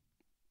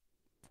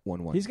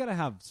 1-1. He's got to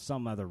have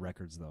some other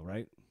records, though,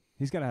 right?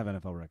 He's got to have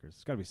NFL records.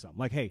 It's got to be some.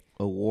 Like, hey.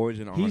 Awards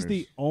and honors. He's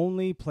the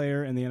only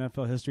player in the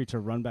NFL history to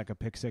run back a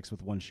pick 6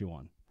 with 1 shoe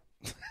on.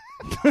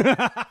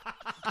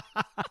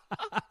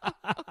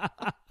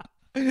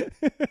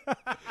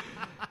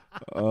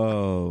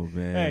 Oh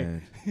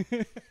man,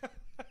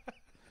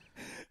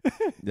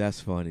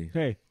 that's funny.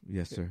 Hey,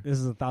 yes, sir. This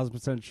is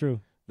 1,000%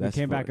 true. That's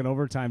he came back in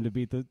overtime to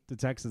beat the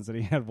Texans, and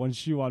he had one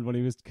shoe on when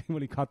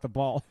he caught the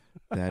ball.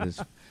 That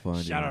is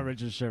funny. Shout out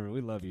Richard Sherman.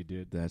 We love you,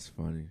 dude. That's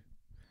funny.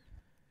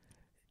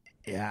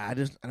 Yeah, I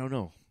don't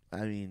know.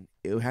 I mean,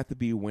 it would have to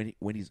be when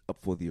he's up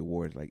for the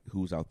award, like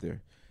who's out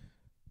there.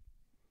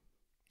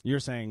 You're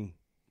saying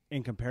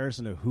in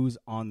comparison to who's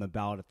on the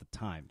ballot at the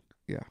time.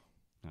 Yeah.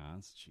 Nah,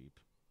 that's cheap.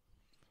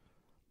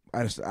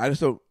 I just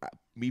don't.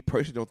 Me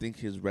personally, don't think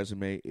his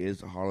resume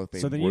is a Hall of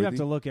Fame. So then worthy. you have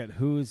to look at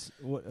who's.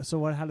 So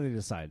what? How do they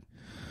decide?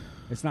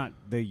 It's not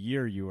the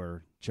year you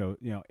were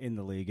in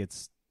the league.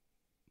 It's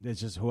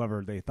just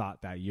whoever they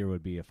thought that year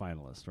would be a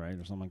finalist, right,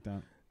 or something like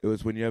that. It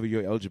was whenever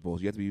you're eligible.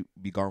 You have to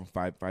be gone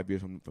 5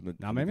 years from the.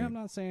 Now maybe I'm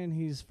not saying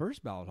he's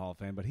first ballot Hall of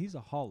Fame, but he's a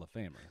Hall of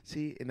Famer.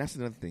 See, and that's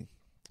another thing.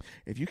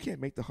 If you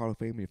can't make the Hall of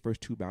Fame in your first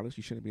 2 ballots,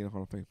 you shouldn't be in the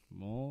Hall of Fame.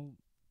 Well,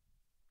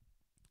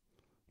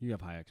 you have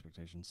high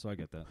expectations, so I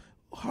get that.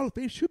 Hall of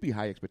Fame should be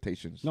high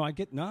expectations. No, I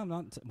get. No, I'm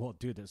not. Well,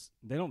 dude,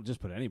 they don't just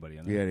put anybody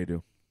in there. Yeah, they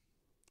do.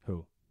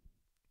 Who?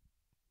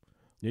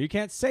 Yeah, you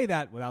can't say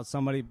that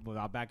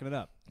without backing it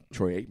up.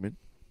 Troy Aikman.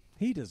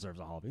 He deserves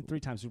a Hall of Fame.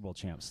 3-time Super Bowl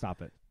champ.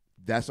 Stop it.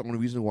 That's the only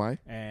reason why.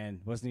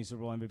 And wasn't he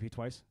Super Bowl MVP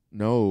twice?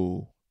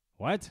 No.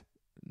 What?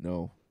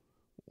 No.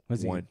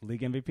 Was One. he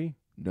league MVP?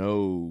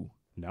 No.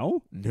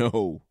 No?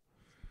 No.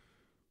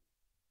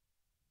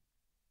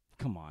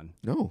 Come on.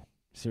 No.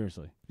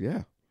 Seriously.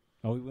 Yeah.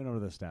 Oh, we went over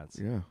the stats.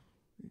 Yeah.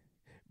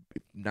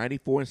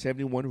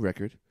 94-71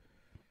 record.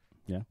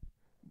 Yeah.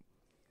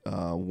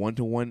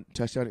 1-to-1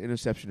 touchdown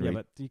interception rate. Yeah,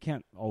 but you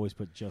can't always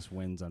put just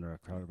wins under a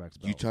quarterback's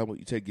belt.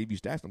 You said give you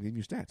stats. I'm giving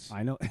you stats.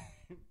 I know.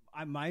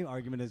 My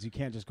argument is you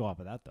can't just go off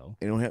of that, though.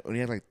 And only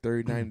had like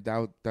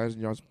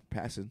 39,000 yards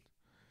passing.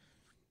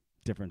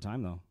 Different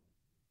time, though.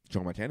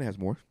 Joe Montana has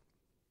more.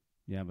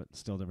 Yeah, but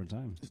still different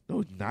time.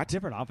 No, not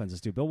different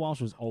offenses, too. Bill Walsh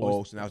was always.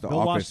 Oh, so now it's the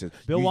offenses.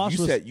 Walsh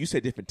you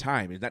said different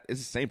time. It's the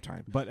same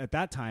time. But at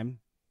that time,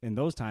 in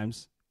those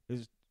times,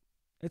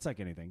 it's like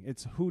anything.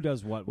 It's who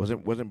does what.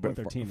 Wasn't what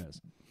their team is.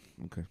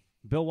 Okay.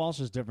 Bill Walsh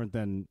is different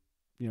than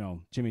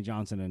Jimmy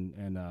Johnson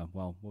and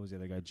what was the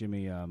other guy?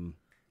 Jimmy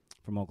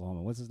from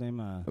Oklahoma. What's his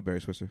name?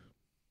 Barry Switzer.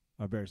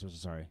 Oh, Barry Switzer.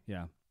 Sorry.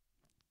 Yeah.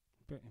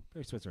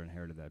 Barry Switzer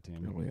inherited that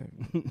team. Oh yeah.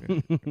 Yeah,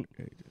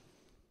 he did.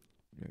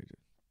 Yeah, he did.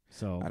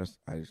 So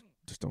I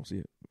just don't see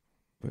it.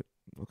 But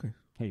okay.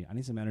 Hey, I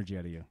need some energy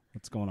out of you.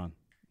 What's going on?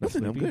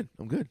 Nothing.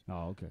 I'm good.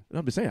 Oh, okay.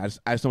 I'm just saying.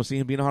 I just don't see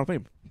him being in the Hall of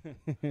Fame.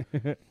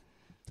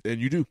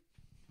 And you do.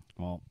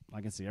 Well,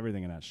 I can see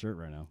everything in that shirt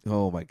right now.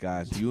 Oh my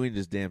gosh, you in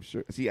this damn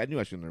shirt. See, I knew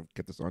I shouldn't have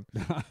kept this on.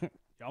 It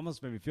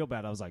almost made me feel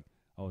bad. I was like,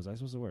 "Oh, was I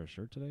supposed to wear a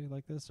shirt today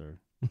like this?" Or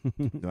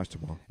no, that's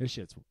tomorrow. This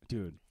shit's,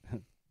 dude.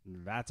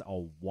 That's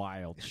a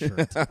wild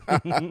shirt.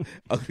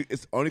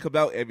 It's only comes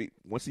out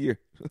once a year.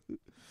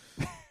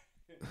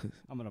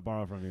 I'm gonna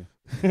borrow from you.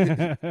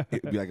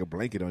 It'd be like a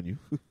blanket on you.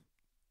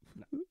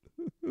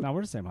 No,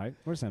 we're the same height.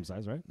 We're the same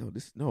size, right?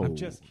 No. I'm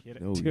just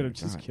kidding, no, dude. I'm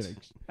just kidding.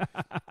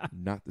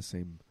 Not the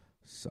same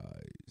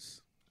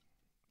size.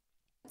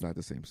 Not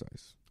the same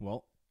size.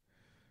 Well,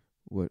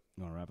 what?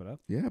 You want to wrap it up?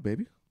 Yeah,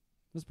 baby.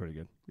 That's pretty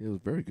good. It was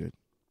very good.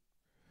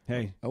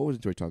 Hey, I always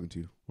enjoy talking to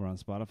you. We're on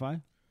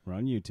Spotify. We're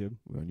on YouTube.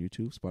 We're on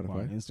YouTube, Spotify.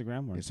 We're on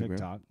Instagram. We're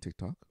on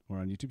TikTok. We're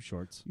on YouTube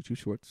Shorts. YouTube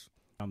Shorts.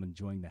 I'm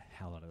enjoying the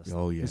hell out of this.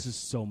 Oh, yeah. This is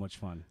so much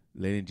fun.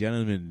 Ladies and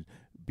gentlemen,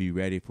 be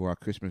ready for our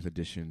Christmas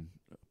edition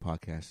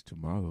podcast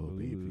tomorrow,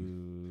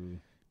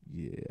 baby.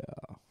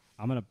 Yeah.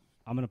 I'm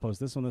gonna post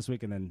this one this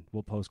week, and then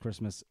we'll post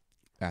Christmas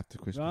after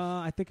Christmas.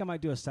 I think I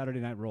might do a Saturday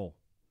night roll.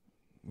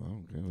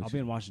 Well, okay, I'll be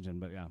in Washington,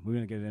 but yeah, we're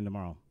gonna get it in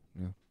tomorrow.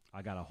 Yeah.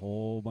 I got a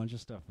whole bunch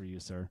of stuff for you,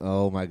 sir.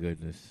 Oh my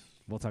goodness.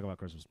 We'll talk about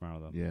Christmas tomorrow,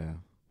 though. Yeah.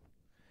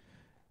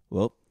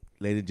 Well,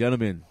 ladies and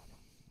gentlemen,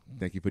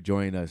 thank you for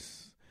joining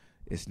us.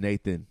 It's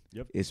Nathan.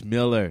 Yep. It's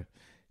Miller.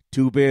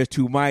 2 Bears,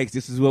 2 Mics.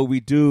 This is what we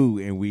do,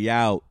 and we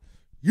out.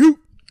 You.